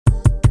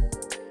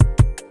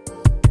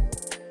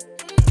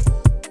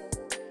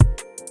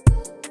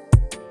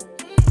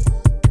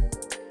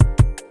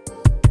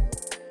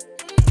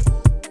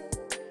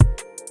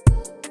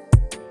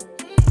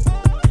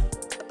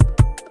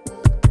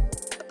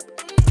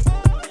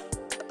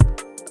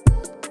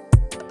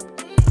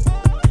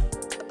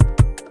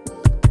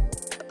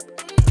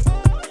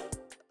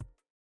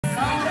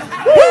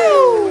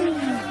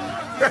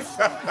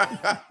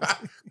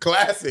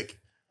Classic.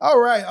 All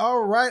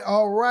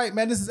right,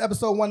 man. This is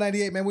episode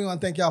 198, man. We want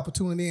to thank y'all for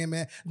tuning in,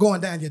 man. Going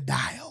down your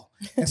dial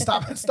and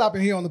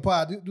stopping here on the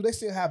pod. Do they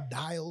still have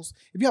dials?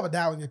 If you have a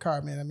dial in your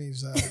car, man, that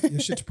means your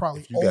shit's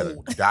probably You gotta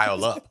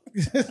dial up.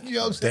 You know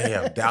what I'm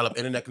saying? Damn, dial up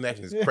internet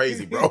connection is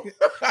crazy, bro.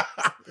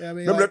 Yeah, I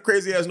mean, Remember that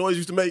crazy ass noise you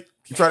used to make?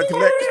 You try to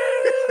connect?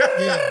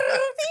 Yeah.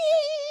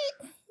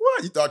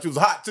 What? You thought you was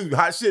hot too.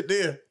 Hot shit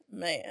then.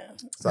 Man.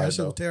 Sorry, That shit was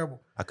though.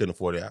 terrible. I couldn't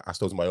afford it. I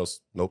stole somebody else.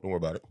 Nope, don't worry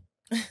about it.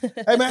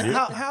 Hey, man,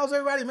 how's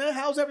everybody, man?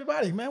 How's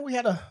everybody, man? We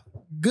had a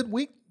good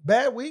week,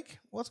 bad week.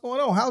 What's going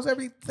on? How's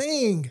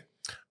everything?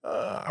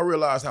 I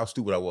realized how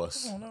stupid I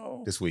was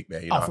this week,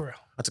 man. You know, For real.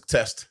 I took a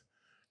test,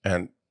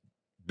 and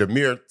the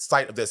mere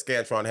sight of that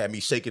Scantron had me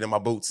shaking in my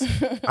boots.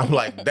 I'm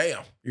like,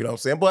 damn, you know what I'm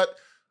saying? But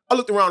I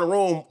looked around the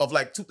room of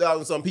like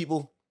 2,000 some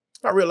people.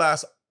 I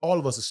realized all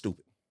of us are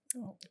stupid.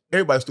 Oh.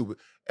 Everybody's stupid.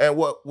 And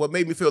what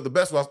made me feel the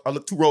best was I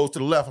looked 2 rows to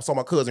the left. I saw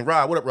my cousin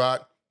Rod. What up,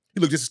 Rod?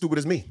 He looked just as stupid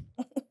as me.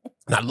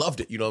 And I loved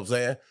it, you know what I'm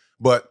saying?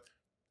 But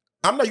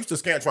I'm not used to a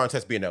Scantron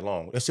test being that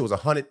long. That shit was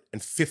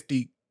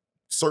 150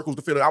 circles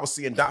to fill it. I was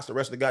seeing dots the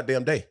rest of the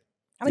goddamn day.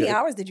 How many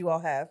hours did you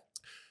all have?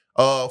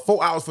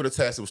 4 hours for the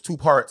test. It was 2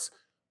 parts.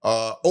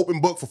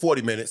 Open book for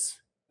 40 minutes.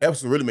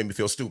 That really made me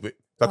feel stupid.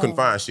 I couldn't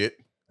find shit.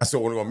 I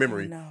still wanted to go on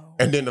memory. No.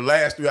 And then the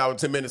last 3 hours,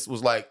 10 minutes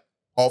was like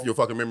off your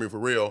fucking memory for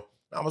real.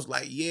 I was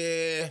like,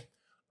 yeah.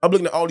 I'm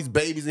looking at all these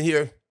babies in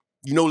here,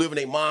 you know, living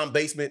in their mom's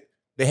basement.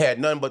 They had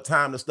nothing but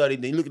time to study.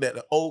 Then you looking at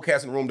the old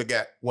cats in the room that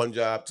got 1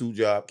 job, 2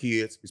 job,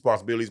 kids,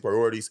 responsibilities,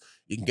 priorities,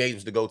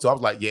 engagements to go to. I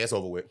was like, yeah, it's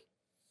over with.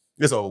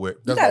 It's over with.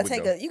 You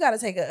gotta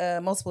take a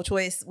multiple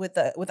choice with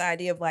the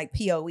idea of like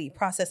POE,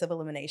 process of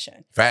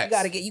elimination. Facts.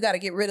 You gotta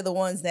get rid of the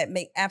ones that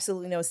make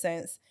absolutely no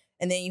sense,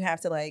 and then you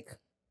have to like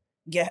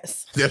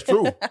guess. That's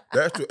true.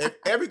 That's true. And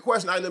every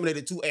question I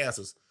eliminated 2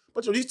 answers.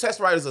 But these test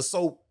writers are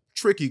so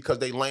tricky because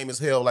they lame as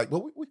hell. Like,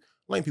 well, we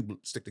lame people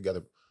stick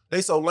together.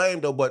 They so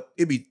lame though, but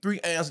it'd be 3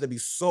 answers that'd be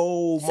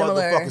so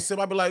motherfucking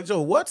similar. I'd be like,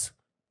 Joe, what?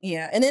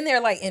 Yeah, and then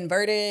they're like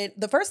inverted.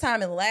 The first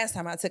time and the last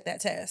time I took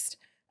that test,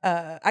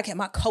 I kept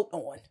my coat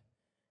on.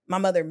 My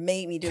mother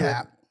made me do it.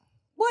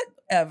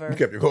 Whatever. You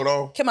kept your coat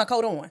on? Kept my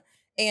coat on.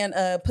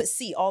 And put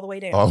C all the way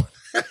down. Oh.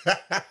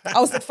 I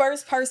was the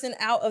first person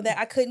out of that.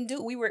 I couldn't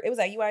do it. It was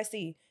at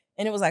UIC.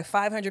 And it was like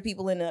 500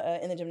 people in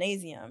the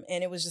gymnasium.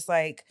 And it was just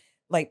like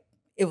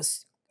it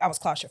was, I was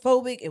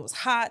claustrophobic. It was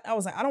hot. I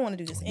was like, I don't want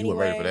to do this anyway. You weren't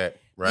ready for that,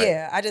 right?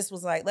 Yeah. I just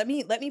was like, let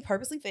me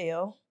purposely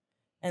fail.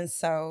 And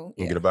so,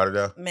 You get about it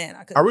now? Man,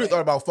 I couldn't. I really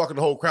thought about fucking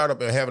the whole crowd up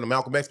and having a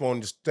Malcolm X on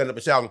and just standing up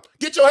and shouting,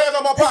 get your hands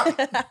on my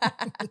pocket.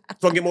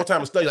 So I can get more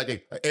time to study. Like,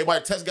 hey,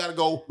 everybody, test got to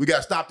go. We got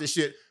to stop this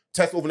shit.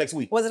 Test over next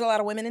week. Was it a lot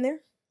of women in there?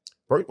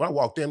 When I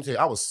walked in,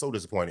 I was so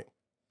disappointed.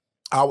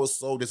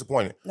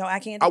 No, I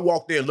can't. I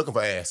walked in looking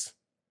for ass.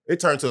 It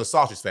turned to a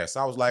sausage fest.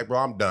 I was like, bro,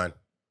 I'm done.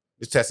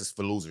 This test is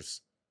for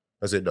losers.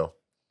 That's it, though.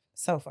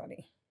 So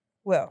funny.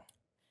 Well,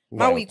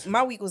 my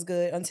week was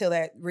good until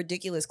that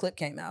ridiculous clip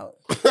came out.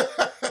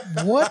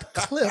 What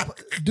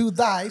clip do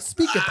thy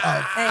speaketh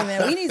of? Hey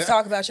man, we need to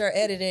talk about your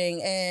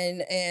editing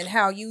and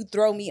how you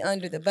throw me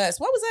under the bus.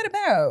 What was that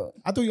about?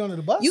 I threw you under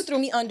the bus? You threw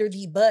me under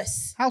the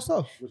bus. How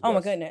so? Oh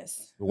my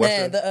goodness.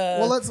 Man,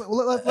 let's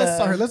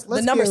start here. Let's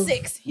the number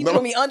 6. He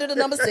threw me under the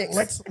number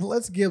 6.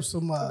 Let's give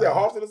some Is that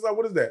Halston or something?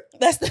 What is that?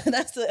 That's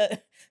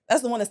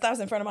the one that stops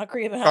in front of my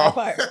crib in Hyde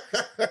Park.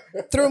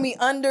 Threw me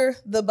under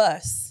the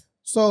bus.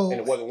 So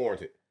and it wasn't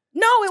warranted.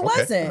 No, it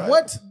wasn't. Right.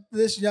 What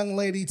this young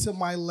lady to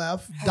my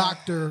left,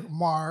 Dr.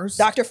 Mars.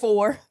 Dr.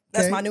 4.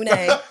 That's my new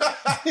name.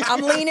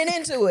 I'm leaning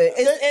into it.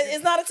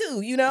 It's not a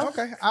 2, you know?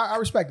 Okay, I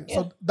respect it. Yeah.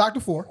 So,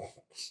 Dr. 4,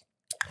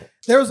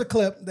 there's a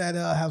clip that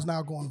has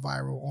now gone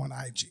viral on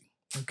IG.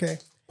 Okay?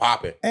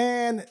 Pop it.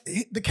 And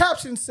the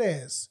caption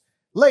says,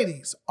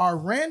 ladies, are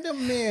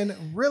random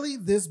men really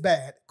this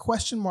bad? ?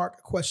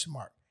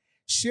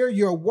 Share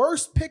your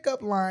worst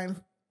pickup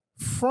line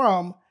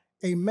from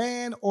a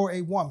man or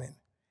a woman.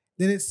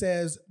 Then it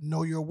says,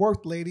 know your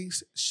worth,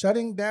 ladies.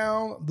 Shutting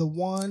down the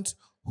ones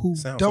who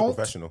don't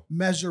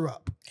measure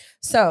up.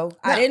 So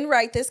now, I didn't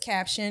write this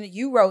caption.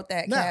 You wrote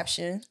that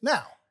caption.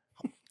 Now.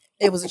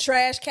 It was a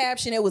trash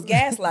caption. It was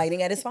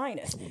gaslighting at its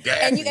finest.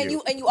 And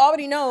you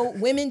already know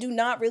women do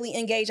not really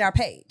engage our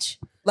page.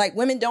 Like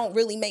women don't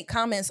really make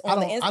comments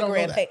on the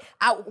Instagram page.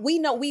 We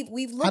know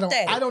we've looked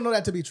at it. I don't know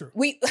that to be true.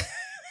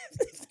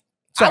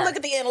 I look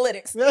at the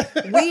analytics.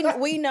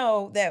 We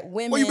know that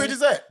women. Where you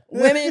bitches at?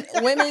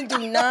 Women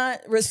do not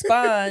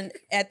respond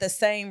at the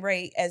same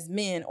rate as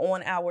men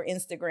on our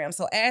Instagram.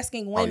 So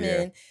asking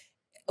women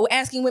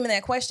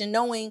that question,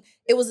 knowing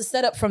it was a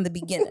setup from the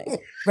beginning,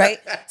 right?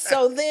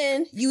 So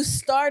then you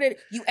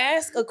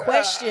ask a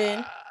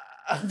question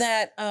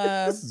that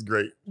this is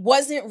great.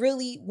 Wasn't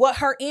really what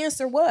her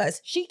answer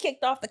was. She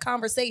kicked off the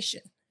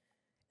conversation,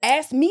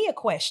 asked me a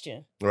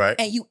question, right?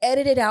 And you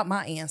edited out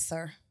my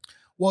answer.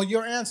 Well,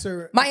 your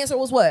answer... My answer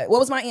was what? What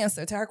was my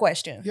answer to her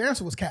question? Your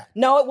answer was cat.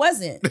 No, it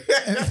wasn't.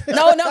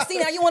 No. See,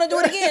 now you want to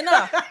do it again.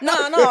 No.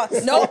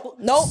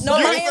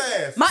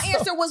 My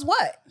answer was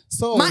what?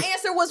 So my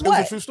answer was It was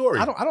a what? true story.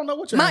 I don't know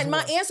what your My answer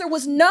was. answer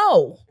was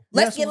no.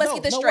 Let's Yes, get no,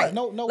 this no straight. what?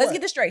 No, Let's what?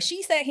 get this straight.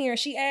 She sat here and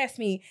she asked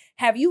me,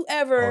 "Have you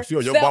ever she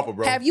on your felt, bumper,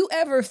 bro. have you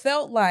ever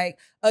felt like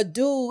a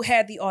dude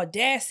had the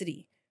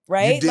audacity?"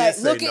 Right? You did like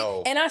say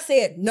no. and I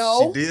said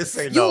no. She did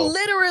say You no.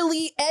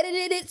 literally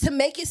edited it to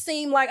make it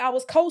seem like I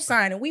was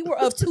co-signing. We were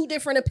of two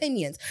different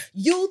opinions.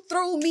 You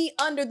threw me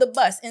under the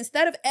bus.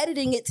 Instead of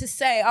editing it to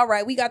say, all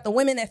right, we got the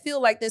women that feel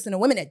like this and the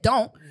women that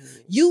don't,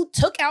 you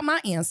took out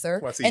my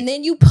answer and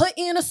then you put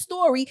in a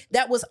story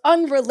that was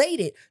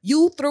unrelated.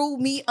 You threw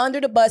me under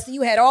the bus and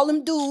you had all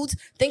them dudes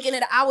thinking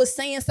that I was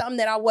saying something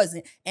that I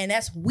wasn't. And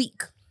that's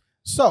weak.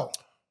 So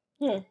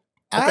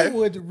I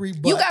would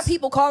rebut. You got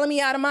people calling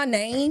me out of my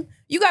name.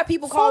 You got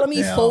people calling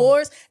me them.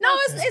 fours. No,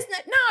 it's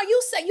not. No,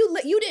 you say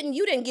you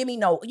didn't give me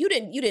no. You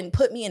didn't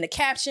put me in the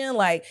caption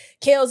like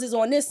Kels is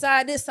on this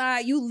side.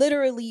 You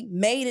literally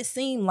made it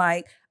seem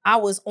like I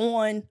was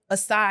on a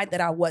side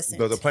that I wasn't.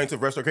 Does the plaintiff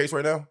rest her case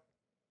right now?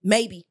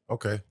 Maybe.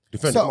 Okay,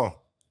 defend So, it. Come on.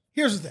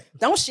 Here's the thing.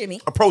 Don't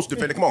shimmy. Approach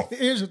defend it. Come on.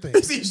 Here's the thing.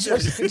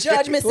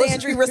 Judge Miss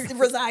Andrew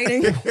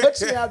residing.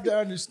 What you have to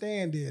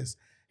understand is,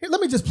 here,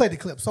 let me just play the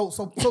clip. So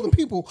the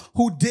people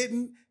who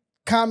didn't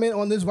comment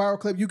on this viral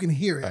clip, you can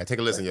hear it. All right, take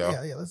a listen, y'all.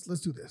 Yeah,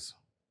 let's do this.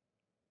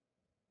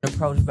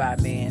 Approached by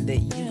a man that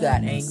you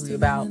got angry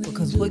about,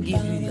 because what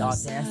gives you the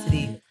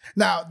audacity?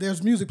 Now,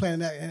 there's music playing in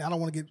that, and I don't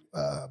want to get,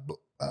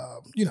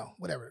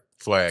 whatever.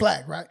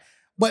 Flag, right?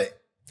 But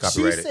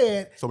Copyrighted. she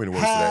said, so many words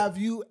to that. have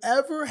you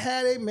ever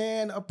had a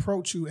man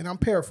approach you, and I'm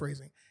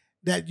paraphrasing,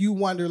 that you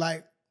wonder,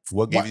 like,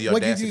 What gives you the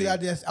what audacity? gives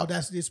you the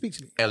audacity to speak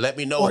to me? And let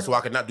me know so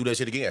I can not do that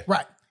shit again.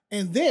 Right.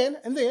 And then,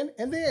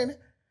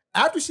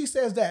 after she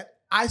says that,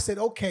 I said,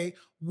 okay,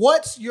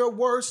 what's your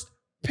worst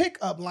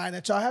pickup line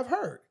that y'all have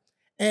heard?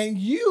 And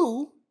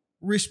you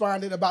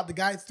responded about the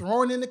guy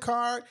throwing in the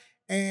card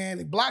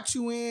and blocked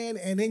you in,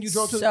 and then you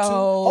drove to the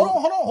hold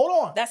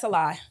on. That's a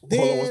lie. Then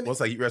Hold on, one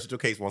second. You rested your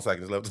case 1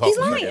 second. Just let me talk He's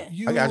for a lying.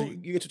 second. I got you.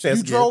 You get your chance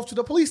you again. drove to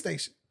the police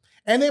station.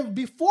 And then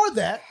before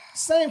that,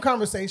 same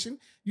conversation,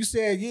 you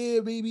said, yeah,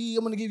 baby,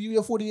 I'm going to give you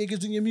your 40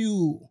 acres and your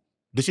mule.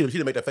 She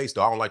didn't make that face,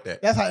 though. I don't like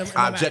that. That's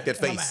how I object that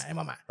face. In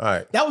my mind. All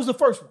right. That was the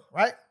first one,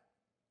 right?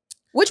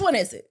 Which one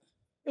is it?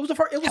 It was the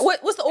first.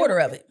 What's the order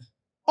of it?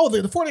 Oh,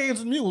 the 40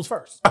 acres and mule was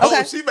first. Oh,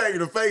 Okay. she making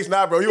the face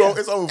now, bro.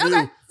 It's over for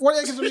Okay. you. 40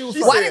 acres and mule was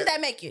She first. Why said- did that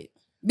make it?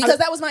 Because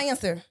that was my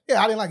answer.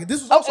 Yeah, I didn't like it.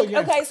 This was also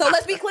your Okay, answer. so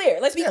let's be clear.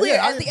 Let's be Yeah, clear.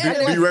 yeah, At the end of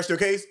Do the you rest your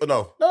case or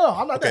no? No,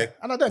 I'm not Okay. done.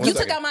 I'm not done. One you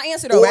second. took out my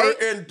answer though, Order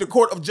right? in the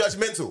court of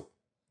judgmental.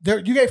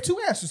 You gave two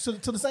answers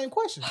to the same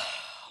question.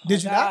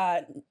 Did you not?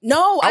 God.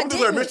 No, I I'm just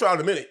going to didn't. mistrial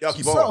in a minute. Y'all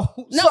keep on.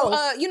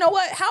 No, you know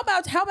what? How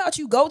about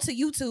you go to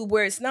YouTube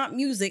where it's not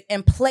music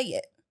and play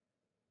it?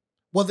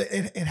 Well,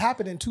 it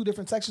happened in two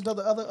different sections of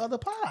the other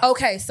pod.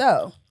 Okay,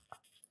 so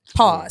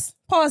pause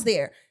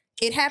there.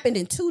 It happened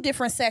in two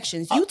different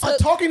sections. I'm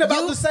talking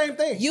about the same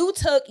thing. You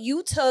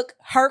took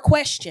her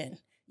question.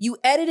 You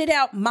edited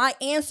out my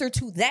answer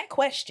to that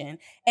question,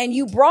 and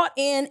you brought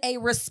in a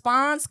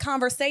response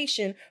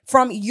conversation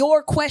from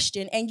your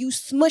question, and you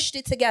smushed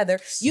it together.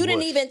 You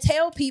didn't even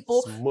tell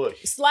people,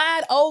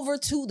 slide over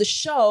to the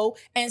show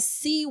and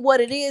see what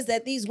it is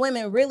that these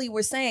women really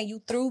were saying.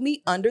 You threw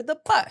me under the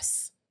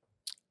bus.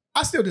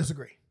 I still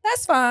disagree.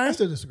 That's fine. I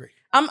still disagree.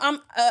 I'm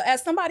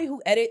as somebody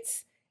who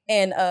edits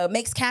and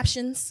makes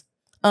captions,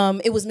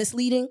 it was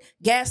misleading,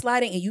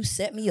 gaslighting, and you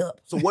set me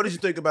up. So what did you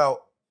think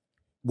about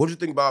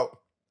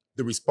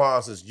the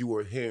responses you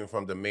were hearing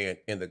from the man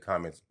in the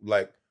comments?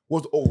 Like,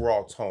 what's the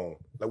overall tone?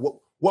 Like,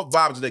 what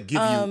vibes did they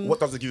give you? What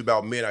thoughts did they give you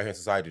about men out here in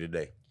society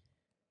today?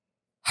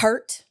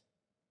 Hurt.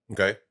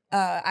 Okay.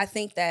 I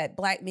think that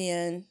black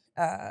men,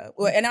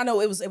 and I know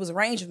it was a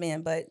range of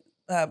men, but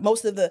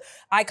most of the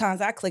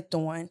icons I clicked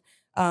on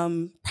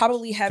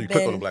probably have So you been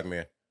clicked on a black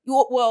man.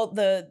 Well,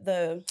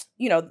 the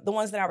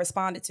ones that I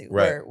responded to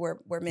were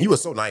men. You were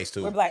so nice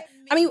too. Were black.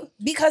 I mean,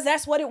 because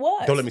that's what it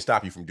was. Don't let me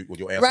stop you from with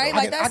your answer.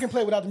 Right? though. I can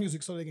play without the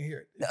music so they can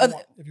hear it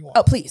if you want.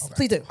 Oh, please,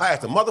 please do. I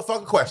asked a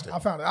motherfucking question. I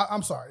found it.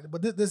 I'm sorry,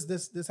 but this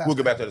happened. We'll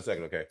get back to that in a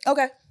second, okay?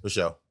 Okay. For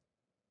sure.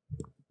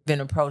 Been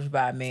approached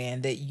by a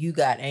man that you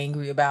got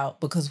angry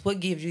about, because what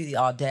gives you the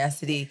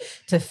audacity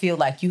to feel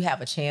like you have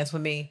a chance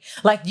with me?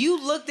 Like,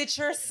 you looked at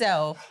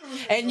yourself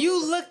and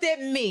you looked at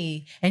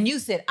me and you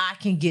said, I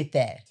can get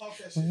that.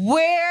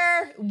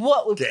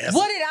 What did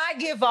I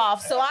give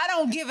off so I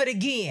don't give it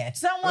again?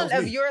 Someone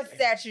of your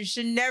stature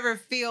should never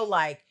feel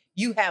like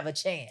you have a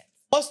chance.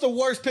 What's the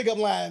worst pickup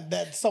line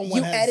that someone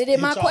You has edited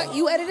my hit y'all question. on?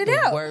 You edited The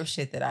out. worst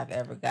shit that I've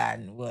ever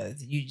gotten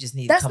was, you just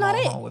need That's to come not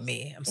on it. home with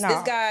me. I'm No. still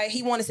This guy,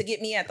 he wanted to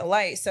get me at the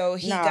light, so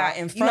he Nah, got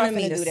in you're front not of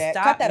me finna to do that.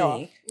 stop Cut that me.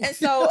 off. And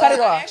so Cut it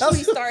I off.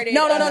 actually started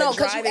No, because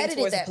you driving edited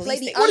towards that. the Play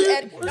police the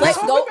station. what are you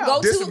talking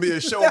about? This would be a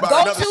show about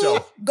another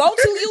show. Go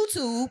to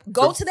YouTube,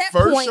 go The to that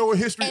first point, show in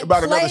history and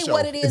about play another show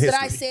what it in is that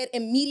I history. said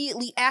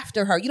immediately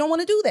after her. You don't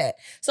want to do that.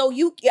 So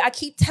I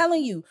keep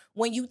telling you,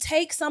 when you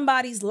take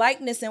somebody's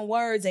likeness and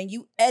words and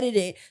you edit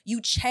it,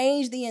 you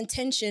change the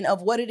intention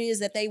of what it is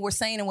that they were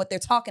saying and what they're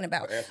talking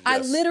about. Yes. I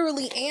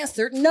literally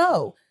answered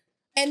no.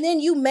 And then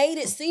you made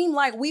it seem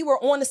like we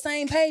were on the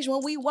same page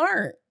when we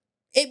weren't.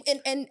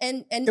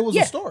 It was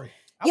a story.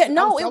 It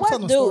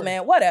was, dude,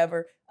 man,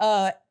 whatever.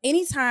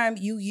 Anytime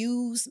you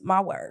use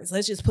my words,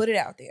 let's just put it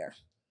out there.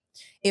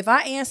 If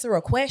I answer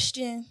a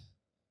question,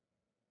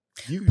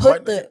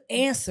 put the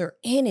answer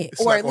in it,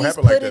 or at least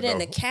put it in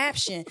the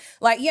caption.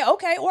 Like, yeah,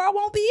 okay, or I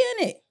won't be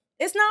in it.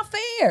 It's not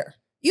fair.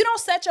 You don't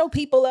set your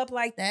people up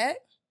like that.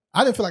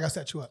 I didn't feel like I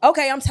set you up.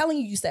 Okay, I'm telling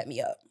you, you set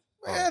me up.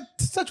 Man,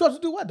 set you up to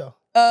do what though?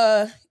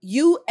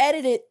 You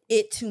edited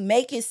it to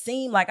make it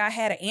seem like I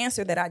had an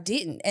answer that I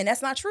didn't, and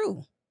that's not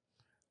true.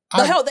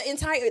 I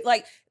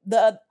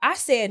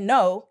said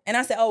no, and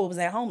I said, oh, it was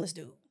that homeless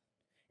dude.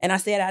 And I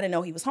said I didn't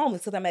know he was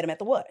homeless because I met him at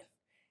the what?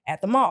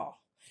 At the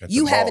mall.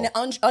 You have an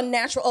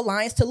unnatural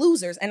alliance to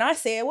losers. And I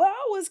said, well,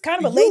 I was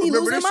kind of a lady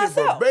loser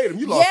myself. Verbatim.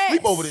 You lost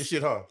sleep over this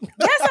shit, huh?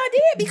 Yes, I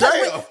did.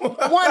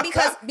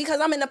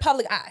 Because I'm in the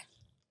public eye.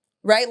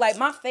 Right? Like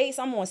my face,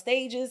 I'm on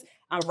stages.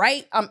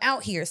 I'm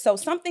out here. So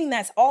something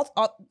that's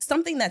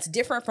something that's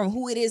different from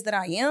who it is that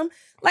I am,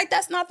 like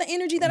that's not the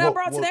energy that I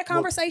brought to that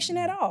conversation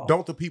at all.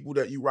 Don't the people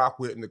that you rock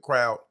with in the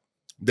crowd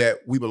that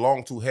we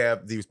belong to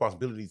have the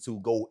responsibility to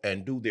go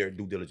and do their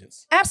due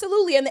diligence?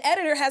 Absolutely. And the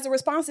editor has a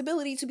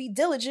responsibility to be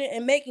diligent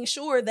in making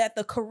sure that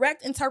the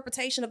correct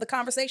interpretation of the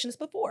conversation is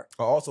put forth.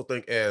 I also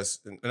think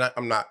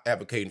I'm not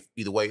advocating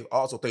either way. I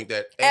also think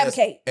that as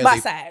a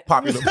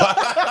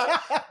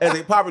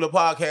popular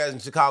podcast in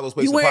Chicago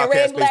space, you wearing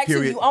red and black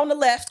too, you on the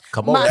left.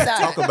 Come on,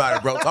 talk about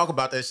it, bro. Talk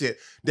about that shit.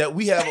 That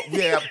we have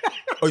a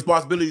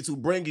responsibility to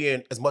bring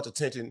in as much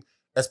attention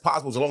as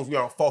possible, as long as we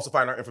aren't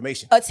falsifying our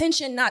information.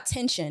 Attention, not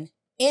tension.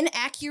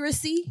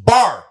 Inaccuracy.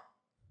 Bar.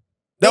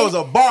 That was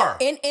a bar.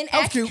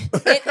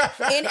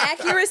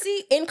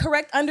 Inaccuracy,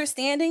 incorrect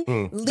understanding,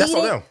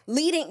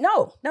 leading.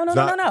 No.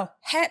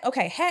 Had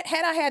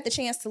I had the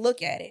chance to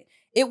look at it,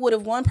 it would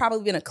have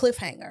probably been a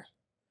cliffhanger,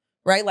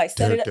 right? Like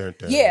set it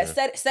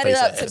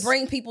up to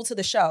bring people to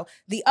the show.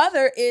 The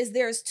other is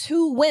there's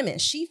two women.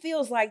 She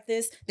feels like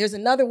this. There's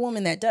another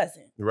woman that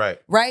doesn't. Right.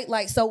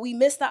 Like, so we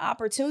missed the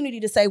opportunity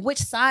to say, which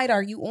side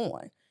are you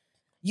on?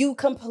 You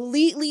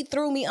completely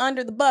threw me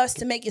under the bus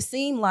to make it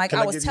seem like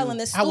I was telling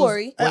this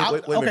story. I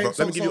was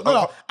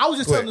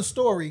just telling the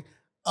story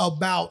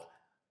about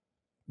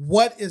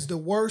what is the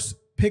worst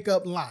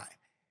pickup line.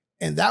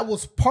 And that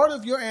was part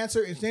of your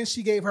answer, and then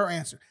she gave her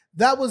answer.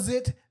 That was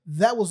it.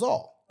 That was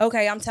all.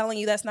 Okay, I'm telling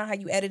you, that's not how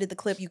you edited the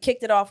clip. You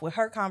kicked it off with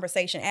her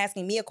conversation,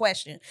 asking me a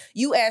question.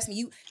 You asked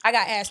me, I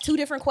got asked two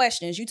different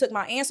questions. You took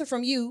my answer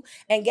from you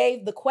and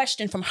gave the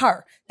question from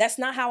her. That's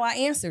not how I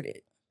answered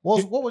it.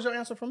 What was your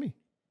answer from me?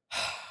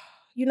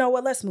 You know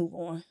what? Let's move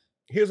on.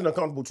 Here's an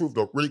uncomfortable truth,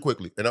 though, really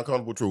quickly. An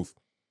uncomfortable truth.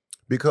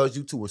 Because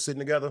you two were sitting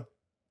together,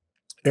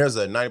 there's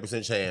a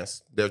 90%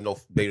 chance, there's no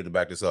data to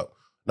back this up,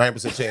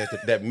 90% chance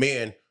that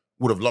men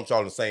would have lumped y'all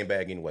in the same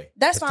bag anyway.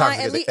 That's fine.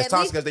 As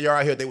toxic as they are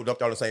out here, they would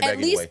dump y'all in the same bag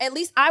anyway. At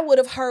least I would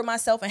have heard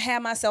myself and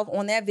had myself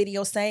on that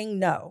video saying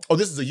no. Oh,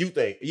 this is a you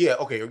thing. Yeah,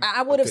 okay.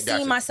 I would have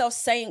seen myself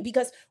saying,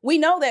 because we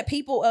know that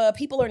people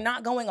are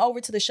not going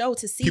over to the show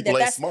to see people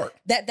ain't smart.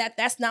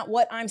 That's not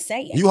what I'm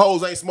saying. You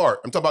hoes ain't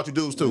smart. I'm talking about you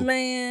dudes too.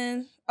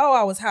 Man. Oh,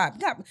 I was hot.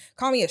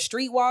 Call me a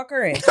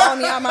streetwalker and call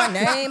me out my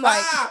name,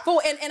 like fool.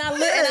 And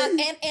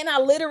I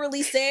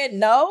literally said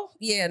no.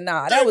 Yeah,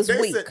 nah, that was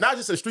weak. Said, not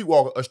just a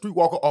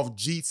streetwalker off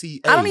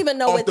GTA. I don't even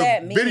know what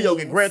that means. Video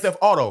game, Grand Theft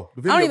Auto.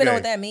 I don't even know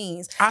what that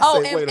means.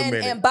 Wait a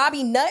minute. And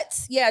Bobby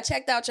Nuts. Yeah, I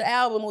checked out your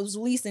album. It was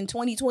released in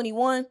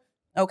 2021.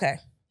 Okay.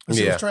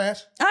 She was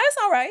trash. It's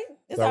all right.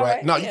 It's all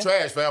right. No, you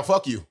trash, fam.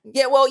 Fuck you.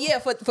 Yeah, well, yeah,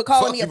 for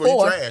calling me a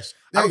whore. You trash.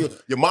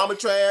 Your mama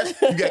trash.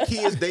 You got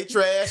kids, they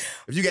trash.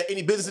 If you got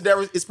any business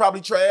endeavors, it's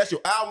probably trash. Your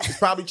album is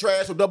probably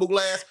trash or double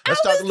glass. Let's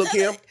start to look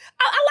him.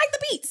 I like the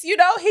beats, you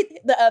know.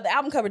 The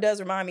album cover does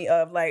remind me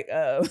of like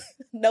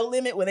No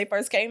Limit when they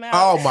first came out.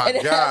 Oh my God.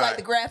 It had like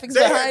the graphics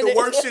they behind had the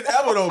worst shit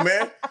ever though,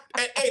 man.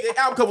 And hey, the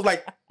album cover was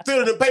like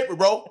thinner than paper,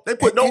 bro. They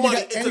put no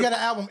money into. And you got an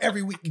album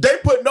every week. They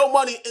put no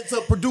money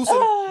into producing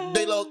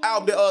their little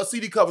album, the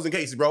CD covers and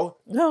cases, bro.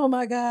 Oh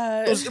my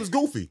God. It was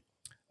goofy.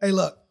 Hey,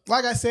 look,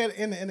 like I said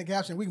in the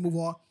caption, we can move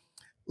on.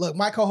 Look,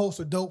 my co-hosts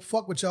are dope.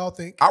 Fuck what y'all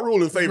think. I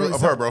rule in favor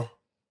of her, bro. I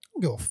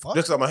don't give a fuck.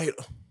 Just because I'm a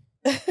hater.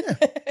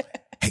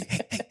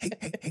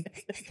 Hey.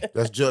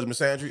 That's judgment,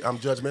 Sandry. I'm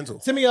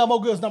judgmental. Send me Mo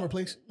Good's number,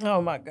 please.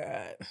 Oh my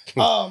God.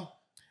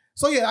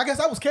 So yeah, I guess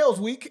that was Kels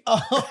week.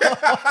 Oh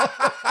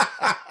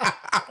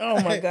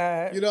my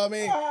God. You know what I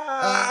mean?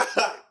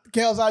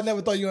 Kels, I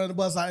never throw you under the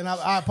bus, and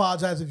I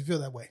apologize if you feel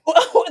that way.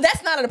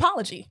 That's not an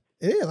apology.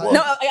 It is.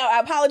 No, I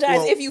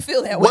apologize if you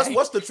feel that way.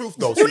 What's the truth,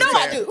 though? You know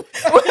I do.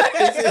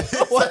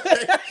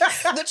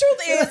 The truth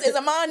is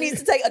Amon needs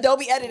to take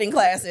Adobe editing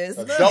classes.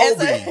 Adobe,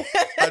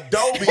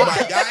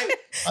 my guy.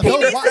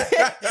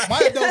 My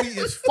Adobe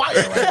is fire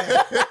right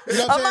now. You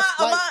know what I'm saying?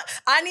 Amon,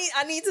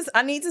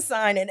 I need to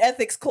sign an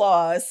ethics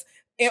clause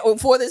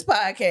for this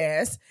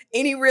podcast,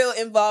 any reel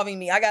involving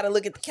me, I got to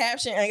look at the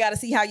caption and I got to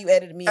see how you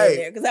edited me in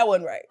there because that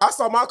wasn't right. I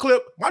saw my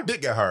clip. My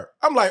dick got hurt.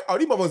 I'm like, oh,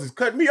 these motherfuckers is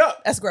cutting me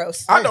up. That's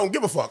gross. I don't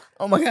give a fuck.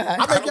 Oh my God.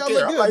 I think y'all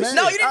look good, like, man.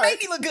 No, you didn't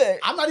make me look good.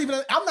 I'm not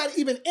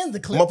even in the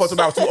clip. Motherfuckers,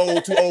 I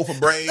was too old for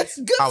braids.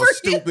 Good I was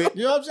for you. stupid.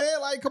 You know what I'm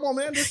saying? Like, come on,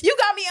 man. You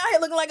got me out here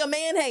looking like a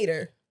man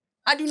hater.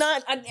 I do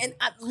not. I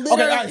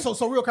literally. Okay, all right.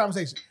 So real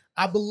conversation.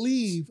 I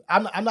believe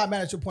I'm not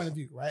mad at your point of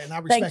view, right? And I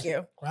respect you.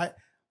 it, right?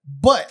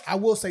 But I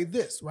will say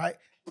this, right?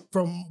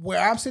 From where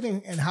I'm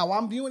sitting and how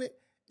I'm viewing it,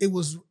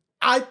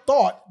 I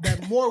thought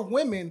that more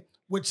women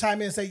would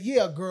chime in and say,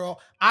 "Yeah, girl,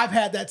 I've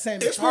had that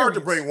same." It's hard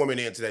to bring women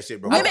into that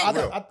shit, bro.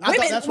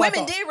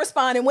 Women did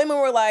respond, and women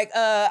were like,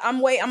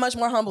 "I'm much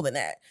more humble than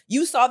that."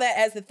 You saw that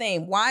as the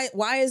thing. Why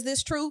is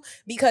this true?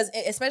 Because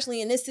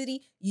especially in this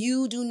city,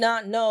 you do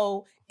not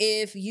know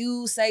if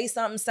you say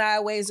something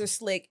sideways or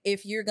slick,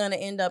 if you're gonna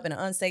end up in an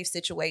unsafe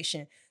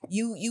situation.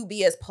 You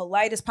be as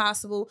polite as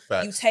possible.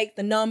 Facts. You take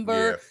the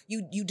number. Yeah.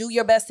 You do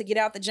your best to get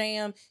out the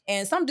jam.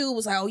 And some dude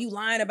was like, "Oh, you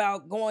lying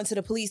about going to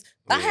the police."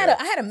 Yeah.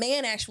 I had a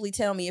man actually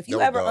tell me, if you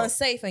ever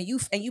unsafe and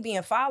you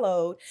being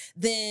followed,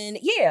 then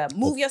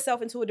move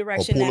yourself into a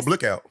direction. Pull the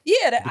blick out.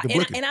 Yeah,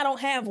 and I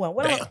don't have one.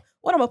 What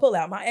I'm gonna pull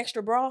out? My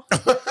extra bra?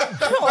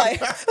 Like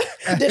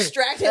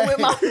distract him with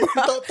my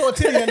bra. Throw a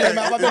titty in there,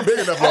 man. It's big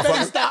enough,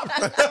 motherfucker. Stop.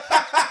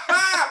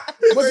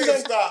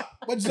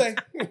 What'd you say?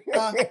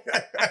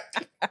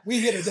 We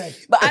here today.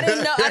 But I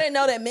didn't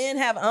know that men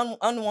have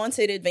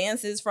unwanted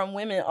advances from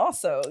women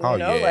also. You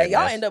know, like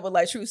y'all end up with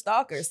like true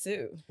stalkers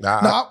too.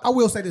 Nah. No, I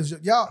will say this.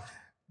 Y'all,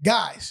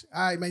 guys,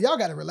 all right, man, y'all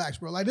got to relax,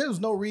 bro. Like, there's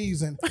no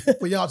reason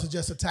for y'all to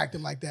just attack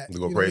them like that. To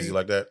go crazy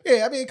like that?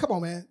 Yeah, I mean, come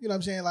on, man. You know what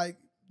I'm saying? Like,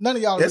 none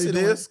of y'all yes, really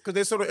it is, because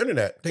they're sort of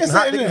internet. They can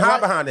internet,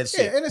 hide behind that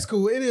shit. Yeah, and it's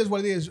cool. It is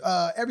what it is.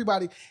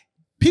 Everybody,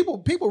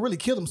 people really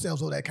kill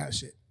themselves over that kind of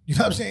shit. You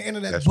know what I'm saying?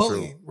 Internet That's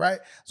bullying, true. right?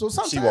 So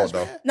sometimes, she won't,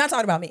 though. Not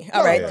talking about me.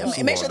 All right.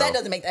 Yeah, make sure that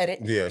doesn't make the edit.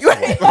 Yeah.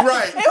 Right.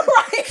 Right.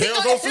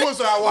 Kels on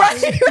suicide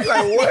watch. Right.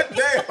 Like, what?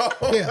 Damn.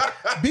 Yeah.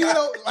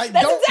 Like,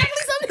 that's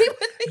exactly something.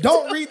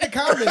 Don't read the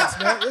comments,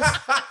 man. That's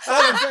what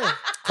I'm saying.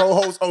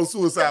 Co-host on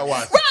suicide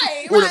watch.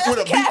 Right. With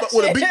a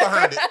beat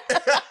behind it.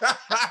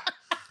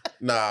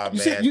 Nah,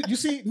 man. You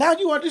see, now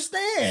you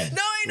understand.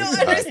 No, I don't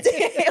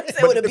understand.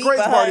 But the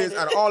crazy part is,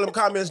 out of all them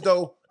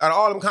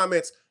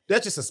comments,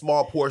 that's just a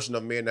small portion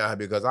of men now,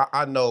 because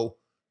I know,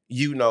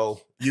 you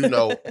know,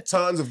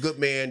 tons of good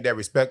men that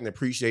respect and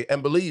appreciate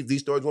and believe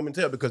these stories women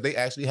tell, because they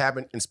actually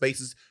happen in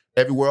spaces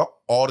everywhere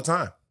all the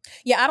time.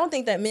 Yeah, I don't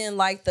think that men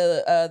like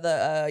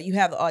the you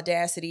have the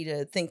audacity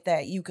to think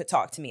that you could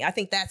talk to me. I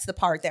think that's the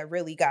part that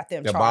really got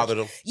them charged. Bothered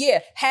them.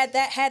 Yeah, had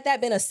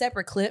that been a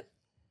separate clip.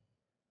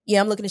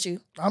 Yeah, I'm looking at you.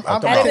 I'm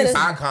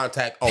eye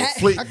contact on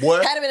fleek,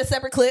 boy. Had it been a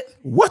separate clip.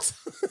 What?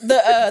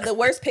 The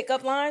worst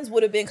pickup lines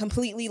would have been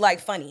completely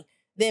like funny.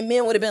 Then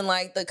men would have been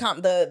like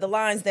the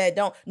lines that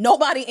don't.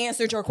 Nobody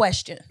answered your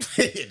question.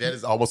 That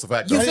is almost a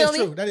fact. You feel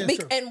me? That is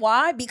true. And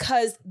why?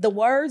 Because the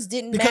words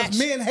didn't match. Because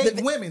men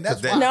hate women.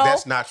 That's why. No,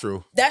 that's not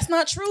true. That's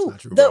not true.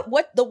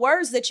 The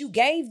words that you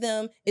gave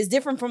them is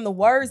different from the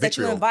words that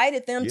you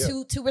invited them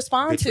to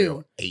respond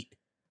to. 8.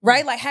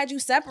 Right? Like, had you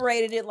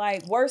separated it,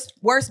 like worst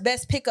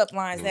best pickup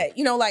lines that,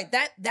 you know, like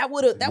that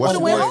would have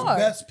went hard.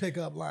 Best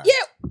pickup line.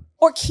 Yeah.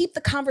 Or keep the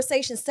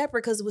conversation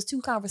separate, because it was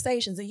 2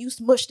 conversations and you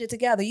smushed it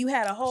together. You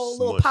had a whole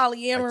little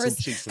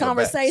polyamorous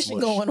conversation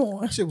going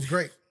on. Shit was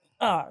great.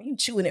 Oh, you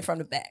chewing it from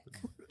the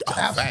back.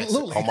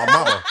 Absolutely. On my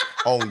mama.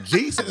 On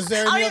Jesus. Is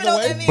there any other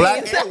way?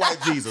 Black and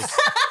white Jesus.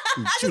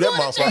 Chew that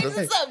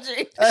motherfucker.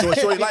 So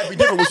your life be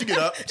different when you get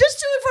up. Just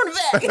chew it from the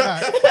back.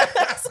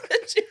 That's what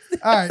you said.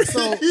 All right,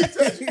 so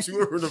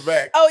chew it from the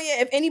back. Oh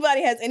yeah, if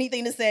anybody has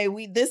anything to say,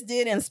 this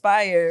did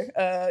inspire.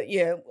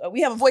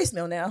 We have a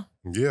voicemail now.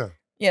 Yeah.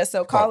 Yeah,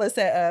 so call us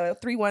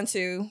at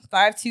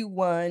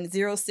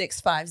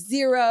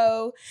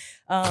 312-521-0650.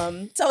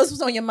 Tell us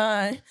what's on your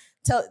mind.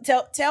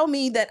 Tell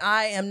me that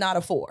I am not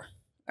a 4.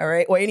 All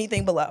right, or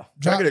anything below.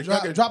 Drop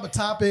a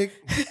topic.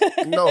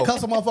 No,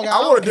 cuss a motherfucker.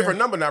 I want a different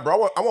number now,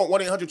 bro. I want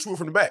 1-800 Chew It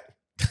From the Back.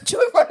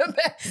 Chew it from the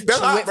back. That's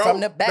Chew hot, it bro.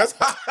 from the back. That's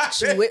hot.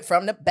 Chew it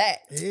from the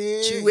back.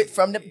 Chew it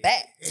from the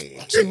back.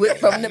 Chew it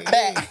from the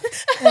back.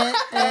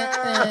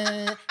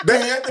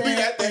 They have to be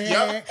at that.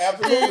 Yup,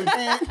 absolutely.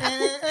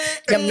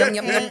 Yum, yum,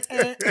 yum, yum.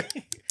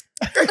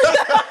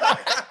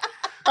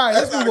 All right,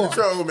 let's move on.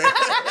 Control, man.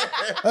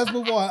 Let's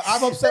move on.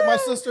 I've upset my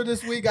sister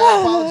this week.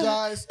 I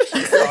apologize.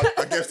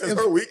 I guess that's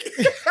her week.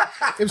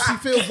 If she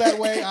feels that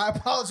way, I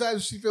apologize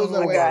if she feels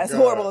that way. It's a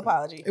horrible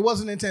apology. It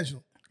wasn't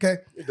intentional. Okay.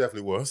 It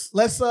definitely was.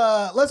 Let's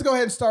go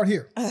ahead and start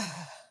here. You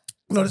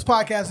know, this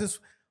podcast is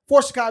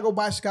for Chicago,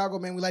 by Chicago,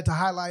 man. We like to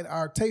highlight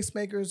our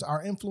tastemakers,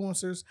 our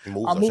influencers,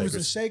 our movers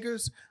and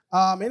shakers,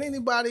 and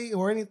anybody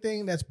or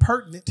anything that's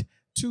pertinent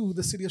to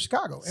the city of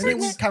Chicago. And then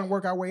we kind of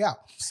work our way out.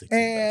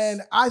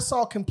 And I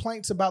saw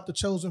complaints about the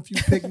Chosen Few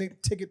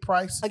picnic ticket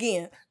price.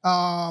 Again.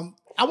 I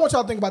want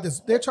y'all to think about this.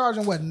 They're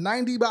charging what,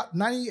 $90,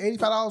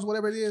 $85,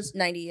 whatever it is?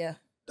 90, yeah.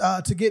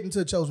 To get into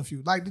the Chosen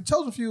Few. Like, the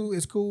Chosen Few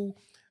is cool.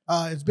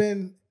 It's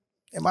been,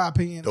 in my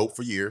opinion, dope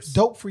for years,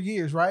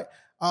 right?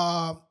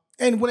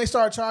 And when they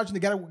started charging, they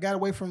got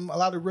away from a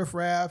lot of the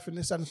riffraff and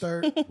this, that, and the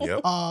third.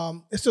 Yep.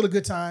 It's still a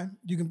good time.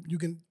 You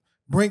can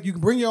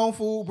bring your own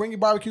food, bring your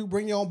barbecue,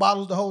 bring your own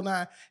bottles, the whole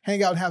nine.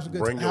 Hang out and have some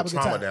good. Bring your have a good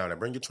trauma time. down there.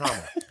 Bring your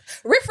trauma.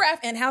 Riffraff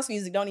and house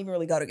music don't even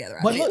really go together.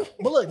 But look,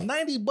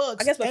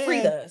 $90. I guess what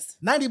free does.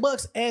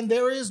 $90, and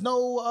there is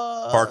no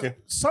Parking.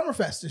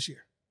 Summerfest this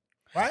year,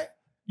 right?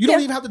 You don't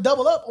even have to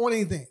double up on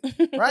anything,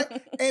 right?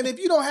 And if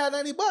you don't have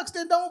 $90,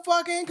 then don't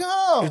fucking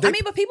come. I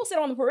mean, but people sit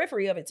on the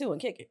periphery of it too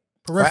and kick it.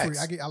 Periphery,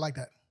 Facts. I like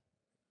that.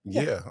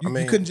 Yeah. You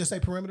couldn't just say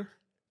perimeter?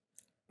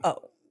 Oh,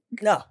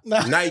 no.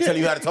 Now you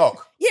telling you how to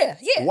talk. Yeah.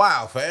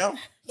 Wow, fam.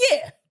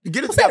 Yeah.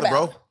 Get it What's that together,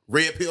 bro. about?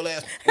 Red pill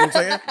ass. You know what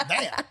I'm saying?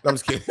 Damn. No, I'm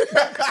just kidding.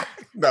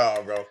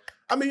 No, bro.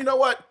 I mean, you know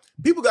what?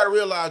 People got to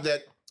realize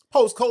that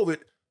post-COVID,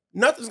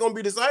 nothing's going to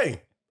be the same.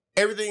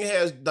 Everything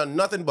has done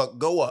nothing but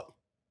go up.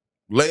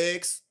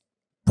 Legs,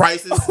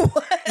 prices. You know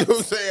what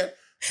I'm saying?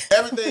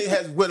 Everything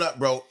has went up,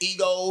 bro.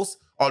 Egos,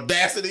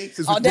 audacity.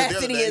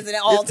 Audacity is at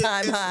an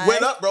all-time high.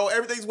 Went up, bro.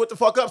 Everything's went the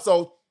fuck up.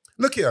 So,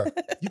 look here.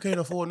 You can't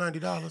afford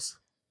 $90.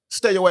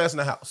 Stay your ass in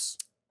the house.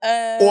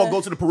 Or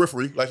go to the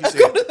periphery, like you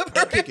said,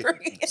 and kick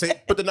it.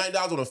 Say, put the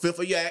 $90 on a fifth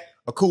of yak,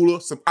 a cooler,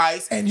 some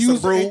ice, And some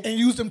use brew, and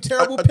use them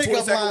terrible a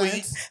pickup 20-second weed.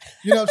 lines.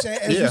 You know what I'm saying?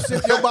 As you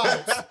sip your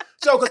bottles.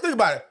 So, because think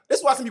about it.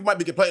 That's why some people might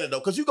be complaining, though.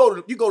 Because you go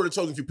to the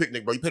Chosen Few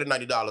picnic, bro. You pay the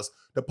 $90.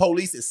 The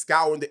police is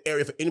scouring the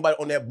area for anybody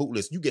on that boot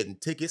list. You getting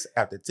tickets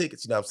after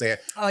tickets, you know what I'm saying?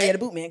 Oh, yeah, the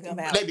boot man come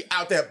out. They be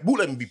out there,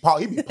 bootlegging, he be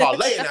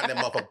parlaying out that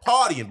motherfucker,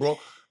 partying, bro.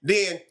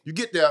 Then you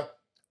get there.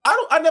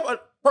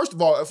 First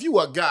of all, if you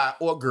are a guy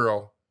or a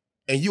girl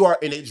and you are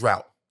in a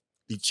drought,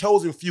 the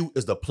Chosen Few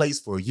is the place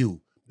for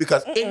you.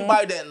 Because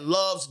anybody that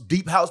loves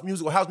deep house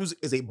music or house music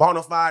is a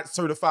bona fide,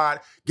 certified,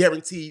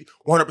 guaranteed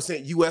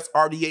 100% US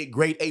RDA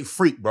grade A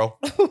freak, bro.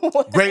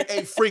 Grade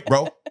A freak,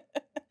 bro.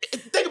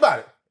 Think about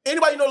it.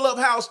 Anybody you know love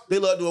house, they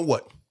love doing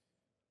what?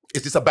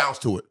 It's just a bounce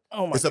to it.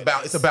 Oh my It's a bounce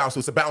to it.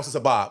 It's a bounce, it's a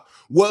bob.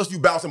 What else you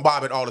bouncing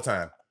bob at all the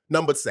time?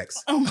 Numbered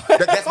sex.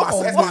 That's my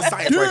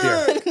science right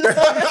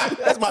there.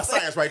 That's my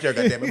science right there,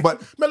 goddammit.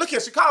 But man, look here,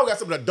 Chicago got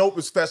some of the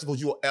dopest festivals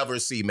you'll ever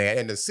see, man.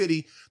 And the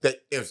city that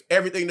is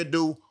everything to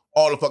do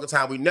all the fucking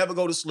time. We never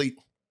go to sleep.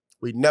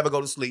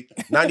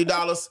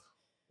 $90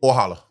 or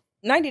holla.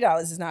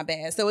 $90 is not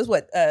bad. So it's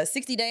what,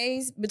 60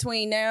 days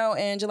between now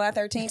and July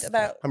 13th?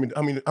 About How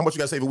much you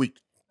gotta save a week?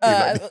 You're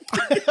right.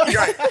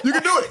 You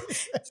can do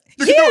it.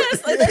 You can do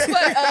yes, it. that's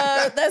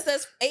what.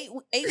 That's 8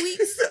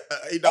 weeks.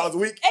 $8 a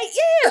week. 8,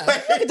 yeah.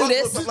 You can do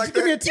this. Something like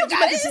Give me a that. tip. You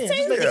got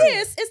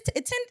it.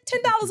 It's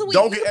 $10 a week.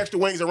 Don't get extra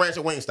wings and ranch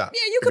at Wingstop.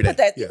 Yeah, you could put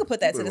that. Yeah. You could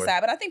put that to Put it the away.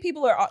 side. But I think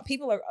people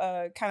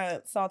are kind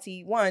of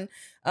salty. One,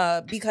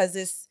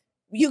 because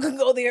you can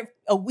go there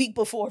a week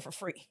before for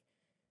free,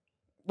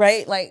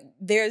 right? Like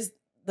there's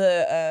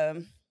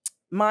the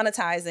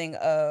monetizing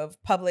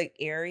of public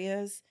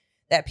areas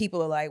that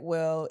people are like,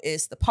 well,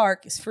 it's the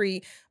park, it's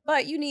free,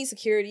 but you need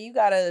security. You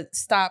got to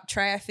stop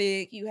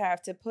traffic. You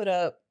have to put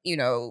up,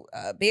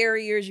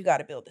 barriers. You got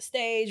to build the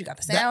stage. You got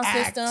the sound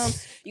system.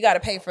 You got to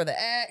pay for the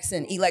acts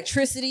and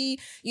electricity.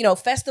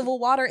 Festival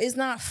water is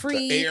not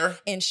free. The air.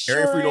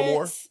 Insurance. Air free no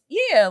more.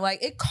 Yeah,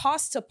 like it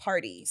costs to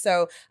party.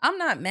 So I'm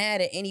not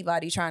mad at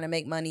anybody trying to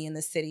make money in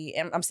the city.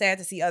 And I'm sad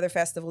to see other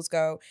festivals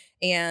go.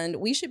 And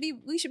we should be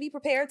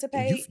prepared to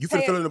pay. You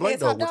finna fill in the blank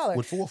pay a though top dollar.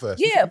 with Full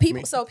Fest. Yeah,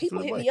 people fill hit in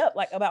the me blank. up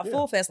like about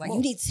Full Fest. Like, Come you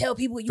on. need to tell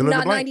people Fill you're in the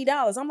not blank.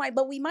 $90. I'm like,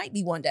 but we might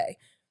be one day.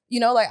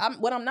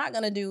 What I'm not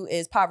gonna do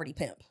is poverty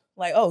pimp.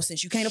 Like, oh,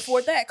 since you can't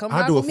afford that, come I'll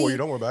rock do with it for me. you.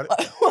 Don't worry about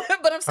it.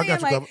 But I'm I saying, got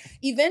you like, covered.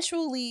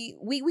 eventually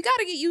we got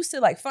to get used to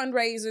like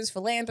fundraisers,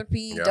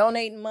 philanthropy, Yeah.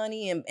 donating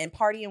money and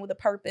partying with a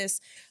purpose.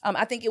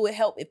 I think it would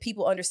help if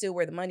people understood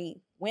where the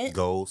money went.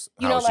 Goals,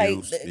 house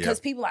use. Because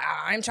people like,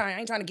 I ain't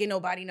trying to get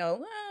nobody.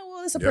 Well,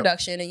 it's a Yep.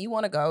 production and you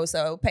want to go,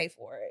 so pay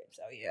for it.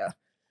 So yeah.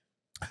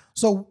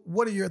 So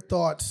what are your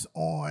thoughts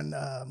on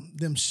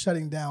them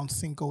shutting down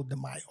Cinco de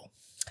Mayo?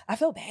 I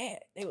feel bad.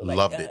 They were like,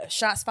 Loved it.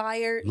 shots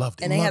fired.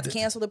 Loved it. And they had Loved to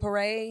it. cancel the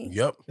parade.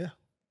 Yep.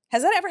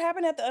 Has that ever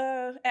happened at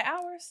the at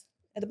ours?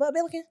 At the Bud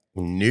Billiken?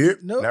 Nope.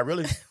 Nope. Not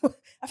really.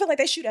 I feel like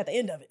they shoot at the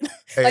end of it.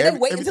 Hey, like they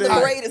wait until the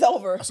everything- parade is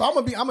over. So I'm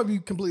gonna be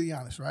completely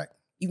honest, right?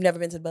 You've never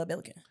been to the Bud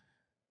Billiken?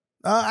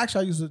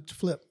 Actually, I used to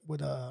flip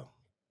with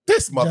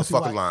This White.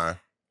 motherfucking line.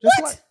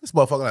 Jesse What? White. This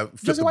motherfucking line. Flip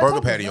Jesse the White burger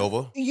Tumbler, patty man.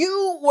 over.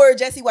 You were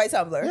Jesse White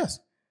Tumbler. Yes,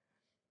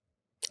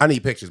 I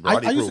need pictures, bro. I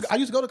need I proof.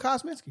 used to go to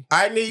Kosminski.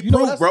 I need You know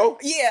proof, that's- bro.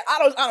 Yeah,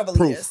 I don't believe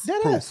Proof. this.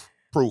 Dead Proof. ass.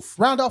 Proof.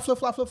 Round off, flip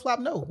flop.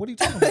 No, what are you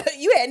talking about?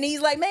 You had knees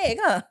like Meg,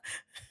 huh?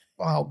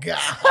 Oh God.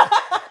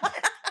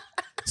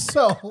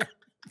 So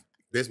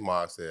This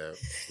mom said,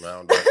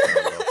 round up,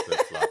 flip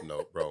flop,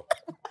 no, bro.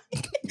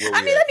 Where I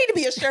we mean, at? that need to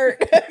be a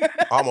shirt.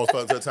 I almost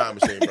fell into a time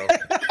machine, bro.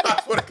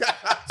 I swear to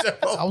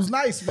God, I was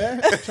nice,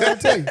 man. I'm trying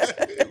to tell you.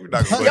 We're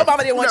not gonna go Your there.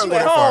 mama didn't want We're you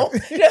not at going home.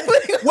 that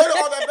far. Where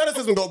did all that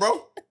athleticism go,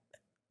 bro?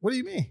 What do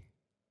you mean?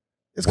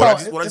 It's What I called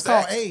just- what I it's just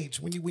called asked. age.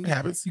 When you It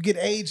happens. you get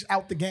age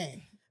out the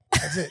game.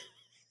 That's it.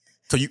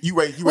 So you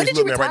raised When little did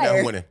you man right now retire?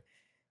 who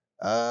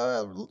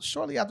winning.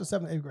 Shortly after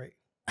 7th, 8th grade.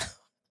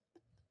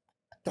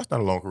 That's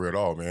not a long career at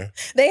all, man.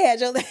 They had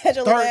your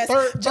little ass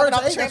jumping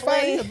off the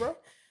trampoline, bro.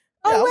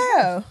 Oh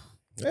wow.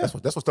 Yeah.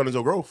 That's what stunning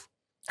your growth.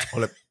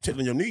 On that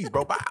tickling your knees,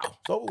 bro. Bow.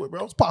 It's over with,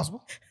 bro. It's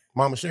possible.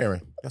 Mama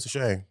Sharon. That's a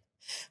shame.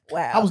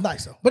 Wow. I was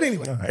nice though. But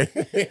anyway.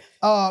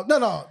 All right.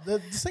 No.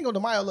 The Cinco de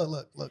Mayo,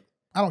 look.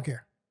 I don't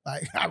care.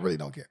 Like, I really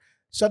don't care.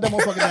 Shut that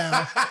motherfucker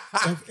down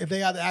if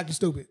they out there acting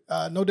stupid.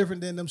 No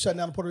different than them shutting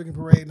down the Puerto Rican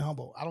parade in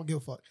Humboldt. I don't give a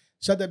fuck.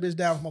 Shut that bitch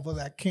down for motherfuckers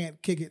that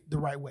can't kick it the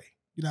right way.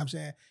 You know what I'm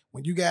saying?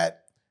 When you got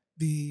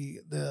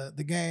the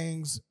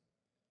gangs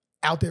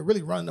out there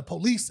really running the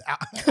police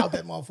out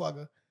that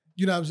motherfucker.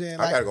 You know what I'm saying?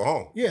 Like, I gotta go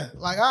home. Yeah,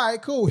 like, all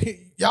right, cool.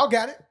 Y'all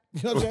got it.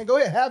 You know what I'm saying? Go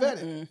ahead, have at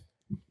it.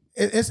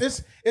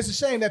 It's a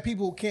shame that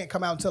people can't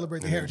come out and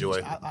celebrate the heritage.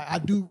 Enjoy. I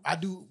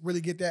do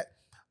really get that.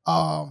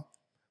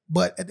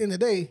 But at the end of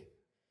the day,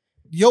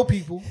 your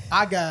people,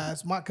 our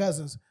guys, my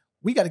cousins,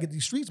 we got to get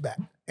these streets back,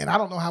 and I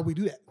don't know how we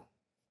do that.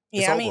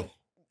 Yeah, I mean,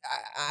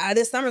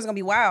 this summer's gonna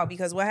be wild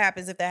because what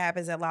happens if that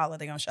happens at Lala?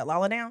 They gonna shut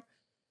Lala down?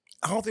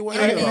 I don't think It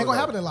ain't gonna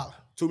happen in Lala.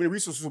 Too many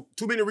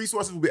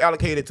resources will be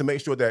allocated to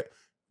make sure that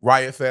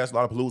Riot Fest,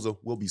 Lollapalooza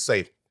will be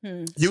safe.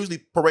 Usually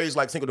parades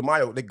like Cinco de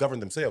Mayo, they govern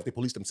themselves, they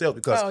police themselves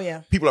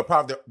because people are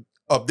proud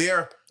of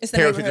their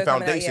heritage and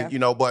foundation, you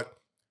know. But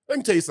let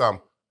me tell you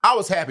something. I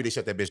was happy they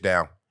shut that bitch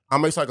down. I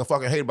may sound like a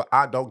fucking hater, but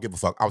I don't give a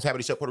fuck. I was happy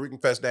to shut Puerto Rican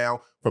Fest down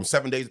from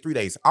 7 days to 3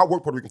 days. I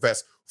worked Puerto Rican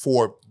Fest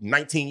for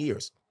 19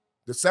 years.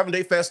 The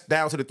 7-day fest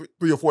down to the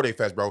 3 or 4 day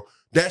fest, bro.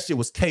 That shit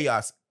was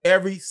chaos.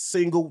 Every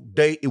single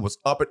day it was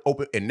up and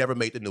open and never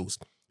made the news.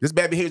 This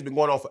bad behavior's been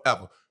going on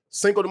forever.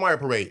 Cinco de Mayo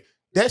parade.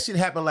 That shit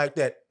happened like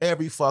that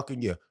every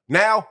fucking year.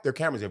 Now, there are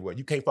cameras everywhere.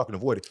 You can't fucking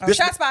avoid it. Oh,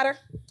 shot spotter.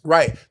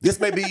 Right.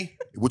 This may be,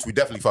 which we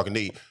definitely fucking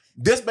need.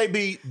 This may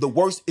be the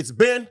worst it's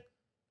been,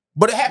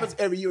 but it happens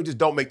every year. It just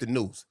don't make the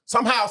news.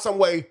 Somehow, some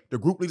way, the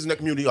group leaders in the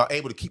community are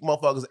able to keep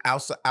motherfuckers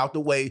out the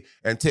way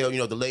and tell, you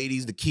know, the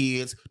ladies, the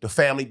kids, the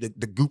family,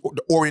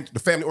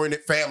 the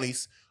family-oriented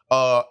families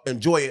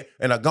enjoy it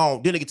and are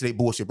gone. Then they get to their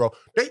bullshit, bro.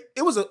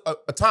 It was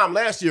a time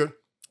last year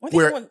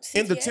where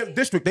in the 10th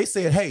district, they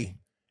said, hey,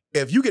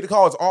 if you get the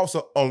call as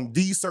officer on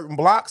these certain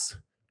blocks,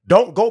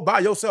 don't go by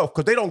yourself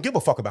because they don't give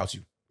a fuck about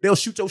you. They'll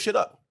shoot your shit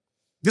up.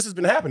 This has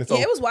been happening. So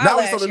yeah, it was wild now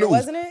last it's on the year, news.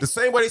 wasn't it? The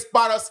same way they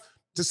spot us,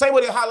 the same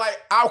way they highlight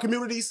our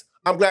communities,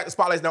 I'm glad the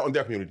spotlight's now on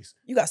their communities.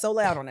 You got so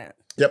loud on that.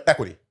 Yep,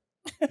 equity.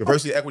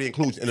 Diversity, equity,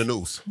 inclusion in the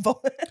news.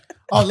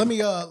 Oh, let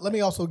me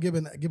also give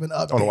an update.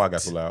 I don't know why I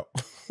got so loud.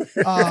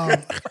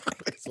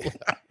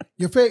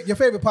 Your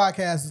favorite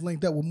podcast is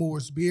linked up with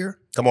Moore's Beer.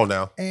 Come on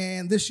now.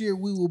 And this year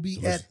we will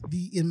be at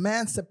the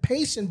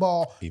Emancipation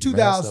Ball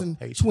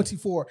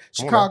 2024,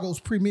 Chicago's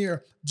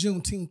premier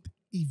Juneteenth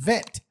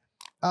event.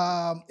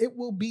 It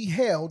will be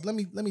held, let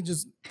me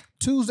just,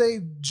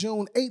 Tuesday,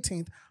 June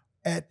 18th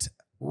at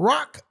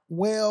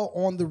Rockwell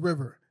on the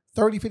River,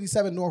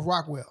 3057 North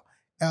Rockwell.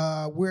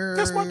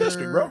 That's my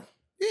district, bro.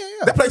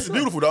 Yeah. That place is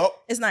beautiful, dog.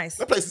 It's nice.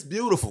 That place is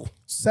beautiful.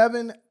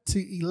 7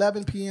 to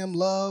 11 p.m.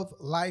 Love,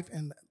 life,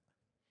 and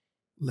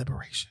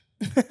liberation.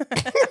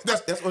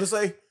 That's what it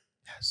say.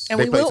 Yes. And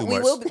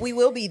we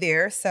will be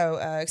there. So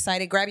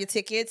excited. Grab your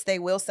tickets. They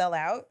will sell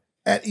out.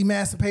 At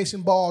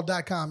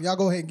emancipationball.com. Y'all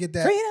go ahead and get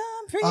that.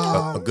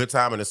 Freedom. A good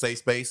time in a safe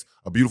space,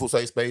 a beautiful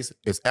safe space.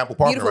 It's ample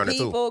parking around it too.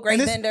 Beautiful people,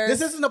 great vendors.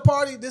 This isn't a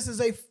party. This is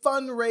a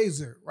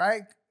fundraiser,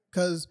 right?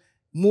 Because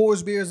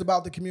Moore's Beer is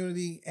about the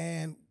community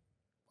and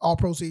all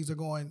proceeds are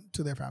going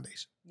to their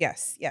foundation.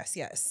 Yes.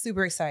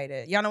 Super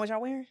excited. Y'all know what y'all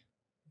wearing?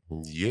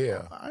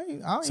 Yeah. I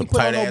ain't some put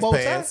tight on no ass bow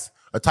pants.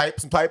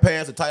 Some tight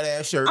pants, a tight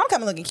ass shirt. I'm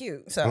coming looking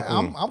cute. So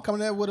I'm coming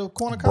there with a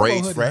corner combo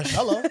braids hoodie. fresh.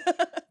 Hello.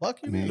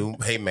 Fuck you, man.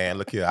 Hey man,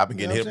 look here. I've been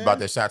getting You know hip about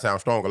that Chi-Town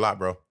Strong a lot,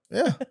 bro.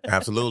 Yeah.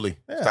 Absolutely.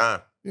 Yeah. It's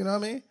time. You know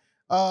what I mean?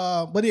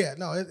 But yeah,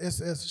 no,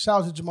 it's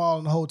shout out to Jamal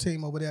and the whole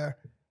team over there.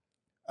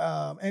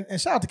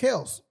 And shout out to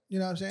Kels. You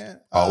know what I'm saying?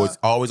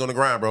 Always on the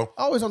grind, bro.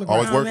 Always on the grind.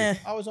 Always working. Man.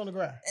 Always on the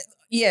grind.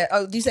 Yeah.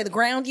 Oh, do you say the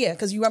ground? Yeah,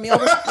 because you run me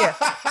over. Yeah.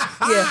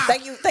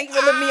 Thank you for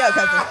lifting me up,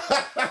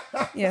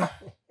 cousin. Yeah.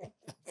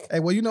 Hey,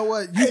 well, you know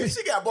what? Hey,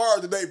 she got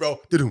bars today,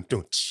 bro.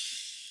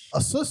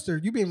 A sister,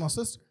 you being my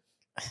sister,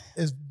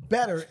 is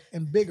better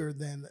and bigger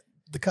than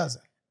the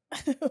cousin.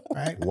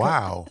 Right?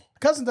 Wow.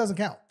 Cousin doesn't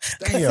count.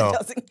 Damn.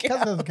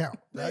 Cousin doesn't count.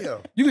 Right?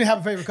 Damn. You can have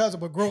a favorite cousin,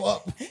 but grow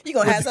up. You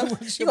gonna have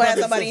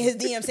somebody in his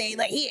DM saying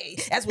like, "Hey,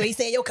 that's what he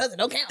said. Your cousin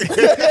don't count."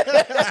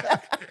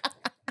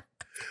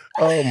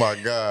 Oh my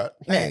God.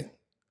 Hey,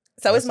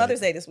 so it's Mother's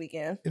Day this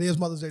weekend. it is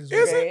Mother's Day this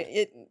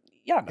weekend.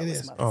 Y'all know It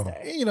it's is. Mother's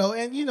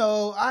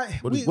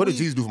Day. What did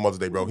Jesus do for Mother's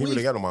Day, bro? He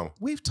really got no mama.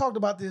 We've talked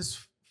about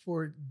this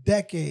for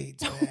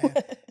decades, man.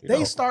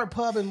 They start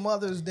pubbing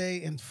Mother's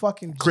Day in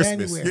fucking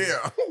Christmas. January.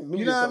 Yeah.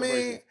 You know what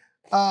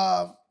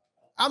I mean?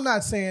 I'm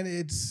not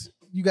saying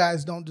you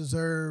guys don't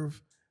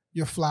deserve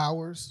your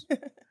flowers,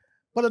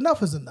 but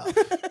enough is enough,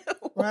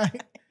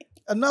 right?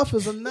 Enough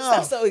is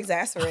enough. Stop so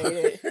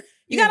exasperated.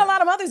 You got a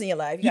lot of mothers in your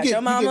life. You got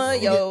your mama,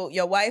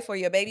 your wife, or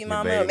your baby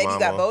mama, or maybe you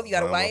got both. You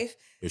got a wife.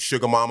 Your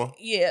sugar mama.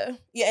 Yeah.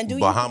 And do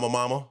Bahama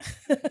mama.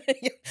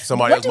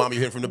 Somebody else mama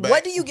you hit from the back.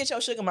 What do you get your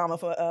sugar mama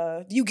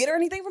for? Do you get her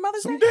anything for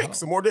Mother's Day?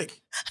 Some more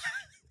dick.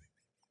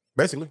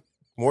 Basically,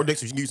 more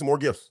dicks, so you can give you some more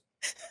gifts.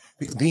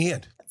 The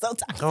end. So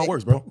toxic. That's how it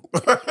works, bro.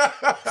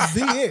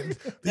 The end.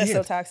 That's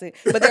so toxic.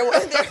 But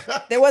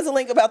there was a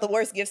link about the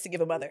worst gifts to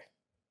give a mother.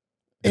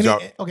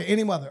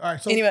 Any mother. All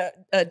right. So Any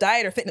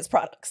diet or fitness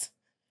products.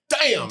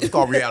 Damn, it's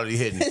called reality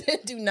hidden.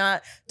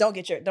 Don't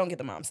get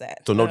the mom sad.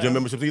 So no gym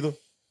memberships either?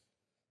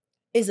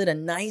 Is it a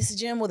nice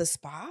gym with a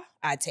spa?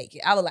 I take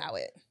it. I'll allow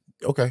it.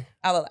 Okay.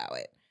 I'll allow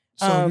it.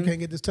 So you can't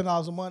get this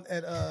 $10 a month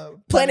at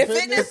Planet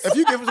Fitness? If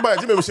you give somebody a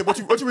gym membership, what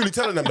you really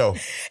telling them though?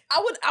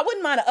 I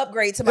wouldn't mind an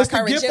upgrade to my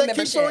current gym membership.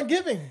 Keeps on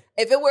giving.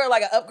 If it were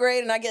like an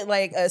upgrade and I get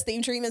like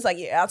steam treatments, like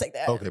yeah, I'll take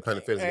that. Okay,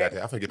 Planet Fitness got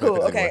that. I think get Cool.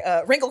 Planet Fitness.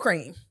 Okay, wrinkle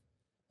cream.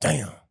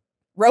 Damn.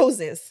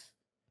 Roses.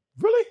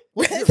 Really?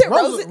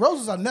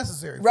 Roses are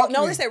necessary.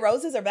 They say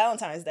roses are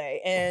Valentine's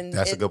Day, and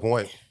that's a good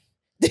point.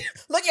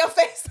 Look at your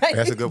face. Like,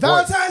 that's a good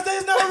Valentine's Day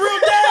is not a real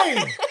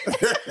day.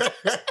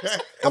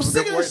 I'm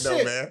sick of this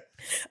shit, man.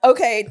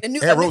 Okay,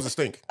 roses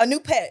stink. A new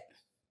pet.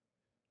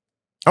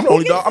 I'm the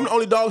only dog. I'm the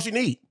only dog she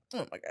need.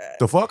 Oh my god.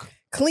 The fuck?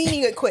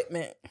 Cleaning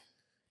equipment.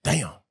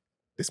 Damn.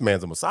 This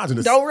man's a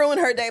misogynist. Don't ruin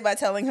her day by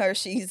telling her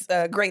she's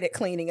great at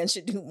cleaning and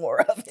should do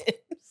more of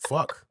it.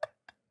 Fuck.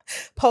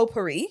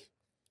 Potpourri.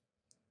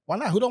 Why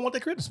not? Who don't want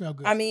their crib to smell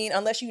good? I mean,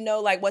 unless you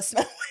know like what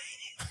smell.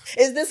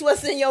 Is this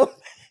what's in your?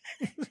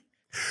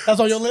 That's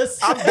on your list?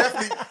 I'm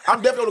definitely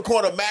on the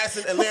corner of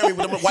Madison and Larry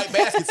with them white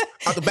baskets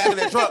out the back of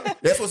that truck.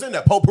 That's what's in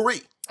there.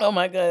 Potpourri. Oh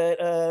my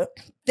god.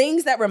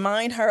 Things that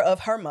remind her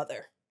of her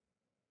mother.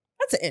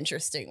 That's an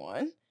interesting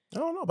one. I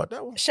don't know about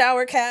that one.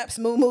 Shower caps,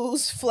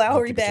 muumuus,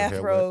 flowery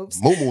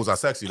bathrobes. Muumuus are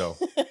sexy though.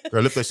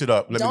 Girl, lift that shit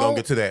up. Let me go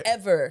get to that.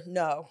 Ever.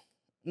 No.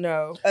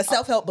 A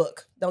self-help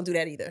book. Don't do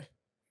that either.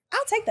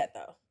 I'll take that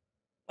though.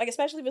 Like,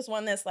 especially if it's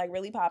one that's like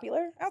really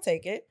popular, I'll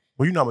take it.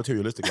 Well, you're not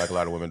materialistic like a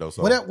lot of women though.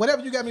 So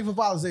whatever you got me for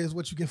Father's Day is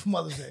what you get for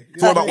Mother's Day.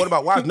 What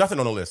about why is nothing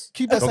on the list?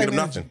 Keep that don't same get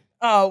energy. nothing.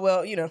 Oh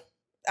well,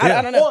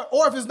 I don't know.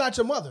 Or if it's not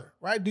your mother,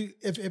 right?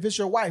 If it's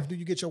your wife, do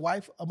you get your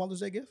wife a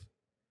Mother's Day gift?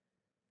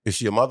 Is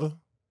she a mother?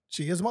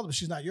 She is a mother, but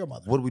she's not your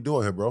mother. What are we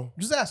doing here, bro?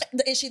 Just ask.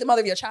 Is she the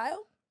mother of your child?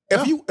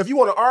 If you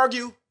want to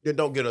argue, then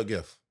don't get her a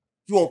gift.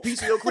 If you want peace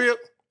in your crib,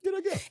 get her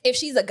a gift. If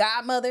she's a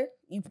godmother,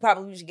 you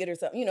probably should get her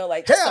something.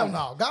 Hell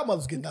no,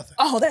 godmothers get nothing.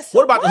 Oh, that's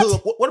what about the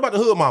hood? What about the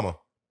hood mama?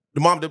 The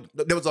mom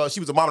that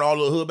she was a mom to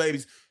all the hood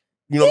babies.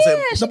 You know what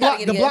I'm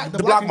saying? The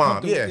block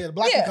mom. Yeah, the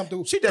block can come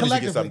through. She definitely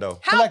should get something though.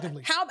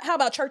 Collectively. How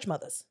about church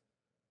mothers?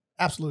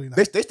 Absolutely not.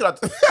 They still have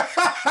to.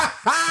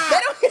 They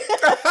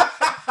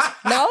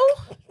don't. No.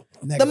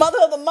 Negative. The mother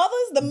of the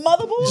mothers, the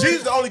mother boy.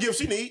 She's the only gift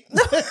she need.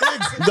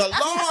 The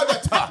Lord,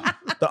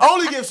 the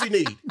only gift she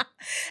need.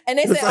 And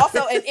they said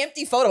also an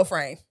empty photo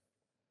frame.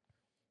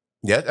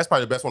 Yeah, that's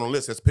probably the best one on the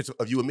list. That's a picture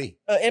of you and me.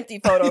 An empty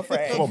photo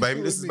frame. Come on,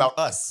 baby. This is about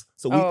us.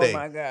 So we think. Oh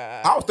my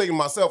God. I was thinking to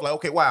myself, like,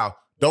 okay, wow,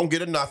 don't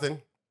get her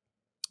nothing.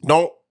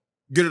 Don't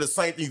get her the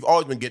same thing you've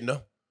always been getting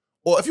her.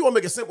 Or if you want to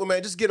make it simple,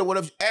 man, just get her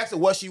whatever. Ask her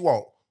what she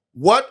want.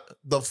 What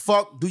the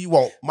fuck do you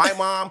want? My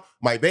mom,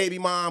 my baby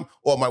mom,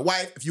 or my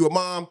wife, if you a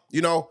mom,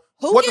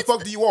 what the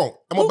fuck do you want?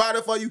 I'm going to buy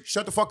that for you.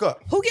 Shut the fuck up.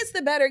 Who gets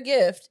the better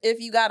gift if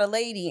you got a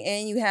lady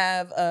and you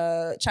have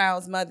a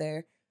child's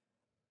mother?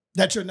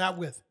 That you're not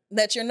with.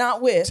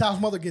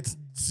 Child's mother gets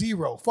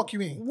 0. Fuck you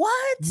mean?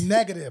 What?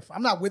 Negative.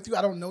 I'm not with you.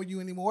 I don't know you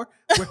anymore.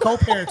 We're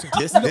co-parenting.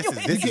 This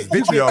is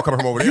vitriol coming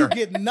from over there. You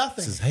get nothing.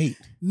 This is hate.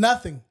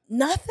 Nothing.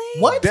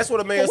 What? That's what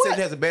a man says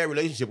he has a bad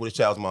relationship with his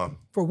child's mom.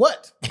 For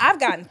what?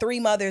 I've gotten 3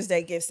 Mother's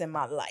Day gifts in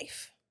my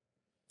life.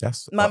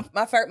 That's my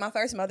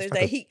first Mother's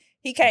Day.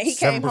 He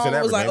came home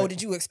and was like, "Oh,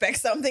 did you expect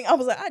something?" I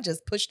was like, "I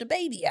just pushed the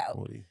baby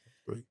out."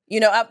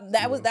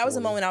 That was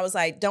a moment I was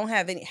like, "Don't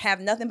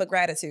have nothing but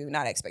gratitude,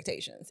 not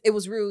expectations." It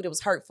was rude. It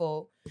was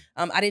hurtful.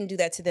 I didn't do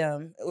that to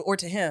them or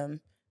to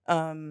him.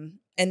 And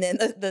then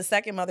the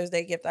second Mother's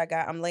Day gift I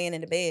got, I'm laying in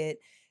the bed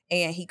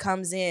and he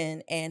comes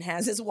in and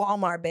has his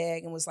Walmart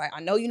bag and was like, "I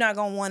know you're not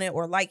gonna want it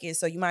or like it,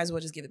 so you might as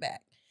well just give it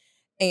back."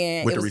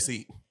 And with the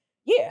receipt.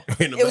 Yeah,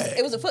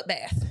 it was a foot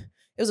bath.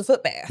 It was a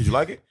foot bath. Did you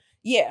like it?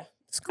 Yeah.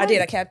 I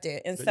did. I kept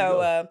it. And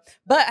so,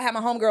 but I had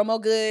my homegirl, Mo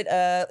Good,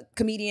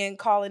 comedian,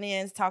 calling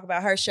in to talk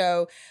about her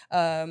show.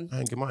 I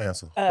didn't get my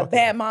answer.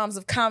 Bad Moms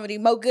of Comedy.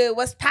 Mo Good,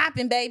 what's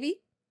popping,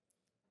 baby?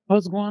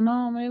 What's going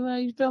on, man? How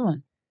you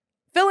feeling?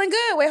 Feeling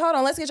good. Wait, hold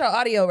on. Let's get your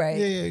audio right.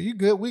 Yeah, you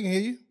good. We can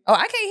hear you. Oh,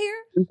 I can't hear.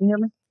 You can hear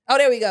me? Oh,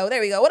 there we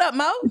go. What up,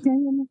 Mo? You can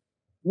hear me?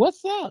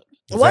 What's up?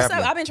 What's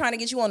up? I've been trying to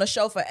get you on the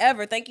show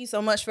forever. Thank you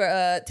so much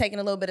for taking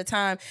a little bit of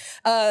time.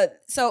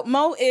 So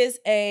Mo is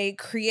a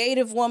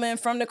creative woman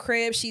from the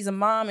crib. She's a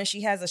mom and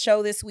she has a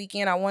show this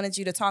weekend. I wanted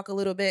you to talk a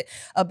little bit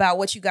about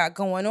what you got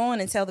going on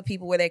and tell the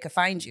people where they could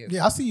find you.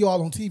 Yeah, I see you all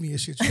on TV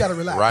and shit. You got to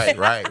relax.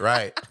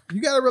 Right.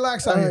 You got to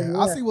relax out here. Yeah.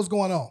 I see what's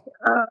going on.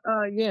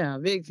 Yeah,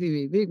 big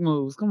TV, big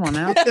moves. Come on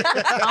now.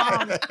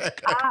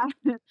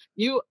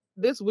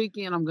 This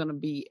weekend, I'm going to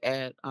be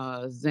at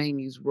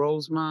Zany's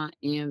Rosemont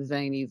and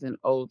Zany's in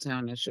Old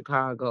Town in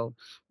Chicago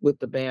with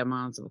the Bad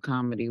Moms of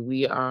Comedy.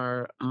 We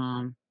are,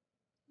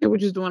 we're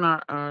just doing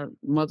our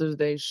Mother's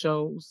Day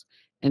shows.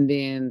 And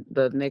then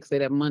the next day,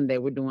 that Monday,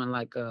 we're doing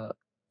like a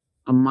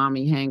a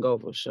mommy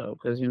hangover show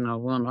because we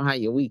don't know how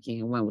your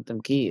weekend went with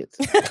them kids.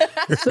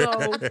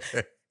 So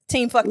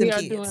Team fuck them we are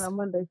kids. doing a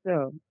Monday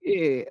show.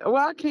 Yeah.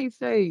 Well, I can't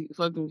say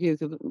fuck them kids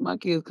because my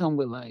kids come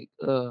with like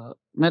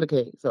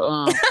Medicaid.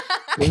 So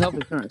with health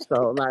insurance.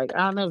 So like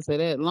I'll never say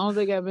that. As long as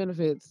they got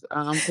benefits,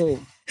 I'm cool.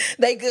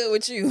 They good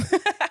with you.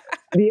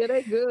 Yeah,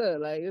 they good.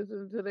 Like it's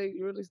until they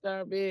really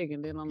start big,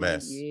 and then I'm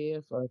Mess. like, yeah,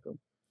 fuck them.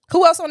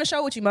 Who else on the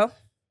show with you, Mo?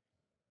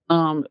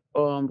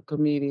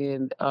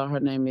 Comedian. Her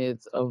name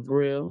is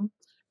Avril,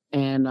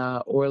 and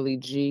Orly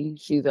G.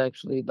 She's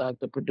actually like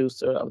the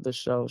producer of the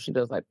show. She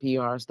does like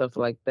PR stuff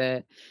like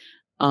that.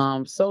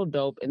 So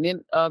dope. And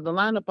then the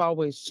lineup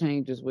always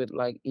changes with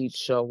like each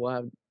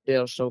show.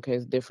 They'll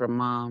showcase different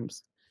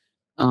moms.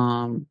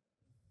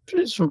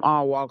 Just from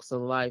all walks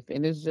of life,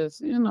 and it's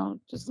just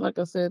just like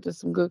I said, just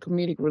some good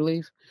comedic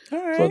relief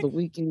for the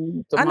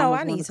weekend. I know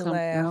I need to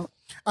laugh. Out.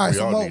 All right, We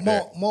so all need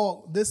that.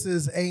 Mo, this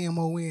is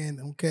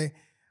AMON, okay?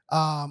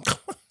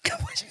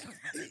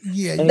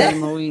 Yeah,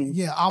 AMON.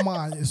 yeah,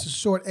 Amon. It's a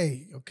short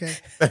A, okay?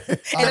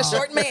 And a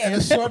short man. And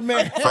a short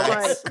man. All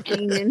right,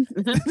 Amen.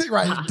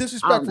 Right,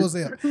 disrespectful as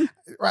hell.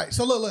 Right,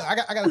 so look, I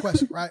got a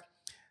question, right?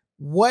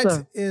 What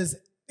Sure. is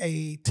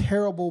a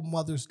terrible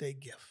Mother's Day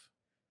gift?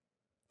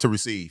 To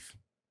receive.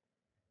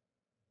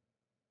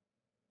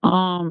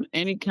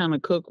 Any kind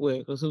of cookware,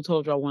 because who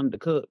told you I wanted to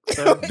cook?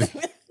 So,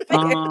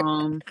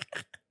 I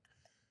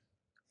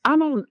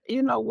don't.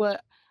 You know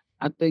what?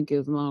 I think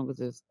as long as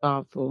it's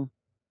thoughtful,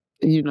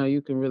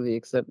 you can really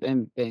accept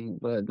anything.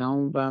 But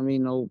don't buy me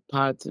no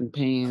pots and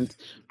pans.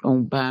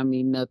 Don't buy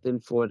me nothing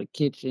for the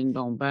kitchen.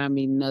 Don't buy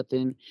me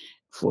nothing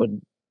for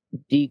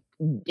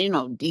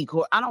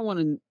decor. I don't want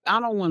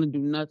to do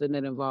nothing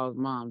that involves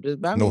mom.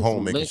 Just buy me No some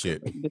homemaking liquor.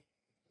 shit.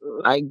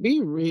 Like,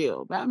 be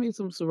real. Buy me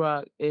some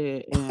Ciroc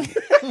and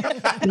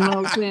you know what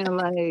I'm saying?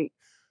 Like,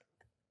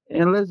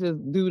 and let's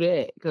just do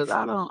that. Because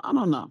I don't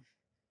know.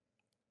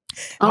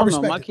 I don't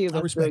know. My kids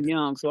are still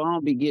young, so I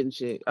don't be getting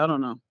shit. I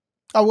don't know.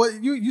 Oh, well,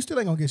 you still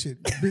ain't gonna get shit.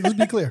 Let's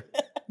be clear.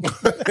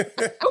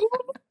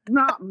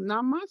 Nah,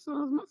 my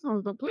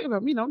sons don't play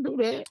about me. Don't do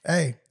that.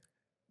 Hey,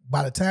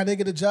 by the time they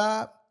get a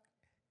job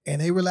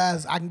and they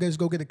realize I can just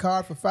go get a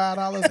card for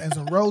 $5 and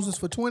some roses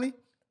for $20,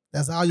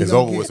 that's all you It's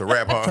gonna over get. with. It's a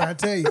wrap, huh? I'm trying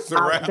to tell you. It's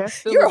a wrap.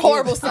 You're a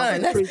horrible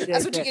son. That's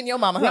what you getting your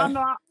mama, huh? Y'all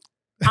know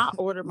I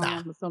ordered my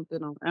mama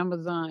something on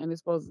Amazon and it's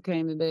supposed to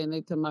came today and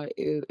they tell me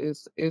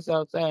it's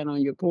outside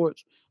on your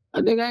porch.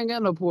 I think I ain't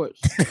got no porch.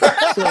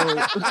 So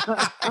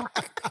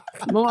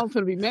Mom's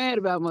gonna be mad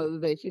about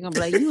Mother's Day. She gonna be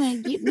like, you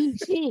ain't get me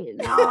shit.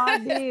 No, I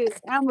did.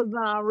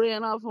 Amazon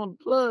ran off on the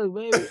plug,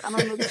 baby. I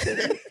don't know what to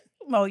say.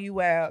 Mo, you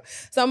wild.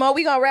 So Mo,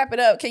 we gonna wrap it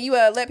up. Can you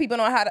let people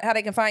know how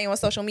they can find you on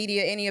social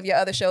media, any of your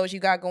other shows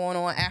you got going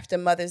on after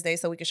Mother's Day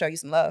so we can show you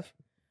some love?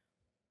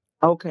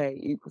 Okay,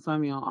 you can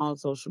find me on all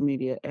social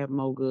media at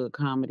Mo Good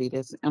Comedy.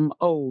 That's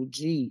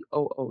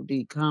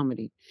MOGOOD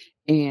Comedy.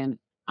 And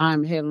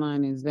I'm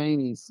headlining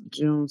Zany's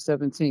June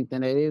 17th,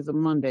 and it is a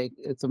Monday.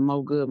 It's a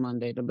Mo Good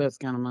Monday, the best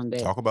kind of Monday.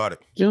 Talk about it.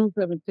 June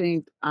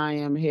 17th, I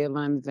am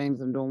headlining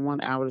Zany's. I'm doing 1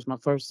 hour. It's my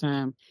first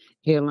time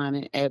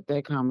headlining at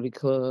that comedy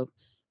club.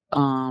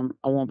 I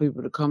want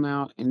people to come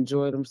out,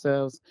 enjoy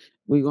themselves.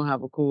 We're going to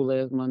have a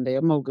cool-ass Monday,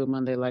 a Mo Good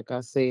Monday, like I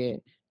said.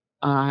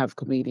 I have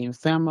comedian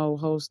Famo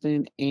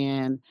hosting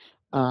and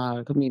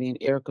comedian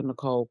Erica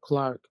Nicole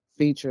Clark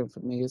featuring for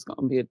me. It's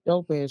gonna be a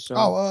dope ass show.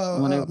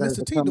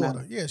 Mr. T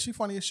daughter. Yeah, she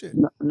funny as shit.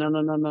 No. No,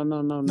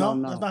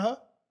 that's not her.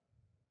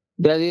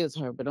 That is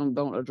her, but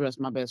don't address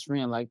my best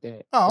friend like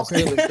that. Oh,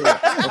 okay. That's Phyllis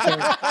daughter, okay?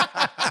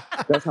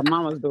 That's her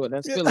mama's daughter.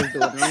 That's Phyllis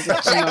daughter. Don't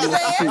just say no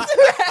Mr. T.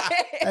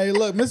 Hey,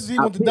 look, Mrs. G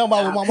went to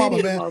Dunbar with my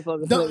mama, man.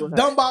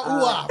 Dunbar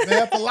ooh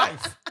man, for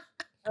life.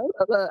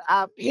 Look,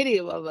 I pity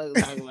him. Look,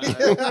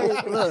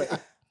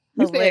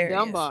 you said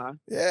Dunbar.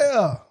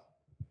 Yeah.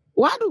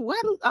 Why do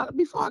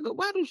before I go?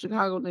 Why do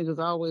Chicago niggas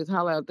always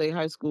holler out their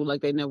high school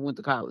like they never went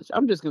to college?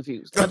 I'm just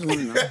confused. I just want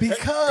to know.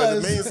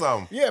 Because it means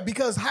something. Yeah,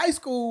 because high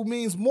school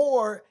means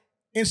more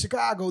in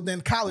Chicago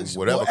than college.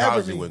 Whatever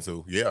college you went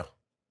to. Yeah.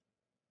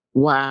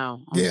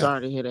 Wow. I'm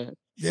sorry to hear that.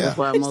 Yeah. That's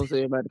why most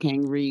everybody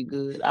can't read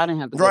good. I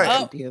didn't have to go to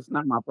APS.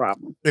 Not my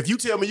problem. If you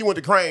tell me you went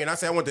to Crane, I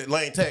say I went to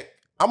Lane Tech,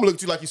 I'm gonna look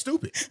at you like you're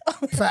stupid.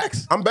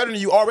 Facts. I'm better than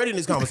you already in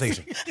this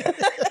conversation.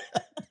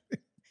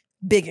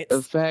 Bigots.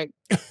 The fact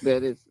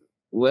that it's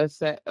West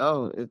Side.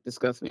 Oh, it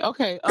disgusts me.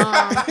 Okay.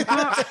 I'm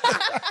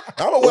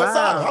a West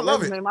Side. I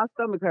love it. My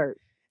stomach hurt.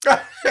 All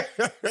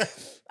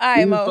right,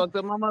 You Mo. fucked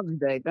up my Mother's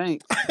Day.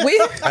 Thanks.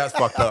 That's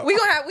fucked up. We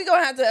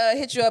gonna have to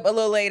hit you up a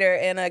little later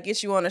and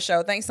get you on the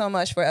show. Thanks so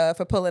much for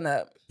pulling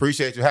up.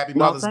 Appreciate you. Happy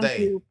Mother's Thank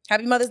Day. you.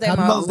 Happy Mother's Day,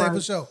 Happy Mo. Mother's Day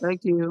for sure.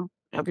 Thank you.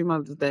 Happy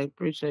Mother's Day.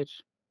 Appreciate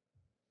you.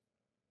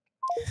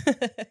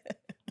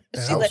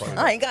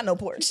 I ain't got no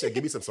porch. She said,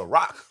 give me some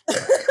Ciroc.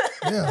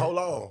 Yeah. Hold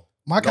on.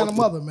 My kind of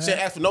mother, man. She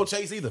didn't ask for no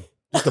chase either.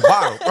 Just the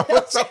bottle.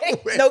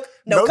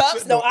 no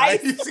cups, no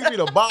ice. You see me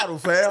the bottle,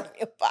 fam.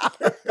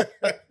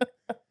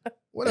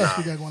 What else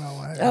we got going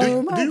on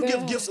here? Do you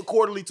give gifts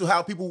accordingly to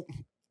how people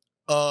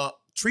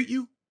treat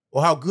you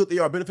or how good they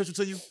are beneficial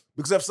to you?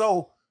 Because if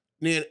so,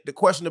 then the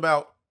question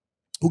about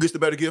Who gets the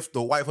better gift,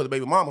 the wife or the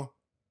baby mama?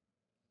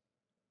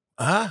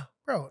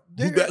 Bro,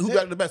 Who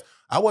got the best?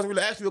 I wasn't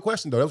really asking you a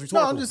question though. That was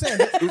rhetorical. No, I'm just saying.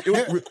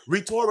 It was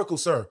rhetorical,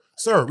 sir.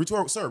 Sir,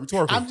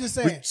 rhetorical. I'm just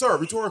saying. Sir,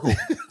 rhetorical.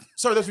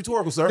 Sir, that's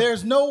rhetorical, sir.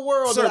 There's no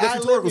world Sir, that that's I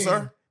rhetorical, live in.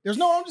 sir. There's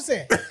no, I'm just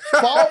saying.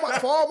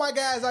 For all my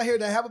guys out here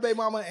that have a baby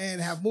mama and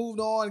have moved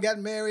on,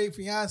 gotten married,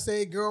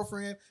 fiance,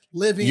 girlfriend,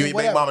 living, You and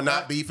whatever. baby mama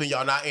not beefing.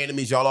 Y'all not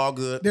enemies. Y'all all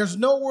good. There's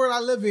no world I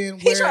live in where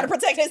He's trying to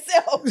protect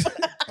himself.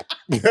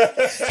 He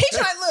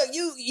trying look,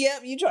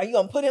 you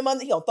gonna put him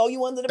under, he gonna throw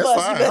you under the That's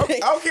bus. fine. You better- I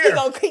don't care.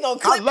 He gonna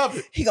clip, I love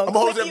it. He gonna I'm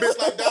gonna hold clip that you. bitch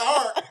like that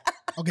hard.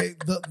 Okay,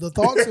 the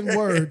thoughts and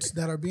words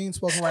that are being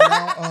spoken right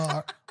now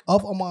are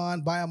of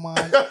Amon, by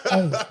Amon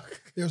only.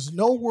 There's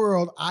no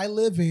world I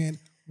live in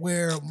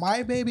where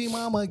my baby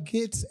mama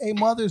gets a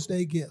Mother's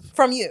Day gift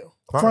From you.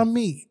 from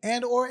me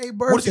and or a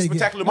birthday What is she gift.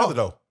 spectacular No, mother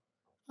though?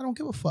 I don't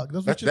give a fuck. That's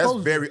what That's you're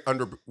supposed to very do.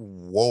 under.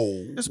 Whoa.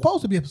 You're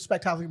supposed to be a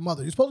spectacular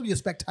mother. You're supposed to be a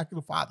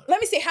spectacular father. Let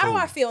me see. How do Ooh.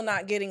 I feel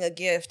not getting a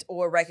gift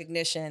or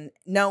recognition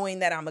knowing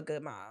that I'm a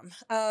good mom?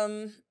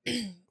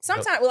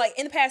 Sometimes, like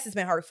in the past, it's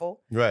been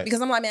hurtful. Right.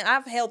 Because I'm like, man,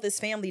 I've held this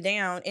family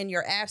down in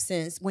your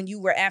absence when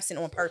you were absent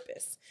on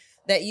purpose.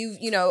 That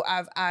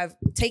I've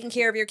taken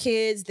care of your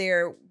kids.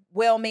 They're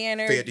well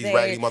mannered. Fed these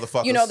raggedy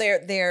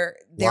motherfuckers. They're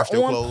Washed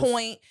their on clothes.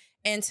 point.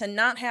 And to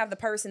not have the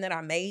person that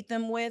I made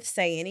them with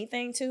say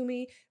anything to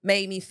me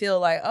made me feel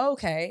like,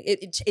 okay,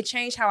 it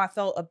changed how I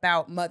felt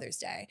about Mother's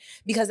Day,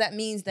 because that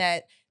means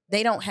that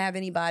they don't have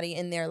anybody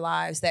in their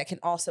lives that can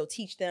also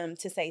teach them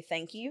to say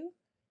thank you.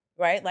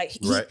 Right. Like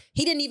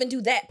he didn't even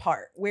do that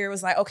part where it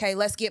was like, okay,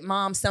 let's get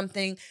mom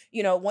something,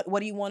 what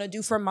do you want to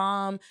do for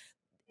mom?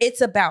 It's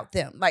about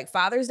them, like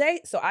Father's Day.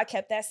 So I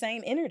kept that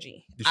same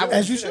energy.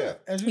 As you should.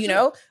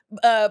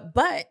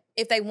 But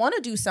if they want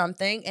to do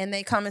something and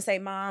they come and say,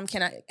 Mom,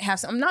 can I have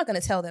some? I'm not going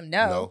to tell them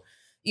no.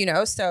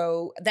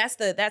 So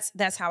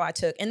that's how I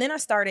took. And then I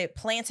started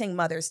planting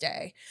Mother's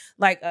Day,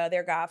 like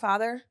their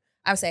godfather.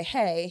 I would say,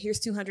 hey, here's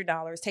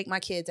 $200. Take my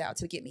kids out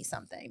to get me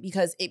something,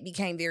 because it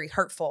became very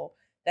hurtful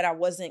that I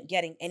wasn't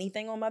getting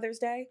anything on Mother's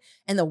Day.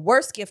 And the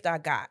worst gift I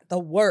got, the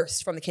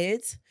worst from the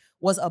kids,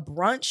 was a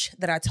brunch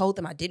that I told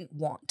them I didn't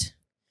want.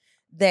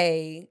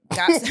 They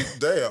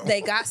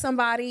got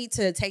somebody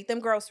to take them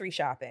grocery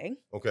shopping.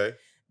 Okay.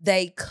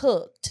 They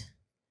cooked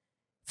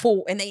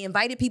and they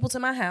invited people to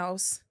my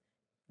house.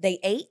 They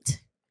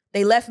ate.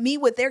 They left me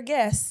with their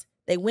guests.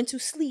 They went to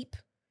sleep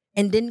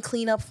and didn't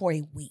clean up for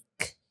a week.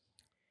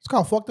 It's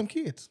called fuck them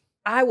kids.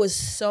 I was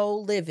so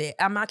livid.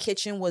 My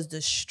kitchen was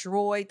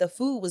destroyed. The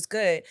food was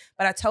good,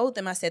 but I told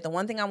them, I said, the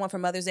one thing I want for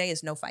Mother's Day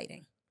is no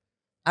fighting.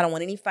 I don't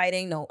want any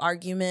fighting, no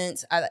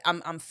arguments.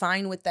 I'm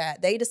fine with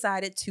that. They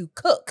decided to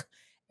cook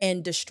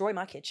and destroy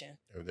my kitchen.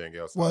 Everything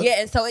else. What? Yeah,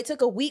 and so it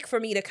took a week for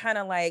me to kind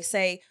of like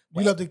say,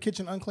 You left the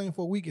kitchen unclean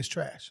for a week, it's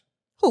trash.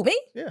 who, me?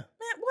 Yeah. Man,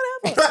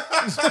 whatever.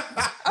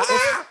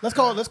 Okay. Let's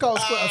call a spade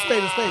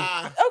a spade.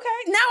 Okay,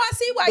 now I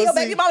see why But your see,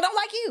 baby mama don't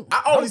like you.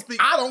 I only speak.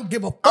 I don't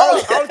give a fuck.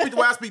 I only speak the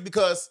way I speak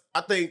because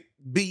I think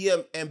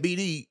BM and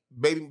BD,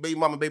 baby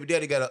mama, baby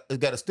daddy, got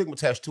a stigma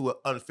attached to it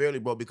unfairly,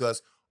 bro.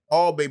 Because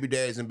all baby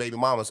daddies and baby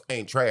mamas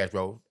ain't trash,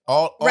 bro.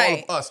 All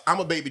Right. of us. I'm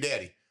a baby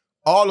daddy.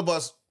 All of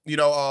us,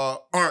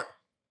 aren't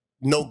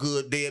no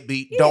good,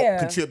 deadbeat. Yeah. Don't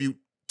contribute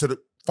to the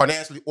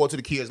financially or to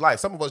the kid's life.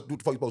 Some of us do what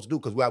the fuck you're supposed to do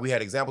because we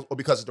had examples or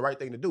because it's the right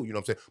thing to do. You know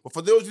what I'm saying? But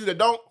for those of you that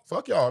don't,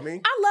 fuck y'all. I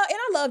mean,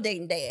 I love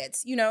dating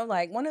dads.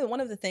 Like one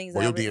of the things.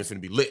 well, your DM's finna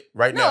be lit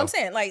right now. No, I'm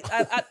saying like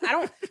I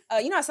don't.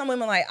 How some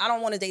women like, I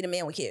don't want to date a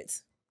man with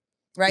kids,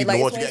 right? Even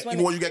Like the it's ones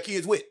women- you got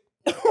kids with.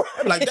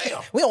 I'm like,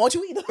 damn. we don't want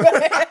you either.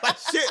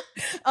 Shit.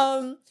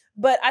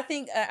 But I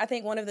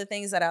think one of the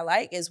things that I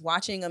like is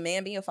watching a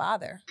man be a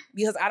father,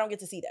 because I don't get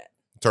to see that.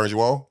 Turns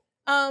you on?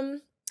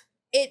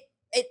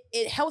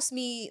 It helps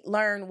me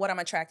learn what I'm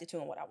attracted to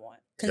and what I want.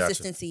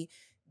 Consistency,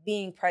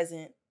 being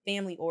present,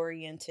 family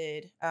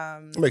oriented,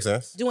 That makes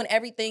sense. doing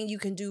everything you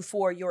can do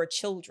for your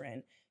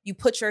children. You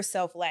put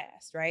yourself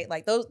last, right?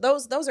 Like those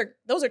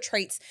are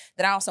traits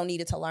that I also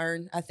needed to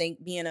learn. I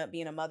think being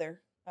a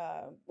mother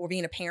or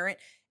being a parent,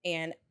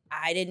 and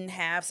I didn't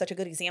have such a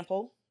good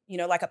example,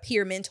 like a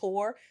peer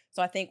mentor.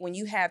 So I think when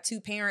you have two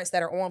parents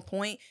that are on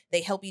point,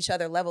 they help each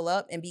other level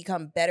up and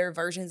become better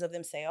versions of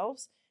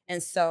themselves.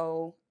 And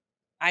so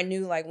I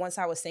knew, like, once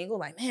I was single,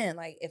 like, man,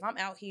 like if I'm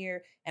out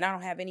here and I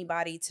don't have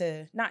anybody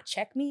to not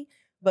check me,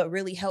 but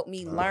really help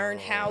me learn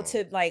how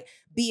to like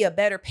be a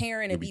better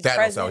parent and be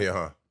present out here,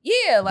 huh?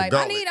 Yeah, like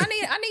I gauntlet.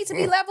 need to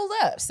be leveled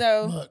up.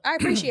 So Look, I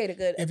appreciate a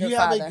good. If good you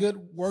have father. a good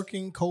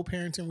working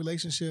co-parenting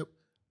relationship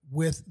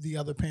with the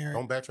other parent,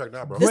 Don't backtrack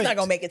now, bro. This Great. not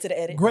gonna make it to the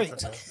edit. great.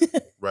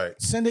 Right.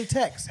 Send a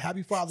text.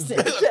 Happy Father's Day.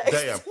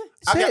 Damn.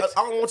 I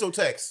don't want your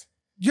text.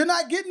 You're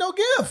not getting no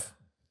gift.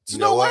 There's You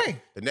no know what?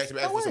 way. The next time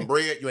you ask No for some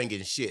way. bread, you ain't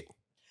getting shit.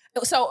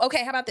 So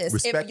okay, how about this?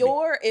 Respect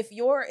If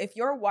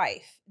your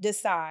wife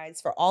decides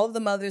for all of the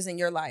mothers in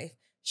your life,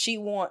 she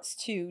wants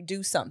to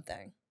do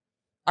something,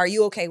 are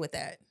you okay with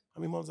that?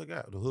 How many mothers I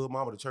got? The hood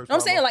mama, the church I'm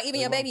mama. saying, like, even the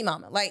your mama. baby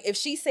mama. Like if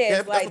she says, Yeah,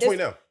 like that's between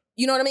this, them.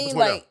 you know what I mean? Between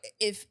Like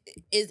if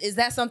is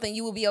that something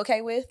you would be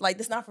okay with? Like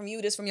this not from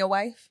you, this from your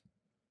wife?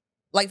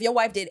 Like if your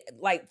wife did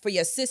like for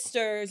your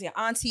sisters, your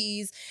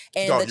aunties,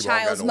 and Dog, the you wrong,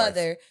 got child's no wife.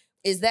 mother,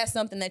 is that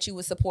something that you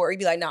would support? Or you'd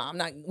be like, nah,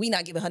 we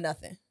not giving her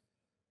nothing.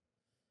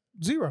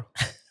 Zero.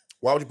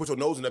 Why would you put your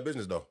nose in that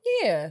business though?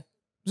 Yeah.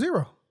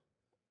 Zero.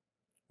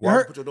 Why would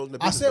you put your nose in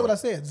that I business? said what I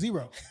said.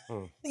 Zero.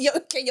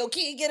 Can your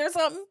kid get her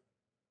something?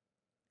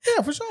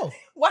 Yeah, for sure.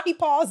 Why he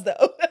paused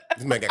though?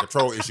 This man got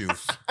control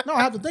issues. No,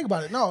 I have to think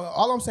about it. No,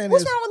 all I'm saying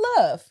What's is wrong with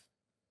love?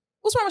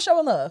 What's wrong with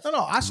showing love?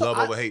 no. I show Love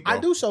over hate, bro. I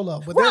do show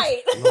love, but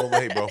Right. Love over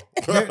hate, bro.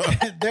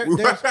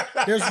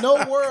 there's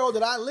no world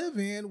that I live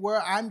in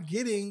where I'm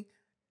getting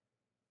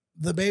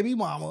the baby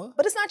mama.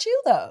 But it's not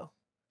you though.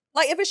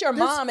 Like if it's your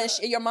There's- mom and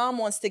your mom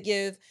wants to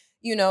give,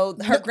 you know,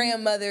 her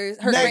grandmother,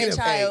 her Negative.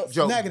 grandchild. Hey,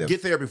 Joe, Negative.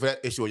 get therapy for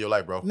that issue in your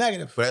life, bro.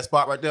 Negative. For that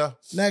spot right there,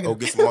 Negative. go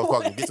get some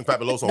motherfucking, get some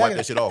fabuloso and wipe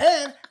that shit off.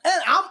 And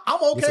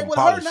I'm okay some with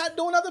polish. her not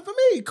doing nothing for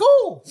me.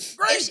 Cool.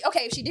 Great.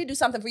 If she did do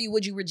something for you,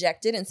 would you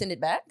reject it and send it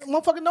back?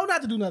 Motherfucker know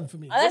not to do nothing for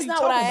me. That's are you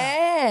not what I talking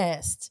about?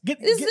 asked.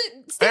 Get- Is get-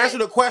 it Answer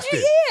the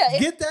question. Yeah.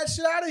 Get that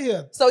shit out of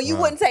here. So you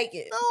wouldn't take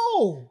it?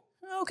 No.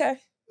 Okay.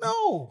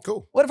 No.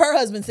 Cool. What if her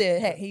husband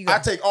said, "Hey, here you go"? I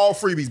take all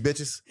freebies,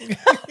 bitches.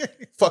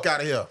 Fuck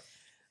out of here.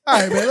 All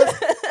right, man.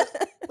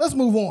 Let's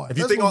move on. If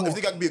you think I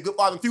can be a good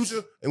father in the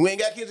future and we ain't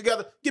got kids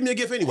together, give me a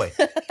gift anyway.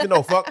 You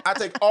know, fuck. I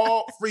take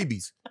all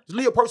freebies. Just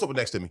leave a purse open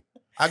next to me.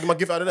 I get my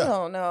gift out of that.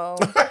 Oh no.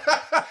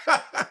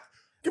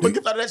 Get my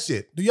gift out of that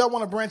shit. Do y'all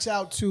want to branch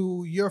out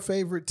to your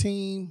favorite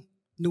team,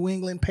 New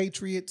England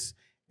Patriots,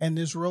 and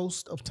this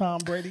roast of Tom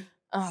Brady?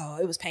 Oh,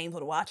 it was painful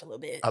to watch a little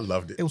bit. I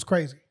loved it. It was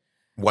crazy.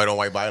 White on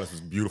white violence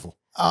was beautiful.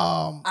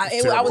 I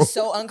terrible. was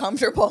so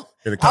uncomfortable.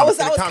 In the I was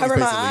comments covering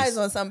my page, at eyes least.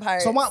 on some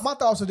parts. So my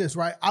thoughts are this,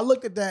 right? I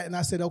looked at that and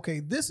I said, okay,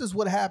 this is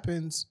what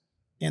happens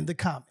in the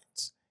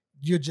comments.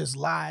 You're just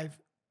live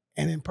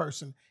and in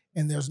person,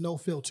 and there's no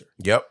filter.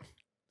 Yep.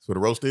 That's what a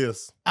roast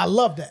is. I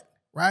love that,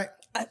 right?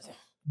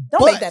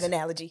 Don't make that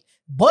analogy.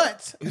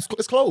 But It's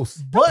close.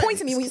 Don't point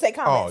to me when you say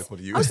Oh, comments. it's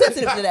for you. I'm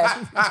sensitive to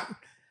that.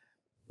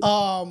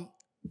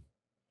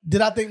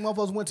 did I think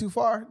motherfuckers went too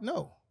far?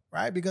 No,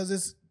 right? Because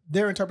it's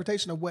their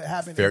interpretation of what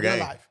happened Fair in their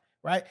game. life,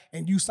 right?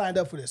 And you signed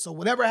up for this. So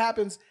whatever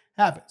happens,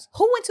 happens.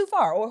 Who went too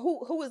far, or who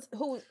was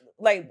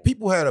like?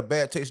 People had a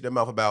bad taste in their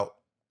mouth about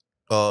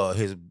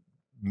his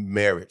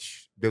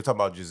marriage. They were talking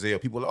about Giselle.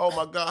 People were like, oh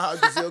my God, how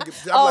Giselle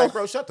get? I'm like,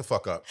 bro, shut the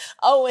fuck up.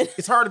 Oh, and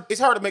It's hard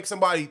to make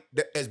somebody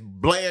that as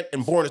bland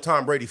and boring as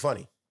Tom Brady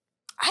funny.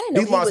 I didn't know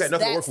These he moms was had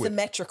nothing to that work with.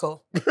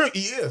 symmetrical. He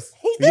is.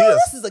 He He knew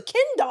is. this is a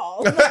Ken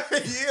doll. He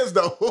is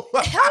though.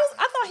 I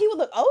thought he would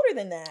look older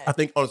than that. I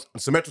think on a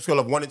symmetrical scale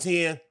of 1 to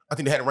 10, I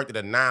think they had him ranked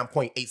at a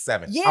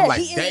 9.87. Yeah, I'm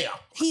like, he is, damn.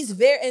 he's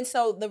very, and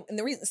so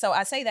the reason, so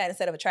I say that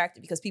instead of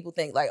attractive because people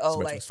think like, oh,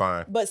 Symmetrical's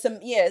like, fine.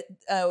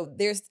 but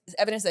there's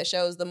evidence that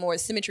shows the more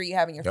symmetry you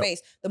have in your Yep.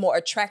 face, the more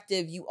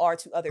attractive you are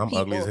to other I'm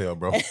people. ugly as hell,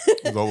 bro.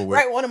 It's over with.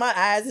 Right, one of my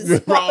eyes is Right.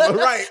 You small. know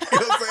what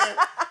I'm saying?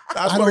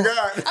 I swear to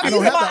God. I'm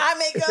don't using have my that. eye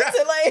makeup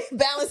to like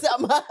balance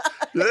out my.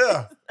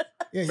 Yeah.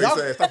 Yeah, Face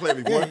ass, stop playing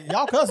with me, boy. yeah,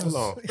 y'all cousins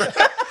Hold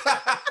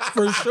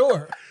for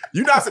sure.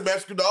 You not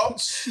symmetrical, dog.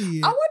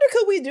 Shit. I wonder,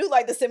 could we do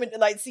like the symmetry,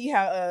 like see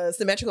how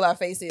symmetrical our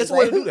face is? It's a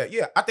way to do that.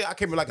 Yeah. I think I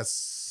came in like a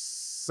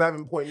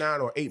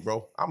 7.9 or 8,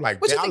 bro. I'm like,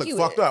 What you damn, I think look you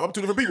fucked is? up. I'm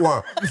 2 different people,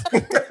 huh?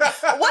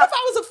 What if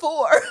I was a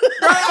 4?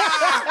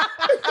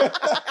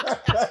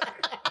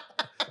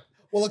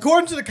 Well,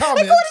 according to the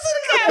comments,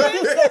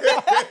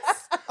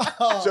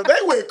 So they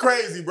went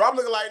crazy, bro. I'm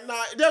looking like, nah,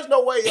 there's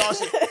no way y'all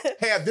should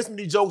have this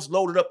many jokes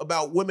loaded up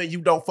about women you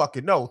don't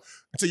fucking know.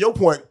 To your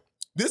point,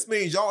 this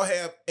means y'all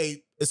have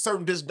a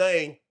certain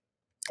disdain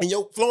and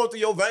flowing through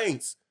your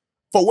veins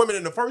for women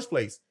in the first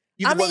place.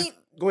 I mean,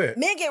 go ahead.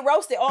 men get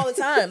roasted all the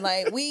time.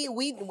 Like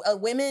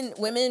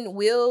women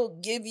will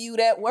give you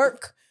that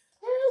work.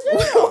 We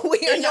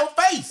are In your not-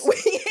 face.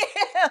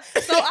 Yeah.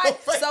 So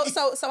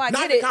I Not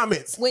get in it. the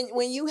comments.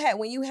 When you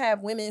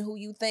have women who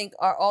you think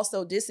are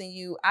also dissing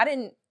you, I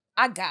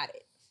got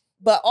it.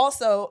 But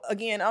also,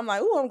 again, I'm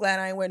like, ooh, I'm glad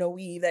I ain't wear no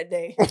weave that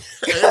day.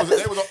 They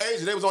was on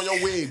Asia. They was on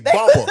your wig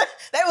bumper.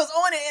 They was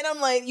on it, and I'm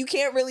like, you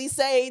can't really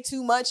say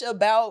too much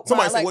about.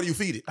 Somebody my, said, like, what do you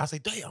feed it? I say,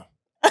 damn.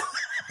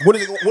 When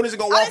is it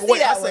gonna I walk didn't see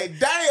away? I that say,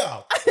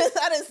 damn.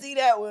 I didn't see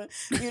that one.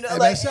 You know, hey, man,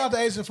 like shout out to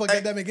Asian for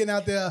getting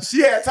out there.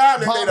 She had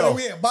time that day,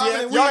 though.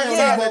 Bobbing and Y'all weaving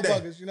had on time these that day.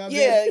 motherfuckers. You know what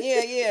I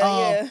mean?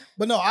 yeah.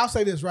 But no, I'll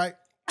say this, right?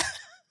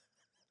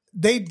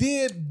 They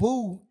did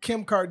boo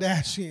Kim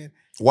Kardashian.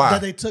 Why?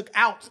 That they took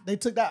out. They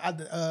took out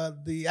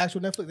the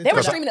actual Netflix. They took were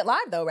it out. streaming it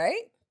live though,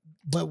 right?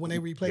 But when they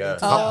replayed Yeah.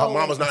 it, Her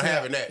mama's not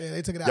having that. Yeah,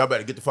 they took it out. Y'all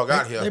better get the fuck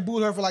out of They here.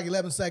 booed her for like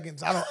 11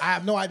 seconds. I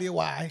have no idea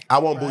why. I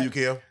won't boo Right. you,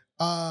 Kim.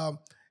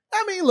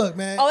 I mean, look,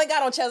 man. Oh, they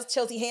got on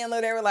Chelsea Handler.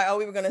 They were like, "Oh,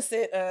 we were gonna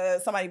sit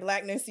somebody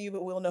black next to you,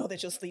 but we'll know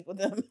that you'll sleep with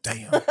them."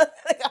 Damn.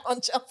 They got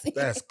on Chelsea.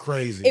 That's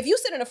crazy. If you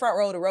sit in the front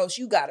row of the roast,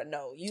 you gotta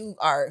know you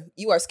are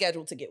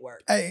scheduled to get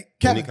work. Hey, Any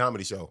Kevin,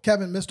 comedy show.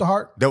 Kevin, Mr.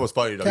 Hart. That was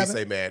funny, though. Kevin?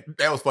 He say, man,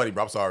 that was funny,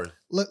 bro. I'm sorry.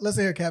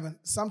 Listen here, Kevin.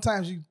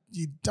 Sometimes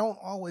you don't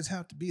always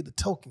have to be the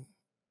token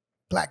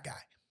black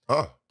guy,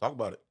 Huh? Talk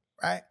about it.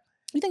 right?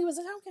 You think it was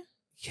a token?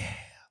 Yeah.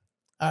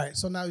 All right.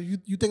 So now you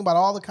think about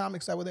all the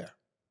comics that were there.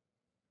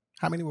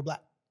 How many were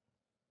black?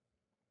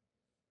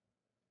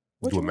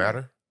 Do it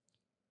matter?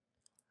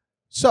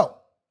 So,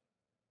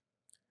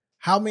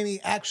 how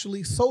many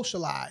actually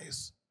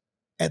socialize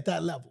at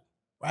that level,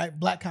 right?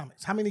 Black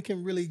comics. How many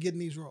can really get in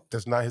these rooms?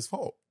 That's not his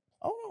fault.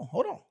 Oh,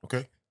 hold on.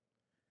 Okay.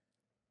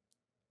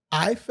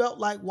 I felt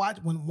like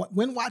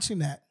when watching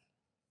that,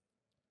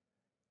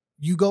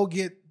 you go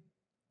get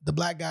the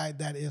black guy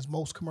that is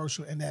most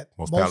commercial and that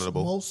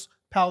most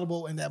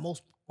palatable and that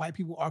most white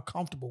people are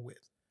comfortable with,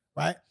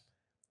 right?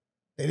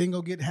 They didn't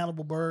go get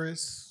Hannibal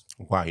Buress.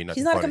 Why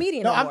he's not a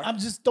comedian? No, no I'm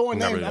just throwing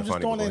names. Really I'm just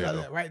throwing names out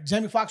there, right?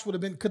 Jamie Foxx could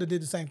have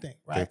did the same thing,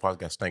 right? Jamie Foxx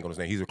got stank on his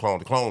name. He's a clone.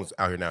 The clone's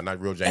out here now, not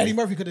real Jamie. Eddie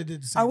Murphy could have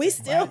did the same. Are we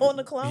thing, still right? on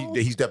the clone?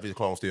 He's definitely a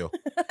clone still.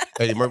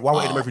 Eddie Murphy. Why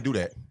would Eddie Murphy do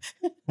that?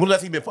 When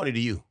last he been funny to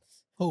you?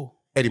 Who?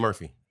 Eddie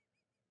Murphy.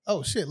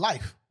 Oh shit,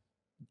 Life.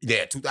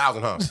 Yeah,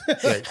 2000, huh?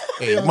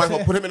 You might as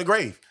well put him in the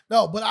grave.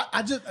 No, but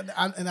I'm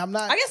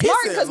not. I guess He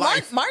Martin, said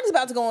because Martin's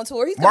about to go on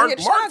tour. He's going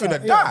to Martin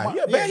hit finna Chicago. die.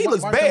 Yeah, man, he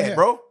looks Martin bad, here.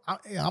 bro.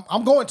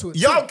 I'm going to it.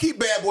 Y'all too. keep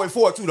Bad Boy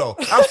 4 too, though.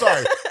 I'm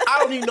sorry. I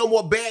don't need no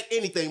more bad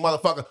anything,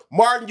 motherfucker.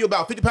 Martin, you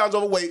about 50 pounds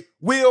overweight.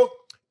 Will,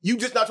 you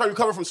just not trying to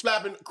recover from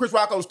slapping Chris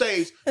Rock on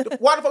stage.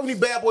 Why the fuck we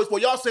need Bad Boys 4?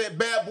 Y'all said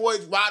Bad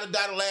Boys ride or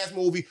die the last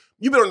movie.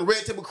 You been on the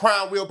red table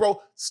crying wheel,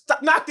 bro.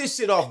 Stop, knock this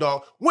shit off,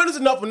 dog. When is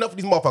enough of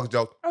these motherfuckers,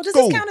 Joe? Oh, does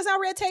this count as our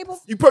red table?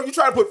 You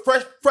try to put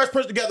Fresh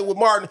Prince together with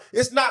Martin.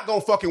 It's not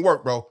gonna fucking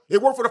work, bro.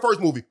 It worked for the first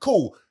movie.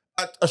 Cool.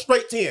 A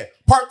straight 10.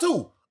 Part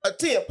 2. A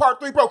 10. Part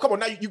 3, bro. Come on,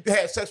 now you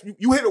had sex.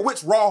 You hit a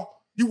witch raw.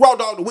 You raw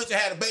dog the witch and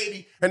had a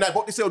baby, and now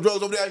both they sell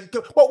drugs over there.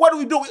 But what are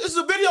we doing? This is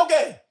a video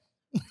game.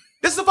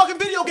 This is a fucking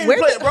video game we're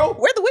playing, bro.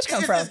 Where'd the witch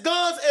come from? It's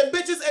guns and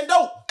bitches and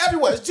dope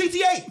everywhere. It's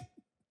GTA.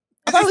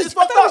 I thought it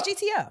was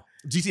GTO.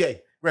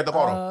 GTA. Grand Theft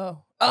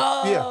Auto.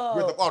 Yeah,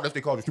 Grand Theft Auto. That's what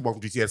they call it. Streetwalk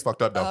from GTA. It's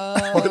fucked up, though.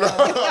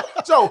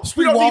 So,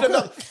 we don't need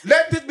another.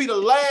 Let this be the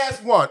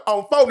last one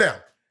on 4 now.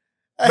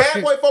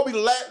 Bad Boy 4 be the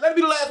last. Let it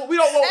be the last one. We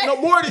don't want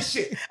no more of this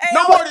shit.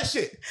 No more of this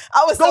shit.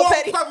 I was so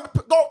petty. Go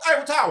to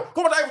Eiffel Tower.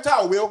 Go to the Eiffel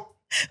Tower, Will.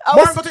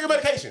 Martin, go take your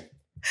medication.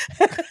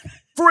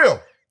 For real.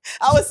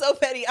 I was so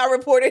petty. I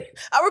reported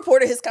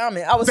his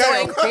comment. I was so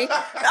angry.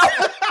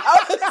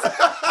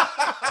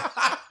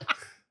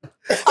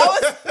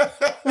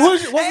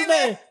 What's his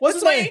name? What's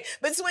his name?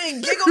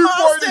 Between Giggle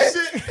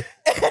Monster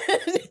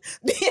and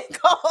being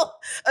called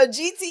a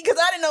GT, because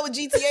I didn't know what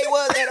GTA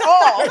was at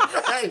all.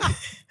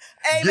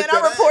 Hey man,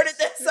 I reported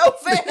that so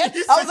fast.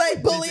 I was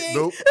like bullying.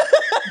 Nope.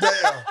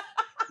 Damn.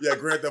 Yeah,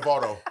 Grand Theft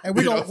Auto. And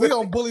we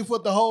gonna bully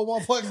foot the whole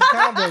motherfucking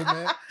combo,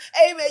 man.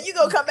 Hey man, you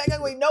gonna come back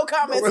with no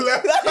comments.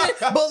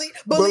 bully.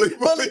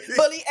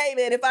 Hey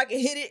man, if I can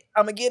hit it,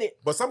 I'm gonna get it.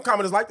 But some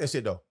commenters like that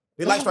shit though.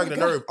 They like striking the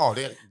nerve. Oh,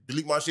 they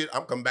delete my shit.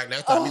 I'm coming back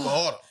next time. Even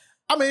harder.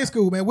 I mean, it's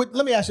cool, man.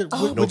 Let me ask you.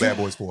 No Bad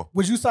Boys 4.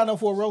 Would you sign up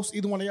for a roast,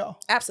 either one of y'all?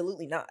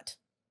 Absolutely not.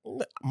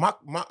 My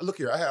look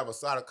here. I have a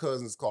side of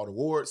cousins called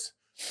Awards,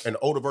 and the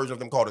older version of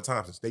them called the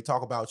Thompsons. They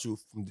talk about you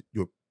from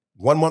your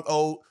 1 month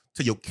old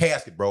to your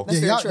casket, bro.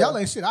 Y'all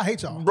ain't shit. I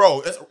hate y'all,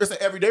 bro. It's an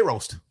everyday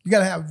roast. You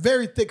gotta have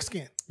very thick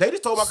skin. They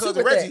just told my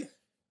cousin Reggie.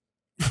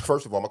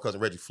 First of all, my cousin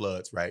Reggie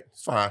floods, right?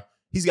 It's fine.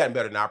 He's gotten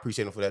better now. I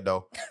appreciate him for that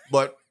though.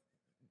 But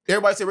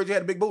everybody said Reggie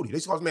had a big booty. They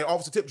just called his man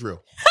Officer Tip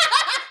Drill.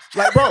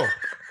 Like, bro.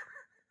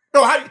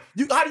 No, how do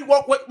you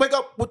wake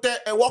up with that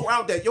and walk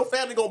around with that? Your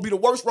family gonna be the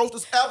worst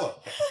roasters ever.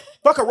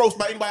 Fuck a roast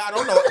by anybody I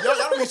don't know. Y'all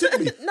don't mean shit to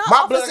me.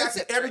 My blood got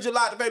every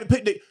July at the family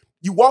picnic.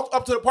 You walk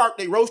up to the park,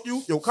 they roast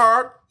you, your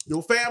card,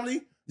 your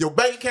family, your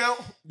bank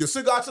account, your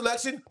cigar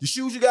selection, the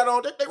shoes you got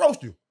on, they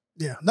roast you.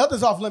 Yeah,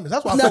 nothing's off limits.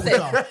 That's why I fuck with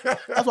y'all. That's why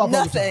I fuck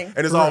with y'all.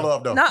 And it's all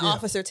love though. Not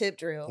Officer Tip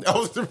Drill.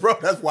 Bro,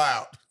 that's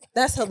wild.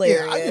 That's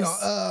hilarious.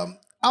 Yeah,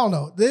 I don't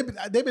know.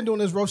 They've been doing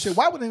this roast shit.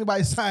 Why would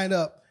anybody sign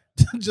up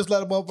to just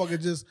let a motherfucker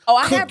just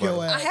cook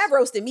your ass? I have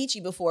roasted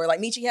Michi before. Like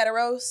Michi had a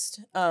roast,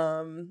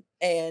 and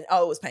it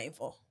was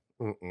painful.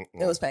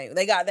 It was painful.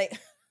 They got it.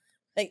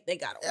 I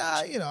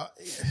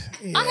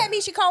had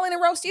Michi call in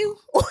and roast you.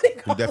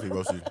 He definitely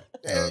roasted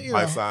you.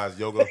 Bite-sized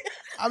yoga.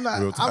 I'm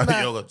not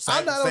yoga.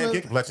 Same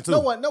kick complexion too. No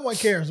one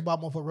cares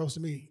about motherfucker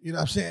roasting me. You know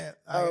what I'm saying?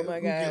 Oh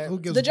my God. Who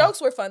gives the jokes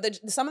were fun.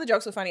 Some of the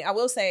jokes were funny. I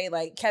will say,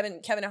 like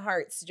Kevin and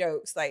Hart's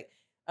jokes, like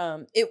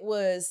it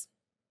was.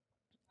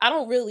 I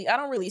don't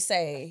really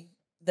say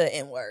the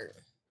N-word.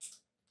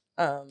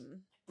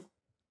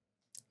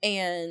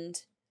 And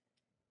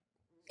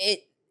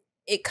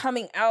it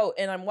coming out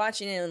and I'm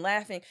watching it and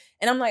laughing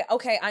and I'm like,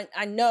 okay,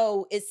 I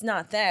know it's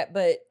not that,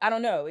 but I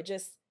don't know. It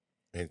just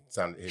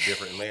sounded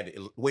different. It landed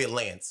the way it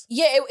lands.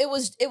 Yeah, it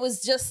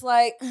was just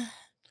like,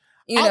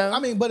 you know. I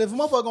mean, but if a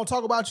motherfucker gonna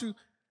talk about you,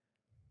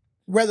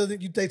 whether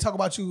they talk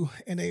about you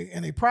in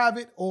a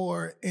private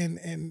or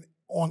on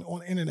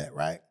the internet,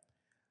 right?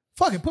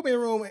 Fuck it, put me in a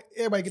room.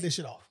 Everybody get this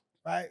shit off,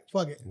 right?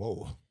 Fuck it.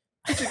 Whoa.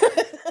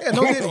 Yeah,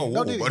 no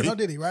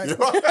Diddy, right? Too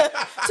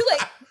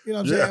late. You know what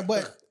I'm saying?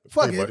 But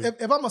fuck it.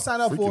 If I'm gonna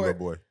sign up for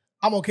it,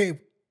 I'm okay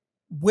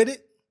with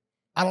it.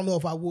 I don't know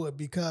if I would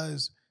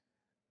because,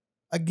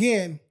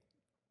 again,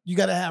 you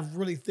got to have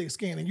really thick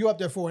skin, and you're up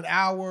there for an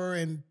hour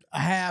and a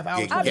half.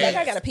 I'll be like,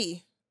 I gotta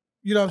pee.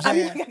 You know what I'm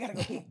saying? I gotta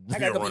go pee. I Yeah,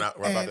 gotta go run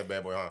pee. out that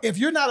bad boy, huh? If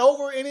you're not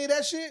over any of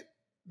that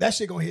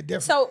shit gonna hit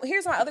different. So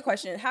here's my other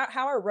question: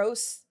 How are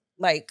roasts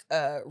like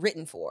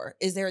written for?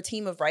 Is there a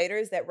team of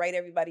writers that write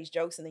everybody's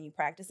jokes and then you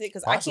practice it?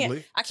 Because I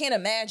can't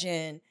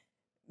imagine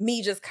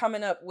me just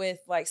coming up with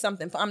like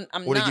something. I'm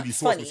or they not give you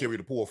source funny. material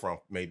to pull from,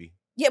 maybe.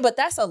 Yeah, but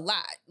that's a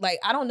lot. Like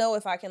I don't know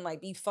if I can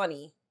like be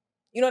funny.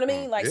 You know what I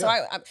mean? Like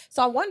yeah.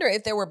 so I wonder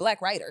if there were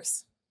black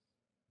writers.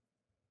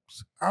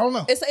 I don't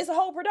know. It's a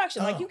whole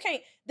production. Like you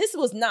can't. This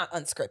was not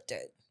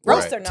unscripted. Right.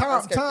 Roasts are not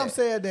unscripted. Tom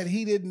said that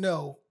he didn't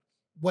know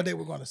what they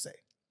were going to say.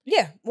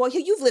 Yeah. Well,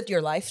 you've lived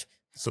your life.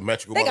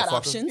 Symmetrical They got motherfucker.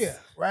 options. Yeah,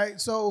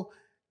 right. So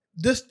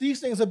these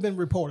things have been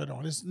reported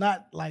on. It's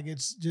not like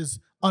it's just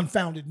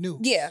unfounded news.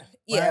 Yeah.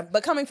 Right?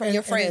 But coming from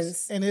your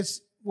friends. and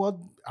it's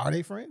well, are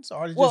they friends? Or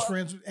are they Well, just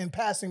friends in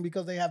passing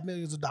because they have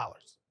millions of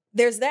dollars?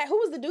 There's that. Who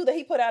was the dude that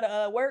he put out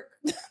of work?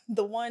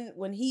 The one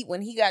when he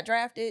got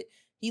drafted,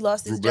 he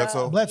lost his Drew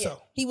job.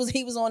 Bledsoe. Yeah,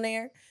 he was on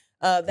there.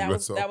 That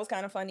Bledsoe. was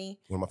kind of funny.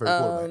 One of my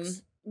favorite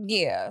quarterbacks.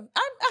 Yeah,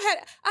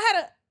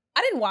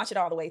 I didn't watch it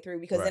all the way through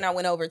because then Right. I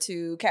went over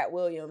to Katt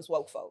Williams'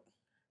 Woke Folk.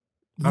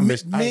 I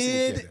missed- I ain't seen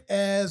mid it.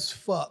 as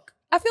fuck.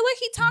 I feel like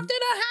he talked in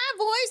a high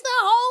voice the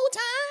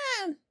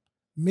whole time.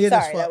 Mid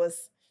Sorry, as fuck. that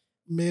was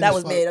mid that as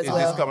was fuck. mid as Is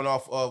well. this coming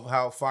off of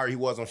how fire he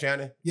was on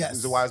Shannon? Yes.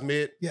 Is it why it's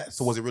mid? Yes.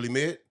 So was it really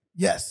mid?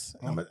 Yes.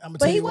 I'm gonna But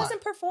tell he you why.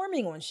 wasn't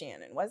performing on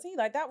Shannon, was he?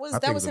 Like that was I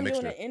think that it was was a him doing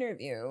an mixture.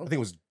 interview. I think it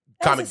was That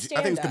was comic. I think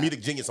it was stand-up.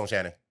 comedic genius on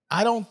Shannon.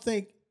 I don't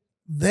think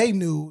they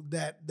knew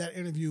that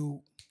interview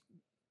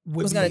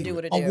would Was be gonna do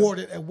what it do.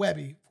 awarded at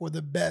Webby for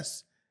the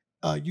best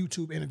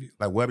YouTube interview.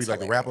 Like Webby's like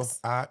the rapper. Hilarious.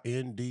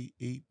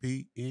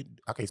 INDEPN.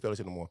 I can't spell that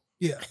shit no more.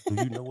 Yeah. Do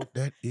you know what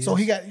that is? So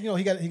he got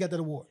that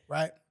award,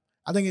 right?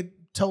 I think it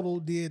total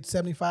did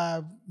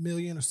 75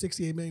 million or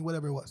 68 million,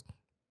 whatever it was.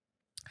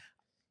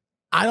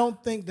 I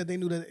don't think that they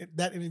knew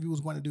that interview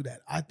was going to do that.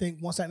 I think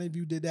once that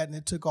interview did that and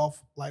it took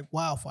off like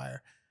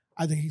wildfire,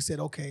 I think he said,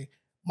 okay,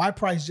 my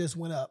price just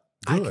went up.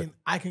 Good.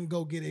 I can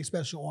go get a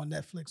special on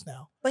Netflix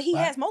now. But he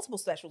Right. has multiple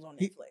specials on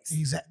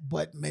Netflix.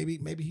 But maybe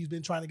he's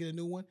been trying to get a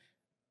new one,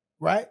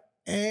 right?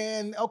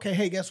 And okay,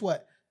 hey, guess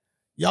what?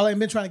 Y'all ain't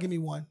been trying to give me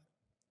one.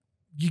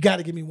 You got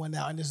to give me one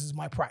now, and this is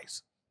my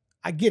price.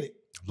 I get it.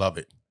 Love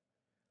it.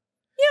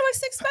 Yeah, like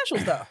 6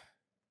 specials though.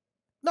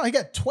 No, he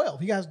got 12.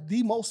 He has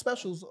the most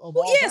specials of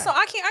Well, all yeah, time. so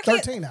I can't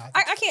 13 now.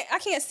 I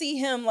can't see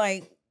him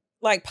like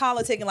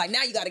politicking like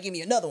now you got to give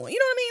me another one. You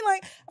know what I mean?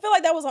 Like I feel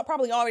like that was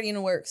probably already in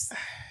the works.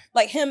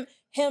 Like him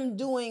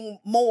doing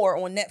more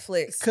on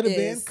Netflix Could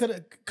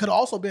have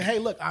also been, hey,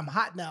 look, I'm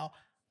hot now.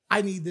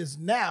 I need this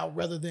now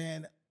rather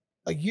than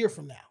a year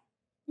from now.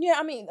 Yeah,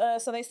 I mean,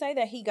 so they say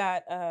that he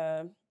got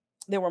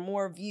there were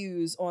more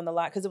views on the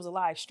live because it was a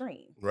live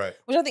stream, Right.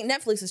 which I think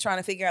Netflix is trying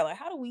to figure out like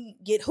how do we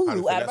get How to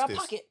Hulu out of finesse our this.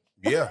 pocket.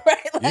 Yeah. Right,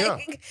 like,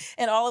 Yeah.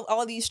 and all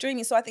of these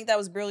streaming. So I think that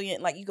was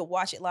brilliant. Like you could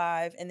watch it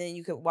live, and then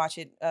you could watch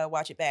it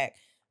back.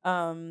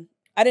 I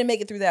didn't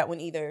make it through that one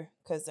either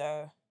because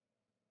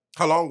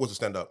How long was the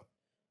stand up?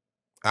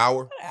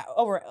 Hour?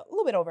 a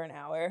little bit over an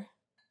hour.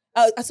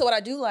 So what I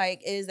do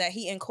like is that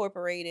he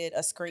incorporated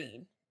a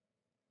screen.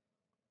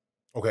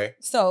 Okay.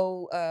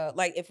 So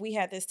like if we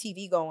had this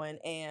TV going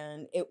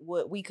and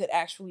we could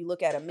actually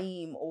look at a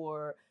meme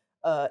or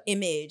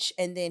image,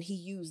 and then he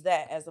used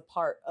that as a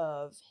part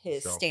of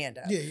his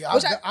stand-up. Yeah.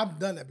 Which I've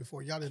done that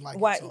before. Y'all didn't like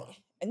Why? it. So.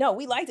 No,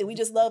 we liked it. We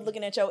just love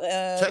looking at your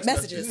Text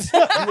messages. you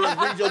want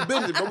to read your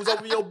business. What was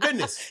over your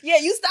business? Yeah,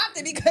 you stopped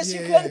it because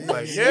you Yeah, couldn't. yeah,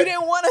 Like, You yeah.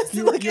 didn't want us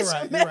to look at your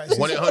right. messages.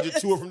 1-800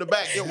 chew it from the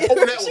back. Yo, open that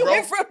one, Chew bro.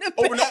 it from the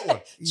Open back. that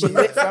one. Chew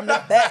it from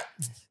the back.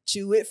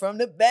 Chew it from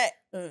the back.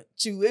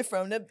 Chew it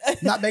from the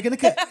back. Not making the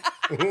cut.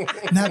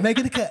 Not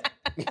making the cut.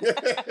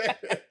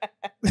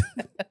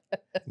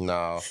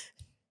 No.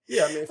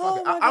 Yeah, I mean, fuck Oh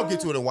it. my I'll get God.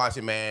 to it and watch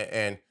it, man.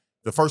 And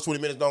the first 20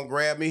 minutes don't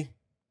grab me.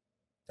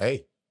 Hey,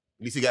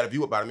 at least you got a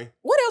view about me.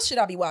 What else should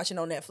I be watching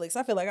on Netflix?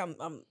 I feel like I'm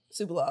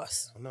super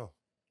lost. I don't know.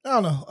 I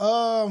don't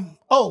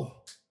know.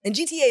 And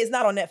GTA is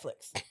not on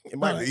Netflix. It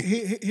might be.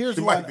 Here's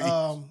It one. might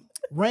be.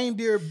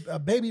 Reindeer,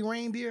 baby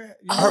reindeer.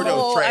 You I heard that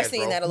was Oh, trash, I've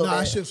seen bro. that a No, little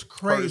that bit. shit's Heard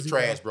crazy. it's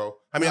trash, bro.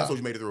 How many No. episodes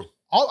you made it through?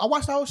 I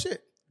watched the whole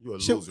shit. You a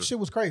loser. Shit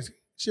was crazy.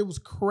 Shit was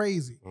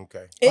crazy.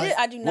 Okay.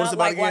 I do what is not it about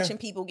like again? watching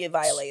people get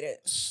violated.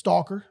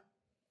 Stalker.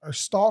 A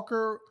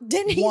stalker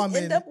Didn't he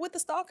woman. end up with the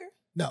stalker?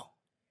 No.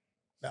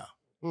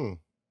 Hmm.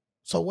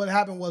 So what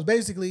happened was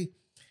basically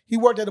he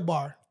worked at a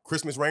bar.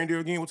 Christmas reindeer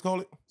again? What's it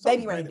called?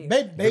 Baby reindeer.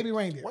 Baby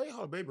reindeer. Why you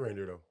call it baby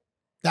reindeer though?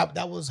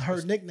 That was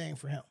her nickname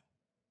for him.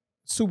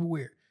 Super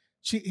weird.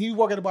 He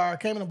worked at a bar,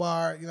 came in the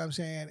bar, you know what I'm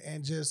saying,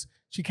 and just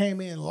she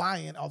came in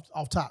lying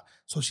off top.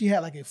 So she had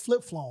like a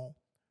flip phone.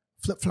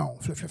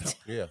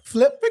 Yeah.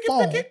 Flip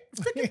phone. Ficky.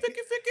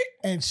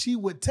 And she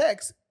would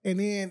text, and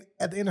then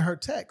at the end of her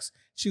text,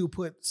 she would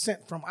put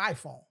sent from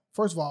iPhone.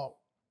 First of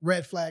all,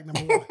 red flag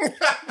number one.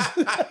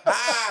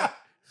 I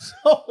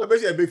So bet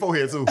she had a big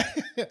forehead too.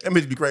 That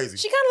bitch be crazy.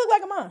 She kind of looked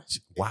like a mom.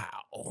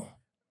 Wow.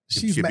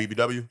 she's she a mad.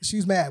 BBW?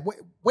 She's mad.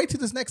 Wait till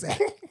this next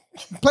act.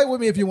 Play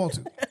with me if you want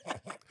to.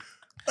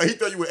 He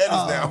thought you were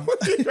editors now. I'm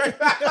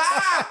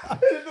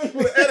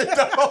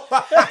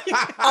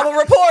gonna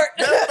report.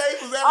 That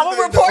face was I'm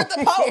gonna report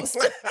everything, the post.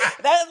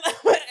 That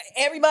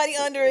everybody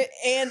under it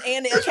and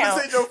the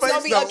account. see your It's gonna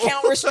face, be though.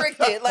 account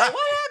restricted. Like,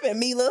 what happened,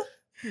 Mila?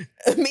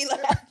 Mila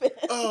happened.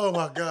 Oh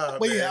my God.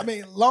 But man. yeah, I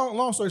mean,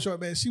 long story short,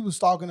 man, she was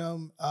stalking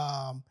him.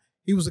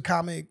 He was a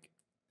comic.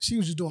 She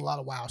was just doing a lot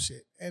of wild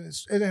shit, and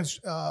it's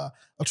a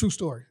true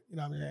story. You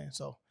know what I'm saying?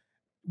 So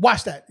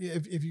watch that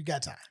if you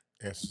got time.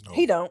 Answer's no.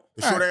 He don't.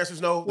 The short All right. answer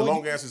is no. The Well,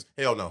 long answer is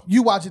hell no.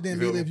 You watch it then, You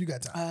feel Mila, me? if you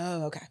got time.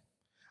 Oh, okay.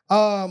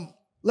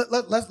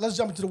 Let's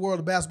jump into the world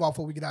of basketball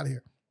before we get out of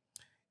here.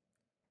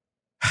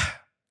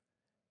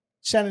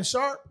 Shannon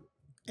Sharpe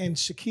and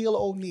Shaquille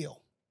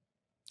O'Neal.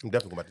 I'm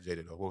definitely going back to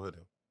Jada though. We'll hit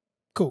him.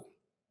 Cool.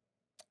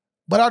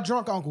 But our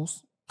drunk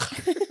uncles,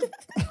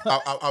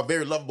 Our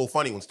very lovable,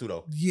 funny ones too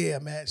though. yeah,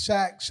 man.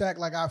 Shaq,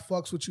 like I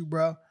fucks with you,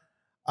 bro.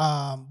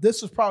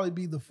 This would probably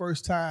be the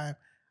first time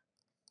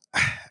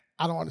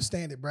I don't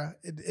understand it, bro.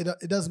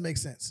 It doesn't make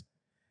sense.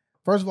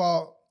 First of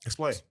all,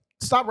 Explain.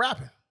 stop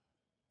rapping.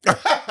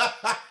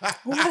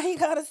 Why you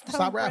gotta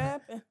stop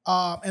rapping. rapping?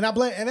 And I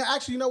blame. And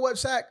actually, you know what,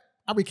 Shaq?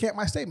 I recant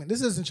my statement.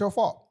 This isn't your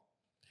fault.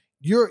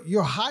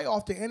 You're high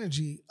off the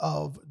energy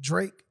of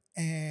Drake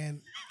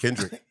and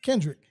Kendrick.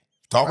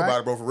 Talk Right? about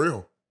it, bro, for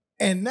real.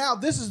 And now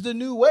this is the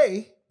new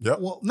way. Yep.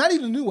 Well, not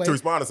even the new way. To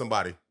respond to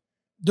somebody.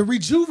 The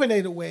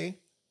rejuvenated way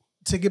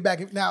to get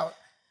back. Now,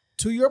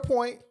 to your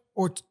point,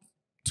 or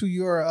to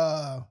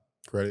your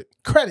credit,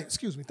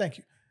 excuse me. Thank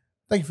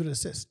you for the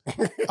assist.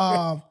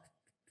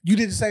 You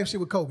did the same shit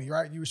with Kobe,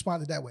 right? You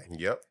responded that way.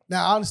 Yep.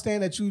 Now, I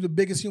understand that you the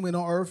biggest human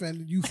on earth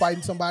and you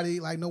fighting somebody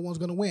like no one's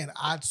gonna win.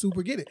 I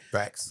super get it.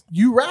 Facts.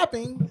 You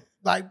rapping,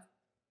 like,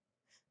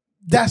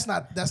 that's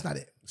not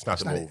it. It's not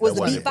That's the not move. it. Was That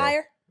the wasn't beat it, bro.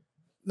 fire?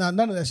 No,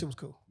 none of that shit was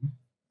cool.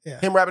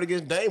 Him rapping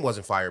against Dame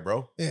wasn't fire,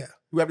 bro. Yeah.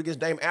 He rapped against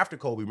Dame after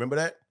Kobe. Remember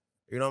that?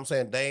 You know what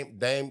I'm saying?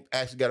 Dame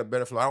actually got a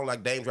better flow. I don't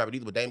like Dame's rapping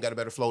either, but Dame got a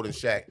better flow than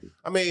Shaq.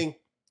 I mean,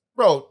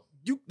 bro,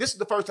 this is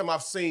the first time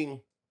I've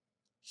seen.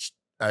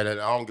 I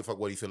don't give a fuck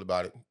what he feel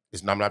about it.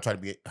 I'm not trying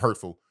to be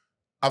hurtful.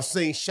 I've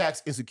seen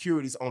Shaq's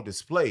insecurities on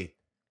display,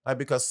 like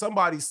because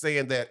somebody's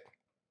saying that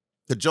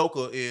the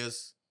Joker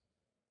is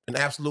an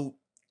absolute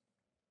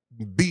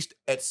beast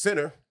at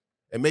center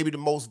and maybe the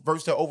most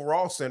versatile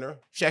overall center.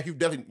 Shaq, you're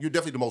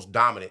definitely the most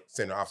dominant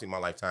center I've seen in my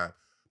lifetime.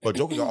 But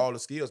Joker got all the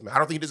skills, man. I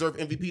don't think he deserves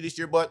MVP this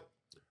year, but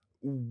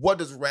what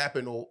does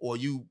rapping or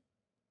you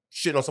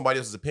shitting on somebody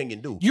else's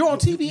opinion do? You're on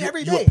TV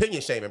every day. You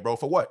opinion shaming, bro.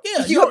 For what?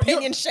 Yeah, Your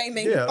opinion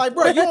shaming. Yeah. like,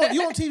 bro, you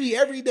on TV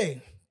every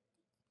day.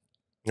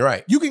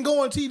 Right. You can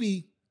go on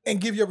TV and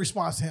give your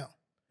response to him.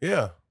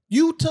 Yeah.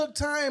 You took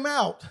time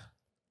out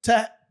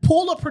to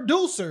pull a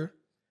producer,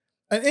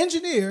 an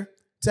engineer,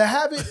 to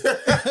have it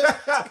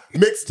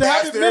Mixed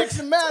mixed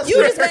and mastered.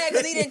 You just mad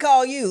because he didn't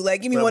call you.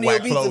 Like, give me one of your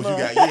white beats. clothes you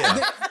Amon.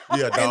 got.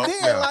 Yeah, dog. And then,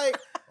 Yeah. like,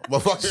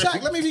 Motherfucker.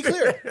 Shaq, let me be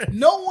clear.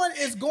 No one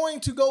is going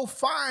to go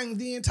find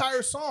the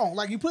entire song.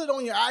 Like, you put it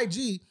on your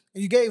IG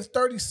and you gave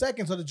 30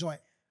 seconds of the joint.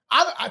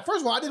 I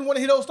first of all, I didn't want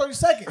to hear those 30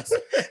 seconds,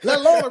 let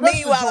alone the rest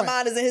Meanwhile, of the joint.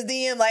 Amon is in his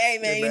DM like, hey,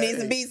 man, you need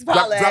some beats. Drop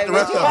Holla at the me.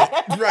 rest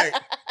of it. Right.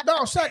 No,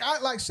 Shaq,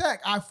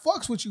 I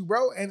fucks with you,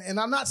 bro, and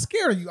I'm not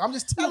scared of you. I'm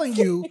just telling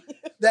you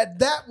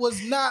that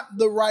was not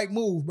the right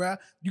move, bro.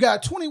 You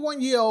got a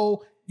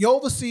 21-year-old, you're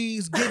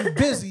overseas, getting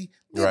busy,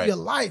 live Right. your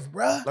life,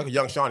 bro. Like a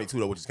young Shawnee too,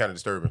 though, which is kind of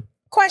disturbing.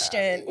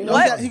 Question: You know,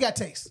 What he got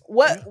taste.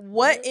 what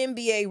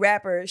NBA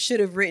rapper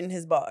should have written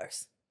his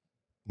bars?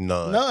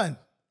 None.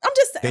 I'm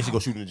just They saying. should go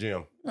shoot in the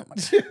gym.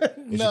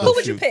 No. Who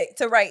would you shoot. pick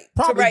to write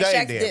Probably Shaq's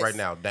Dame then diss? right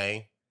now.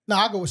 Dame. No,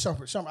 I'll go with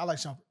Shumpert. I like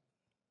Shumpert.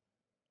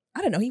 I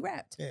didn't know he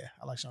rapped. Yeah,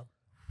 I like Shumpert.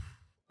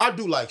 I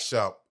do like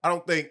Shump. I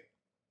don't think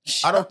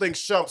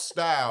Shump's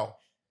style.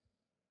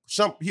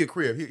 Shump, he a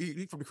crib.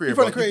 He from the crib. He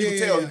from the bro. crib, You can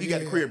yeah, tell yeah, he got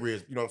the yeah. crib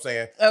riz. You know what I'm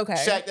saying? Okay.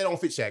 Shaq, that don't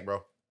fit Shaq,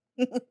 bro.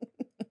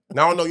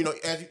 Now I don't know. You know,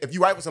 if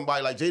you write with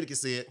somebody like Jadakiss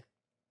said,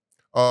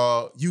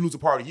 you lose a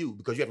part of you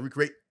because you have to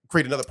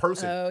create another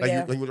person. Oh, like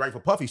yeah. you was writing for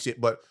Puffy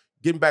shit. But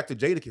getting back to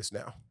Jadakiss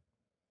now.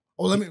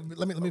 Oh, let me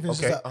finish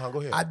Okay, this up.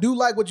 go ahead. I do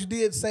like what you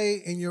did say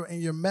in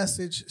your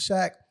message,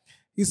 Shaq.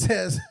 He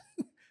says,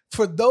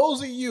 for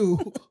those of you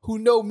who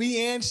know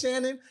me and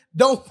Shannon,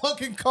 don't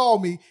fucking call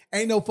me.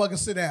 Ain't no fucking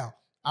sit down.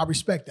 I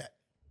respect that.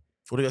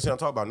 What do you say? I'm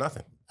talking about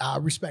nothing. I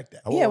respect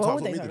that. I Yeah, won't what talk would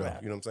for they me talk though.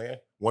 about? You know what I'm saying?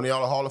 One of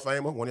y'all a Hall of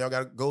Famer. One of y'all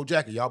got a gold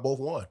jacket. Y'all both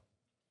won.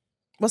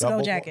 What's a Y'all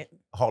gold both won. jacket?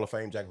 A Hall of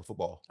Fame jacket for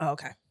football. Oh,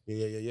 okay.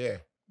 Yeah.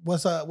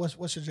 What's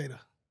your Jada?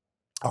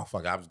 Oh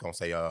fuck! I was gonna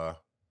say. He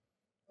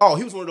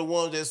was one of the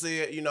ones that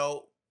said, you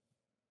know,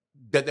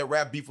 that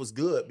rap beef was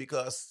good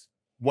because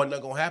wasn't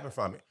nothing gonna happen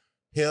from it.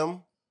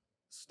 Him,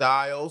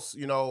 Styles,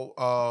 you know,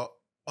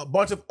 a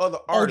bunch of other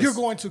Oh, artists. you're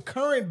going to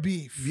current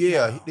beef.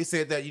 Yeah, now. they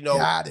said that, you know,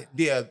 Got it.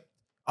 yeah,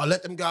 I'll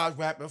let them guys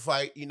rap and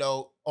fight, you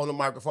know, on the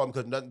microphone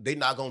because they're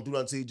not gonna do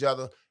nothing to each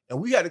other.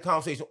 And we had a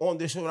conversation on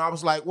this show, and I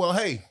was like, well,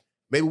 hey,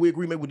 maybe we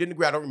agree, maybe we didn't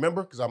agree. I don't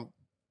remember because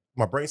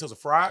my brain cells are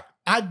fried.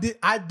 I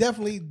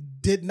definitely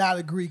did not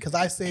agree because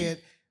I said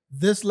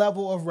this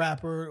level of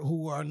rapper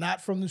who are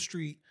not from the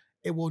street,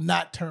 it will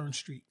not turn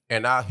street.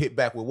 And I hit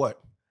back with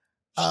what?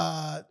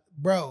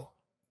 Bro,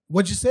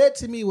 what you said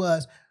to me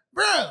was,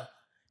 bro,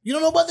 you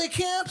don't know about their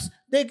camps?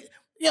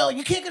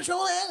 You can't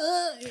control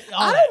that.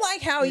 I don't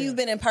like how you've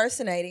been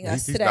impersonating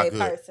us today,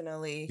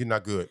 personally. You're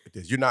not good at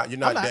this. You're not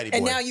daddy boy.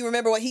 And now you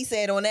remember what he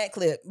said on that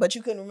clip, but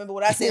you couldn't remember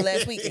what I said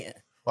last weekend.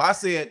 Well, I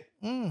said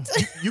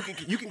you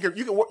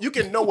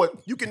can know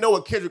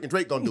what Kendrick and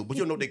Drake gonna do, but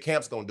you don't know what their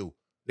camp's gonna do.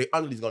 They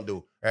underly's gonna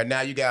do. And now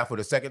you got for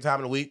the second time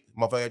in a week,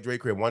 motherfucker at Drake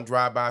crib, one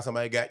drive by,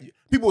 somebody got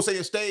people will say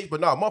it's staged, but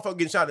no, motherfucker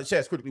getting shot in the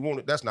chest, critically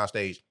wounded, that's not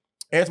staged.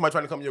 And somebody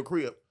trying to come to your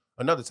crib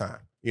another time.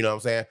 You know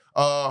what I'm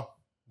saying?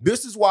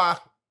 This is why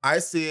I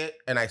said,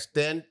 and I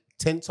stand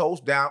 10 toes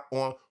down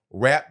on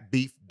rap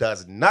beef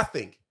does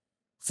nothing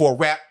for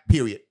rap,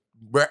 period.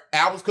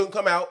 Albums couldn't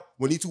come out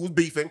when these two was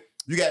beefing.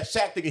 You got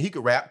Shaq thinking he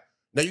could rap.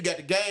 Now you got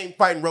the Game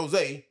fighting Rose,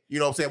 you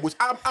know what I'm saying? Which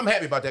I'm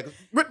happy about that.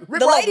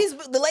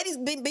 The ladies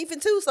been beefing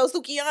too, so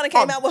Sukiyana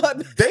came out with her.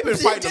 They've been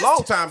fighting a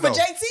long time, though. For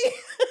JT.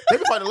 They've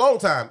been fighting a long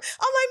time.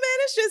 I'm like,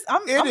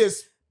 man, it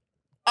is.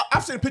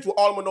 I've seen a picture with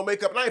all of them with no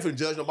makeup, and I ain't finna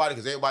judge nobody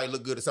because everybody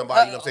look good to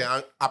somebody, you know what I'm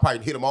saying? I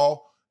probably hit them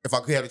all if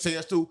I could have a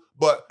chance to.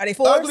 But are they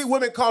forced? Ugly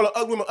women calling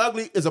ugly women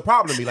ugly is a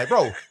problem to me. Like,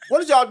 bro,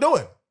 what is y'all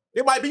doing?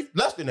 They might be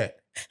less than that.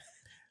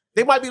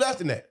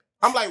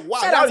 I'm like, wow,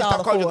 y'all need to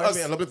stop calling each other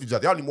ugly and love each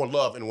other. Y'all need more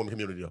love in the woman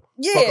community, though.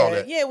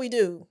 Yeah, we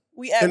do.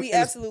 We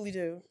absolutely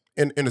do.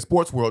 In the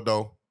sports world,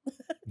 though,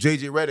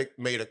 JJ Redick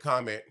made a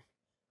comment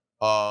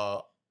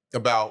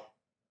about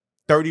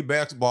 30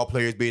 basketball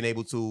players being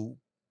able to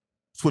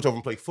switch over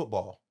and play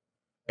football.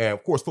 And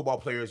of course, football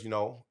players, you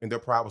know, in their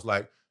pride was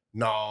like,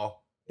 no,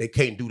 they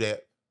can't do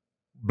that.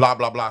 Blah,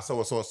 blah, blah, so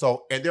and so and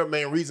so. And their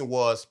main reason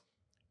was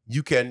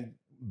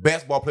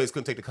basketball players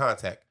couldn't take the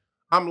contact.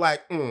 I'm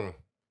like,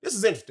 this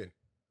is interesting.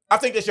 I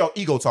think that's your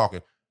ego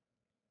talking.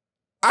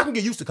 I can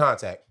get used to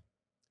contact.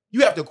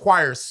 You have to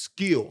acquire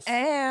skills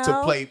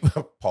to play.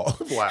 Paul,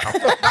 wow.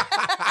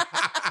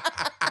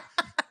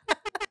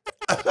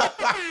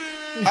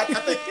 I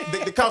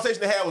think the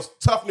conversation they had was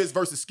toughness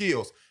versus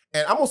skills.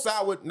 And I'm going to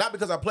side with, not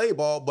because I play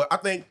ball, but I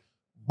think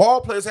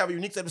ball players have a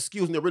unique set of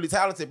skills and they're really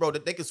talented, bro,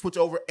 that they can switch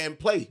over and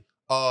play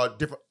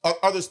different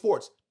other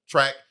sports,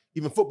 track,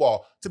 even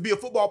football. To be a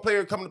football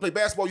player coming to play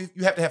basketball, you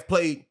have to have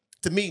played,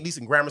 to me, at least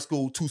in grammar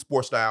school,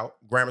 2-sport style,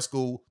 grammar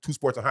school, 2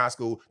 sports in high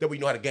school, that way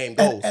you know how the game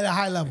goes. At a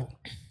high level.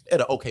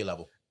 At an okay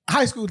level.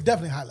 High school,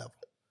 definitely high level.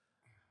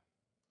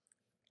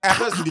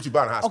 Athletics can get you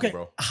by in high school,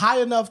 bro.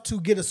 High enough to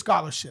get a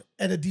scholarship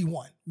at a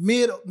D1.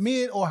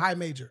 Mid or high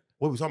major.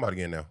 What are we talking about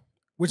again now?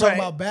 We're talking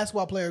about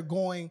basketball player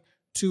going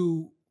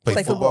to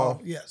play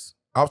football. Yes.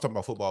 I was talking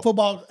about football.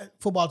 Football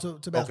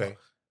to basketball. Okay.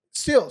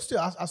 Still,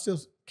 I still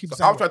keep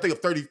saying. I was trying to think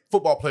of 30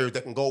 football players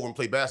that can go over and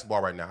play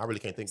basketball right now. I really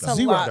can't think of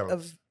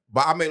zero.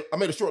 But I made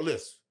a short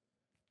list.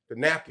 The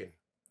napkin.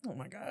 Oh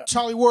my God.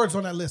 Charlie Ward's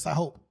on that list, I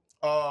hope.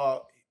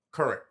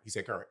 Current. He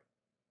said current.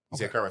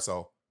 Said current.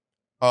 So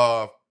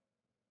LeBron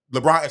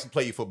actually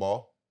played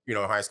football, you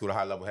know, in high school, the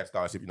high level, had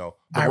scholarship, you know.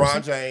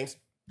 LeBron James,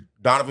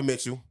 Donovan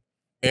Mitchell,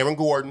 Aaron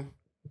Gordon,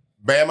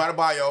 Bam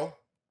Adebayo,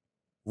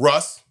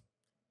 Russ,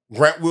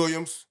 Grant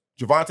Williams,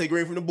 Javonte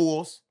Green from the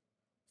Bulls,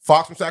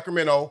 Fox from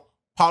Sacramento,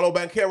 Paolo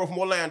Banchero from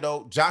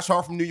Orlando, Josh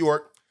Hart from New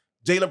York,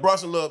 Jalen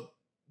Brunson, little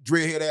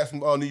dreadhead ass from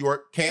New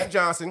York, Cam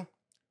Johnson,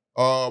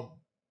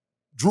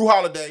 Drew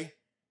Holiday,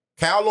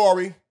 Kyle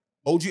Lowry,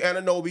 OG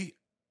Anunoby,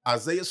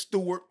 Isaiah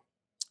Stewart,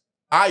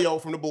 Ayo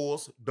from the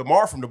Bulls,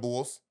 DeMar from the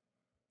Bulls.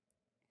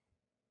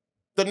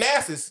 The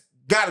Nassus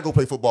got to go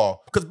play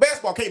football because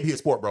basketball can't be a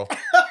sport, bro.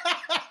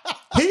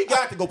 He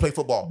got to go play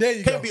football. There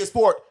you can't go. be a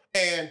sport.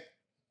 And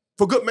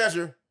for good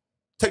measure,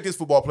 take this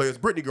football player,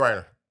 Brittany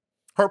Griner.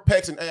 Her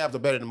pecs and abs are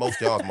better than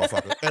most y'all's,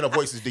 motherfucker. And her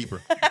voice is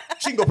deeper.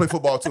 She can go play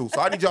football too.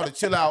 So I need y'all to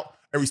chill out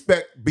and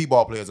respect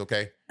b-ball players,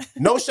 okay?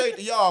 No shade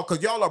to y'all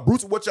because y'all are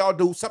brutes at what y'all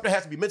do. Something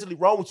has to be mentally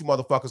wrong with you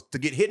motherfuckers to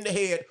get hit in the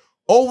head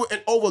over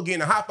and over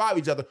again and high-five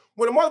each other.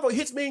 When a motherfucker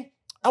hits me,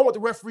 I want the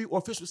referee or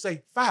official to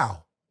say,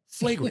 foul,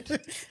 flagrant.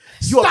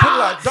 You are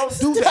penalized. Don't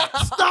do that.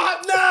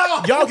 Stop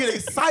now. Y'all get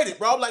excited,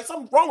 bro. Like,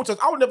 something's wrong with us.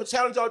 I would never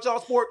challenge y'all at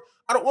y'all sport.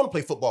 I don't want to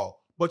play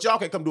football. But y'all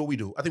can't come do what we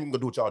do. I think we can go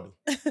do what y'all do.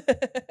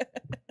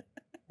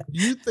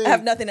 You think, I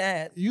have nothing to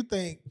add. You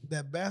think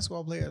that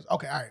basketball players,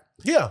 okay, all right.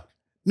 Yeah.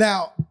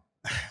 Now,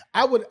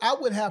 I would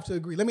have to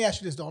agree. Let me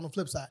ask you this though, on the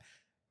flip side.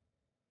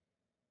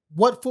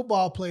 What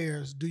football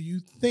players do you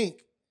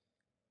think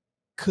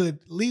could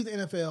leave the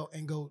NFL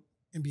and go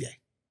NBA?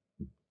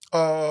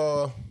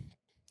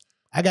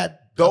 I got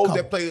those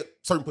that play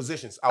certain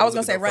positions. I was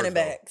gonna say running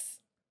backs.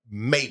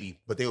 Maybe,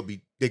 but they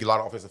get a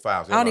lot of offensive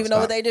fouls. I don't even know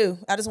what they do.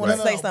 I just want to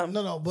say something.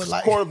 No, but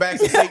like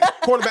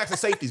cornerbacks and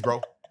safeties, bro.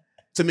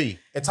 To me,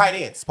 and tight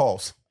ends.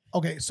 Pause.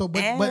 Okay, so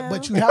but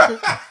you have to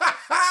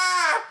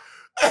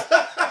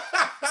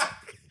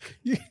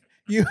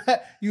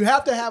you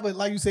have to have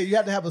like you said, you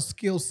have to have a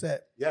skill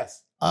set.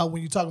 Yes. When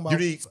you're talking about, you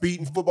need speed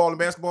in football and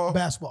basketball.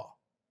 Basketball,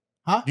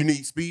 huh? You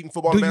need speed in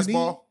football and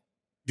basketball.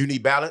 Do you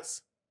need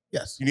balance?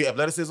 Yes. You need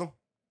athleticism.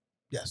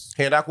 Yes.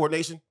 Hand-eye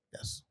coordination.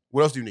 Yes.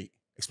 What else do you need?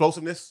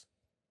 Explosiveness.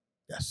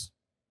 Yes.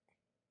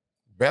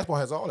 Basketball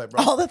has all that,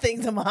 bro. All the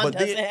things Amon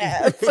doesn't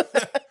have.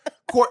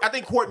 I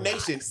think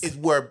coordination is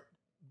where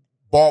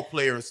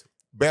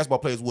basketball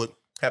players would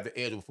have the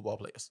edge over football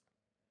players.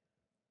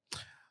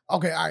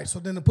 Okay, all right. So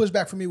then the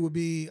pushback for me would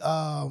be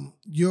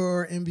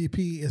your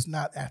MVP is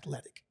not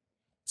athletic.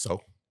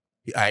 So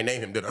I ain't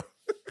named him, did I?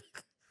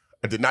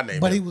 I did not name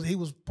him. But he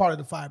was part of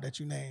the 5 that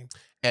you named.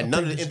 And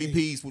none of the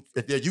MVPs,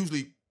 if they're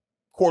usually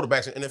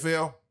quarterbacks in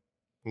NFL,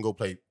 can go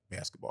play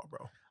basketball,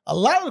 bro. A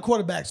lot of the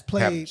quarterbacks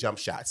Have jump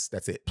shots.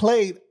 That's it.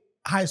 Played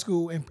high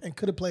school and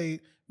could have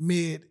played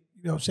mid,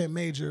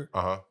 major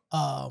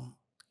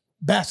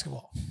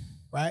basketball,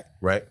 right?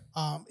 Right.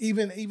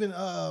 Even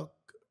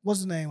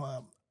what's his name?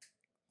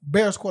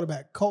 Bears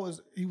quarterback.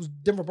 He was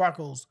Denver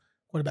Broncos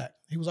quarterback.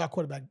 He was our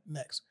quarterback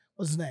next.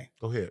 What's his name?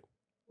 Go ahead.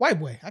 White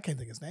boy. I can't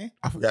think of his name.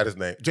 I forgot his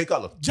name. Jay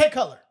Cutler. Jay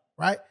Cutler,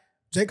 right?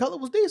 Jay Cutler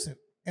was decent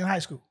in high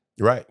school.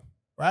 Right.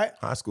 Right?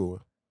 High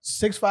school.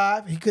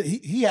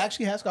 6'5". He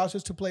actually has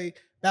scholarships to play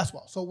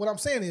basketball. So what I'm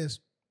saying is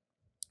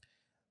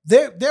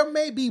there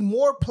may be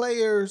more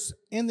players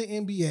in the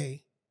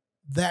NBA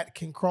that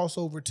can cross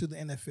over to the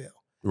NFL.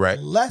 Right.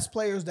 Less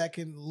players that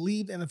can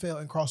leave the NFL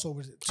and cross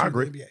over to the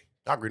NBA.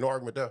 I agree. No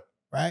argument there.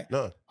 Right?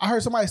 None. I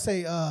heard somebody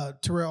say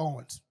Terrell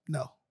Owens.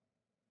 No.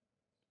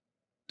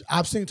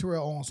 I've seen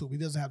Terrell Owens hoop. He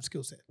doesn't have the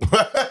skill set.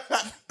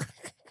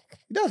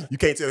 He doesn't. You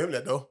can't tell him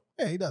that though.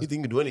 Yeah, he doesn't.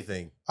 He can do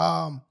anything.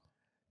 And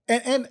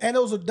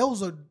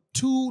those are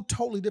two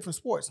totally different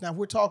sports. Now, if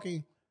we're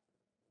talking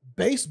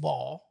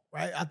baseball,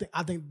 right?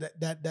 I think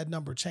that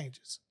number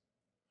changes.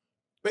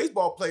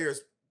 Baseball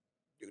players,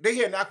 they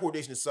hand eye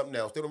coordination is something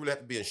else. They don't really have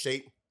to be in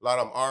shape. A lot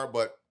of them are,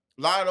 but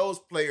a lot of those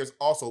players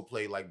also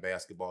play like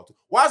basketball too.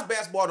 Why is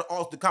basketball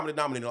the common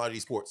denominator in a lot of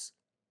these sports?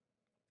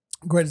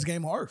 Greatest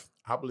game on earth.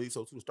 I believe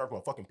so too. Start from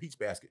a fucking peach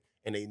basket,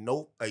 and they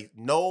know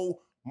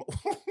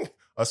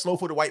a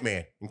slow-footed white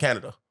man in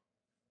Canada.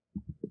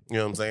 You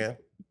know what I'm saying?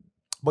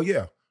 But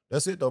yeah,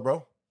 that's it though,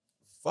 bro.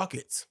 Fuck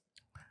it.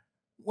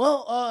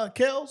 Well,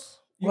 Kels,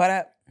 What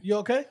up? you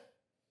okay?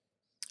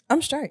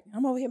 I'm straight.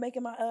 I'm over here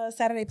making my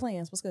Saturday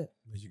plans. What's good?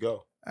 There you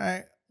go. All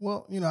right.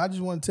 Well, I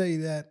just want to tell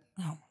you that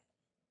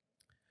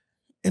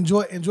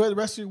enjoy the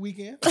rest of your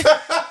weekend.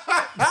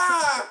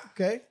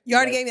 Okay. You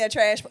already gave me that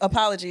trash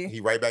apology.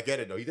 He right back at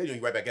it though. He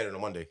right back at it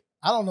on Monday.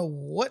 I don't know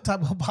what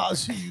type of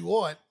apology you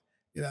want.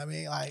 You know what I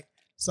mean? Like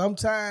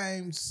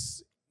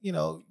sometimes,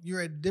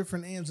 you're at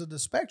different ends of the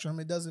spectrum.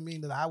 It doesn't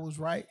mean that I was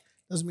right.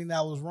 Doesn't mean that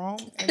I was wrong.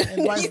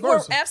 And vice You were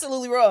versa.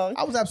 absolutely wrong.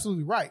 I was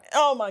absolutely right.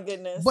 Oh my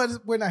goodness.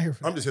 But we're not here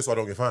for I'm just here so I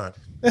don't get fined.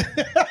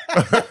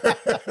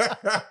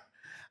 that.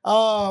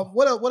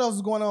 What else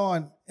is going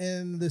on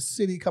in the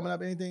city coming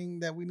up? Anything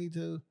that we need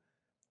to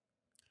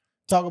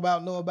talk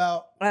about, know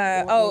about?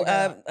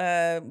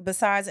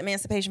 Besides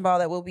Emancipation Ball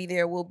that will be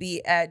there, we'll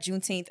be at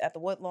Juneteenth at the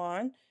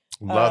Woodlawn.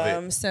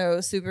 Love it. So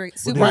super Right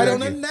that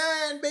on the again?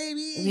 9,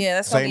 baby. Yeah,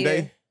 that's gonna Same be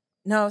day?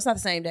 No, it's not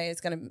the same day. It's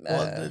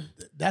gonna.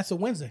 That's a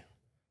Wednesday.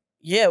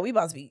 Yeah, we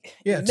about to be.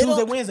 Yeah,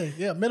 Tuesday, Wednesday.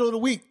 Yeah, middle of the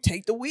week.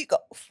 Take the week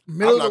off.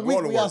 Middle I'm of the not week,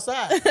 going to we work.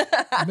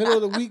 outside. Middle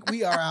of the week,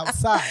 we are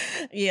outside.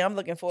 Yeah, I'm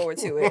looking forward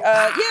to it.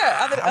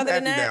 Other I'm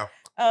than happy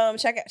that, now.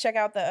 check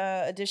out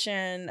the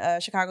edition,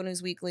 Chicago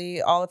News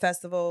Weekly. All the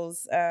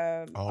festivals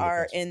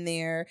are in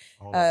there.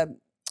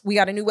 We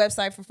got a new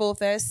website for Full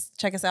Fest.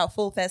 Check us out,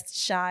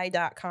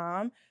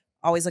 fullfestshy.com.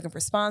 Always looking for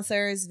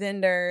sponsors,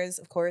 vendors,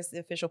 of course, the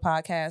official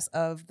podcast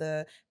of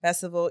the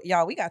festival.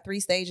 Y'all, we got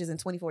 3 stages and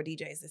 24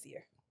 DJs this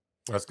year.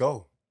 Let's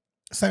go.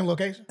 Same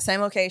location?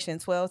 Same location,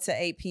 12 to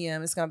 8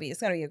 p.m. It's gonna be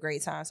a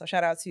great time. So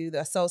shout out to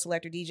the Soul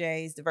Selector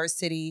DJs, Diverse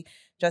City,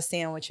 Just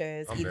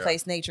Sandwiches, Eat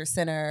Place Nature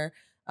Center,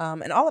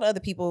 and all of the other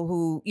people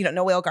who,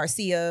 Noel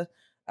Garcia,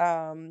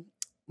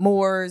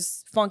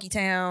 Moore's, Funky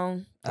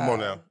Town. Come on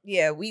now.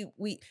 Yeah, we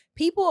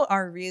people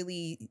are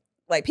really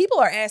people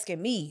are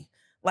asking me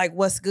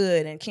what's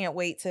good and can't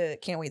wait to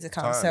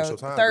come. So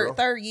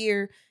third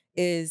year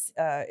is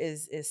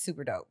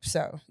super dope.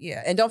 So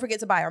yeah, and don't forget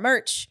to buy our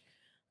merch.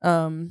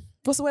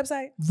 What's the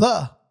website?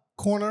 The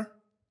Corner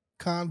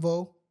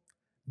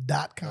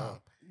Convo.com.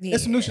 Yeah.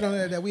 It's some new shit on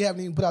there that we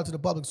haven't even put out to the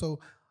public. So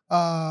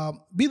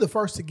be the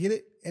first to get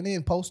it and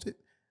then post it.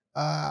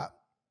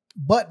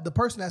 But the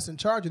person that's in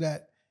charge of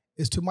that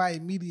is to my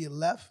immediate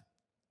left.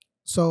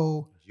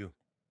 So you.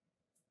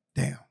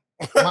 Damn.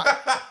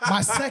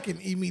 My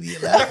second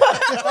immediate left.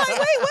 I'm like,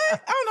 wait,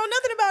 what? I don't know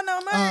nothing about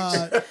no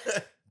merch.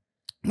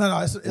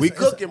 No, we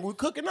cooking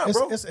up,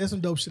 bro. It's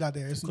some dope shit out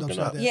there. It's some dope shit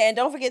out there. Yeah, and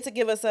don't forget to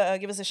give us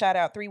a shout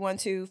out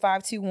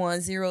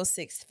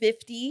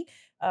 312-521-0650.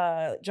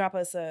 Drop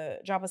us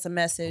a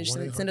message.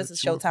 Send us a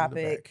show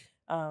topic.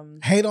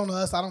 Hate on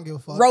us. I don't give a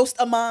fuck. Roast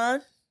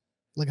Amon.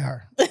 Look at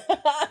her.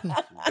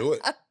 Do it.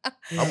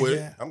 I'm with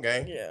it. I'm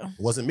gang. Yeah. It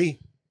wasn't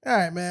me. All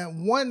right,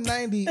 man.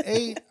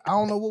 198. I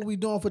don't know what we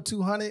doing for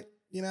 200.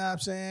 You know what I'm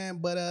saying?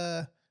 But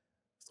it's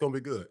gonna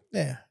be good.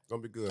 Yeah. It's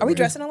gonna be good. Are we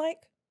dressing alike?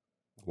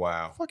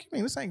 Wow. Fuck you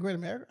mean? This ain't Great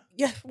America.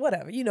 Yeah,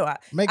 whatever.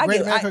 Make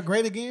Great America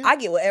great again? I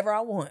get whatever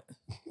I want.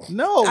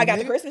 No. I got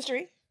the Christmas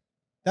tree.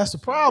 That's the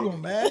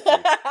problem, man.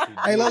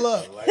 Hey,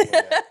 look.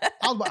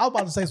 I was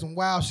about to say some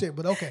wild shit,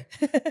 but okay.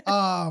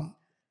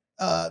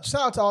 Shout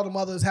out to all the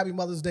mothers. Happy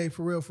Mother's Day,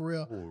 for real, for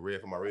real. Ooh,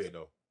 red for my red,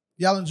 though.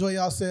 Y'all enjoy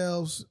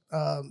yourselves.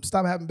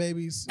 Stop having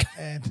babies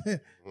and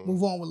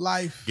move on with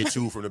life. Get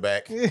chewed from the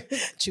back.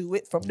 Chew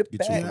it from the Get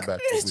back. chewed from the back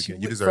this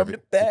weekend. You Chew it deserve from it. the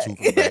Get back. chewed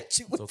from the back.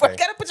 Chew It's it okay. from-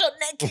 Gotta put your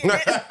neck in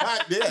it.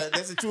 Yeah,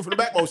 that's a chew from the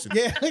back motion.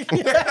 Yeah.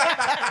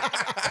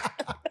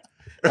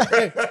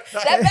 That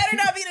better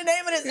not be the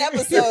name of this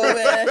episode,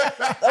 man.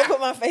 Don't put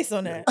my face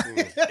on that.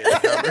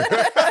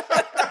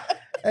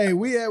 Hey,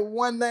 we at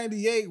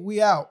 198.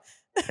 We out.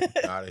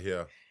 Out of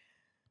here.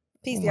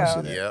 Peace, Oh, my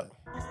y'all. shit. Yep.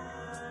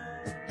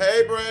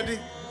 Hey, Brandy.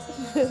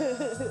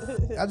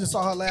 I just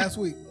saw her last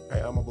week. Hey,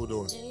 how my boo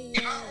doing?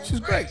 She's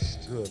great.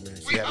 Good, man.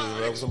 She happy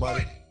to love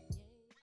somebody?